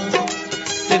लावा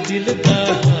ते दिल दा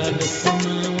हाल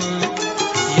सुनावा,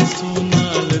 यसू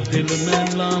नाल दिल में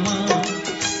लावा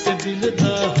ते दिल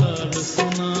दा हाल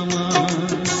सुनावा।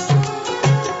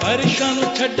 अरशां नूं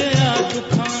छड्डिया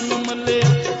दुखां नूं मल्लिया,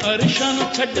 अरशां नूं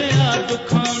छड्डिया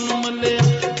दुखां नूं मल्लिया,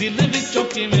 दिल विचों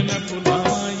किवें मैं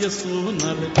भुलावां। यसू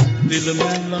नाल दिल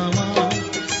में लावा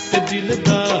ते दिल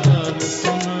दा हाल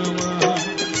सुनावा,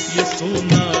 यसू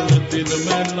नाल दिल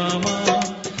में लावा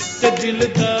ते दिल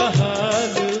दा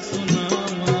हाल सुनावा।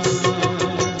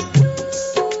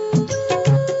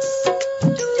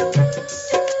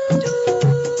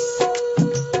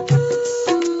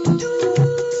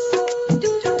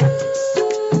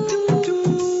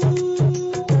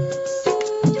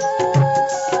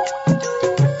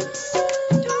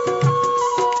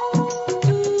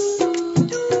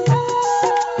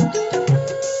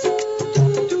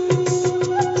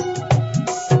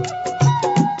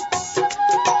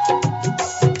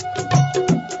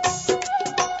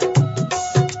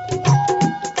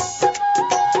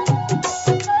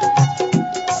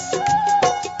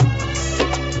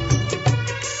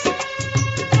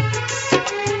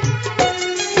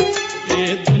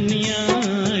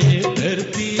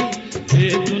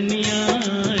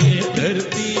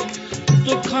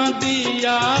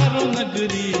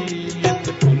 नगरी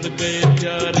भुल गए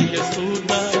प्यार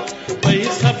यसोदा भई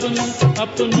सबनू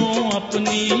अपनो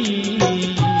अपनी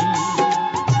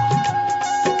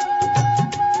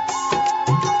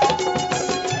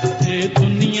ये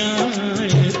दुनिया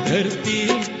ये धरती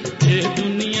ये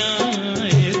दुनिया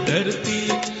ये धरती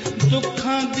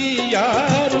दुखां दी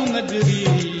यार नगरी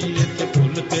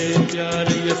भुल गए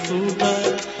प्यार यसोदा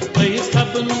भई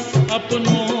सबनू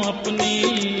अपनो अपनी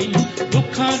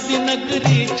दुखां दी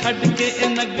नगरी छड़ के ए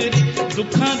नगरी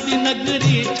दुखां दी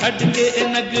नगरी छड़ के ए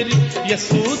नगरी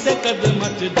यसू दे कदम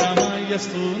च जावां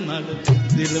यसू नाल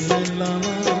दिल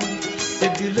मिलावां ते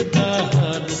दिल दा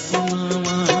हाल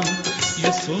सुनावां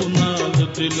यसू नाल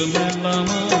दिल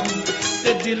मिलावां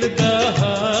ते दिल दा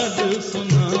हाल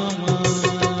सुनावां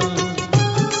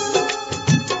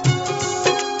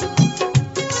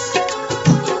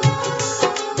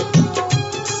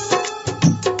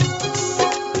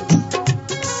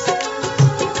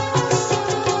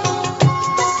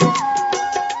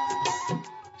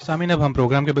सामीन, अब हम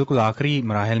प्रोग्राम के बिल्कुल आखिरी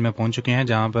मराहल में पहुंच चुके हैं,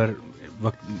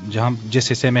 जहां जिस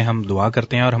हिस्से में हम दुआ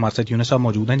करते हैं और हमारे साथ यूनुस साहब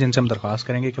मौजूद हैं जिनसे हम दरख्वास्त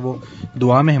करेंगे कि वो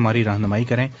दुआ में हमारी रहनुमाई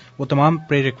करें। वो तमाम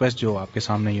प्रे रिक्वेस्ट जो आपके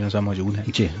सामने यूनुस साहब मौजूद हैं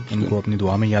जी, उनको अपनी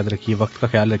दुआ में याद रखिए। वक्त का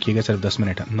ख्याल रखिएगा, सिर्फ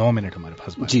 9 मिनट हमारे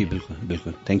पास जी। बिल्कुल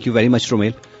बिल्कुल, thank you very much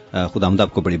Rommel, खुदावंद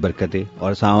आपको बड़ी बरकत दे।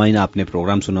 और सामाइन, आपने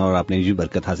प्रोग्राम सुना और आपने भी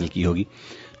बरकत हासिल की होगी,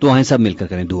 तो आए सब मिलकर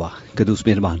करें दुआ। कदूस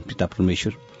मेहरबान पिता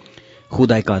परमेश्वर,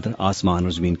 खुदा कादर, आसमान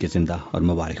और ज़मीन के जिंदा और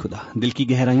मुबारक खुदा, दिल की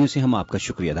गहराइयों से हम आपका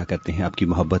शुक्रिया अदा करते हैं आपकी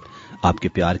मोहब्बत, आपके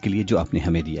प्यार के लिए जो आपने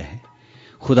हमें दिया है।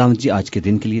 खुदावंद जी, आज के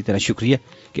दिन के लिए तेरा शुक्रिया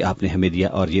कि आपने हमें दिया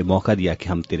और ये मौका दिया कि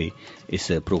हम तेरे इस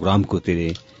प्रोग्राम को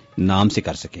तेरे नाम से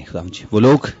कर सकें। खुदावंद जी, वो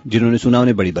लोग जिन्होंने सुना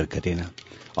उन्हें बड़ी बरकत देना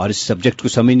और इस सब्जेक्ट को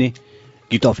समझने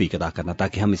की तौफीक अदा करना,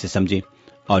 ताकि हम इसे समझें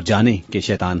और जानें कि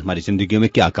शैतान हमारी जिंदगियों में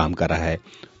क्या काम कर रहा है,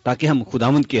 ताकि हम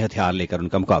खुदावंद के हथियार लेकर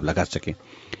उनका मुकाबला कर सकें।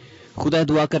 खुदा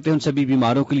दुआ करते हैं उन सभी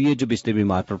बीमारों के लिए जो बिस्तर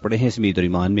बीमार पर पड़े हैं, इस उम्मीद और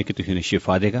ईमान में कि तू उन्हें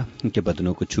शिफा देगा, उनके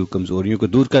बदनों को छू, कमजोरियों को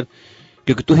दूर कर,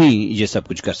 क्योंकि तू ही ये सब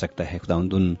कुछ कर सकता है।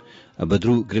 खुदावंद उन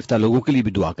बदरू गिरफ्तार लोगों के लिए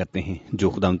भी दुआ करते हैं जो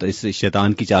खुदावंद इस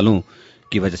शैतान की चालों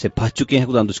की वजह से फंस चुके हैं,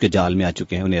 खुदावंद उसके जाल में आ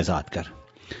चुके हैं, उन्हें आजाद कर।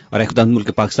 और खुदावंद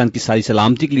मुल्क पाकिस्तान की सारी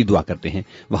सलामती के लिए दुआ करते हैं,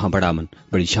 वहां बड़ा अमन,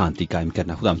 बड़ी शांति कायम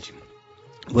करना। खुदावंद जी,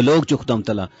 वो लोग जो खुदावंद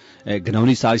तआला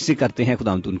घिनौनी साजिशें करते हैं,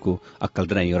 खुदावंद उनको अक्ल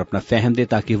दिलाई और अपना फहम दे,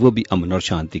 ताकि वो भी अमन और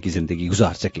शांति की जिंदगी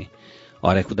गुजार सकें।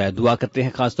 और खुदा दुआ करते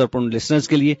हैं खासतौर पर उन लिसनर्स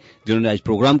के लिए जिन्होंने आज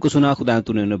प्रोग्राम को सुना, खुदा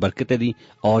तूने उन्हें बरकतें दी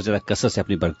और जरा कसरत से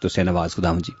अपनी बरकतों से नवाज।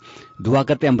 खुदावंद जी, दुआ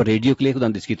करते हैं हम रेडियो के लिए,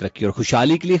 खुदावंद इसकी तरक्की और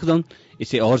खुशहाली के लिए, खुदावंद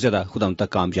इसे और ज्यादा खुदावंद तक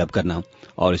कामयाब करना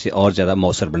और इसे और ज्यादा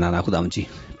मौसर बनाना। खुदावंद जी,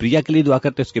 प्रिया के लिए दुआ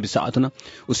करते हैं, उसके भी साथ होना,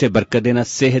 उसे बरकत देना,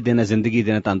 सेहत देना, जिंदगी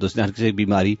देना, तंदुरुस्ती, हर किसी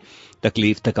बीमारी,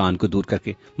 तकलीफ, थकान को दूर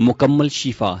करके मुकम्मल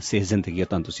शिफा से जिंदगी और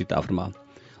तंदुरुस्ती अता फरमा।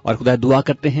 और खुदा दुआ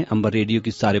करते हैं अंबर रेडियो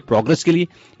की सारे प्रोग्रेस के लिए,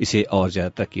 इसे और ज्यादा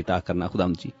तरक्की अता करना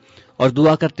खुदावंद जी। और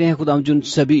दुआ करते हैं खुदावंद उन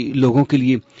सभी लोगों के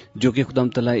लिए जो कि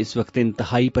खुदावंद तआला इस वक्त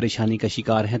इंतहाई परेशानी का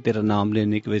शिकार हैं, तेरा नाम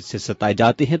लेने की वजह से सताए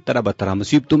जाते हैं, तरह बतरह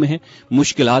मुसीबतों में हैं,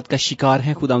 मुश्किलात का शिकार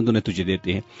हैं, खुदावंद उन्हें तुझे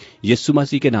देते हैं। यीशु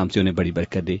मसीह के नाम से उन्हें बड़ी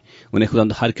बरकत दे, उन्हें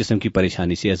खुदावंद हर किस्म की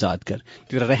परेशानी से आजाद कर।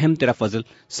 तेरा रहम, तेरा फजल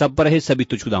सब पर रहे, सभी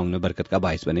तुझ खुदावंद में बरकत का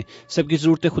बायस बने, सबकी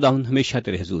जरूरतें खुदावंद हमेशा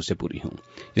तेरे हुजूर से पूरी हों।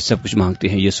 ये सब कुछ मांगते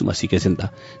हैं यीशु मसीह के जिंदा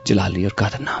जलाली और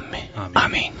कादर नाम में,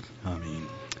 आमीन आमीन।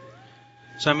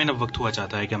 सामीन, अब वक्त हुआ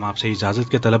चाहता है कि हम आपसे इजाज़त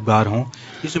के तलबगार हों,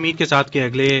 इस उम्मीद के साथ कि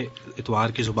अगले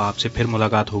इतवार की सुबह आपसे फिर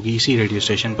मुलाकात होगी इसी रेडियो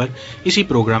स्टेशन पर, इसी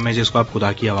प्रोग्राम में जिसको आप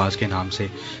खुदा की आवाज़ के नाम से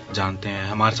जानते हैं।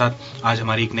 हमारे साथ आज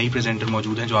हमारी एक नई प्रेजेंटर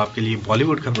मौजूद हैं जो आपके लिए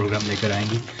बॉलीवुड का प्रोग्राम लेकर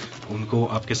आएंगी, उनको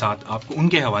आपके साथ आपको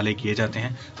उनके हवाले किए जाते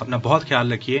हैं। अपना बहुत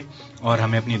ख्याल रखिए और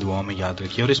हमें अपनी दुआओं में याद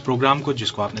रखिए। और इस प्रोग्राम को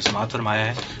जिसको आपने समाअत फरमाया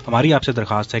है, हमारी आपसे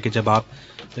दरख्वास्त है कि जब आप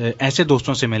ऐसे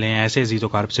दोस्तों से मिलें, ऐसे अजीज़ व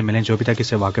कारब से मिलें जो अभी तक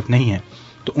इससे वाकिफ नहीं है,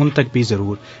 तो उन तक भी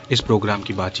ज़रूर इस प्रोग्राम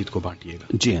की बातचीत को बांटिएगा।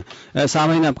 जी हाँ,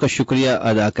 सामईन आपका शुक्रिया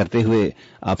अदा करते हुए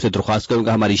आपसे दरख्वास्त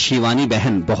करूंगा, हमारी शिवानी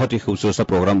बहन बहुत ही खूबसूरत सा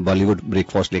प्रोग्राम बॉलीवुड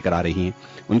ब्रेकफास्ट लेकर आ रही हैं,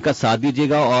 उनका साथ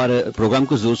दीजिएगा और प्रोग्राम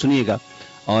को जरूर सुनिएगा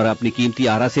और अपनी कीमती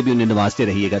आरा से भी उन्हें नवाजते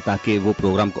रहिएगा, ताकि वो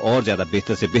प्रोग्राम को और ज्यादा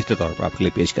बेहतर से बेहतर तौर पर आपके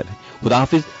लिए पेश करें। खुदा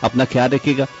हाफिज, अपना ख्याल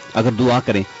रखिएगा। अगर दुआ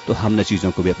करें तो हम न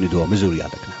चीज़ों को भी अपनी दुआ में जरूर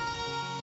याद रखना।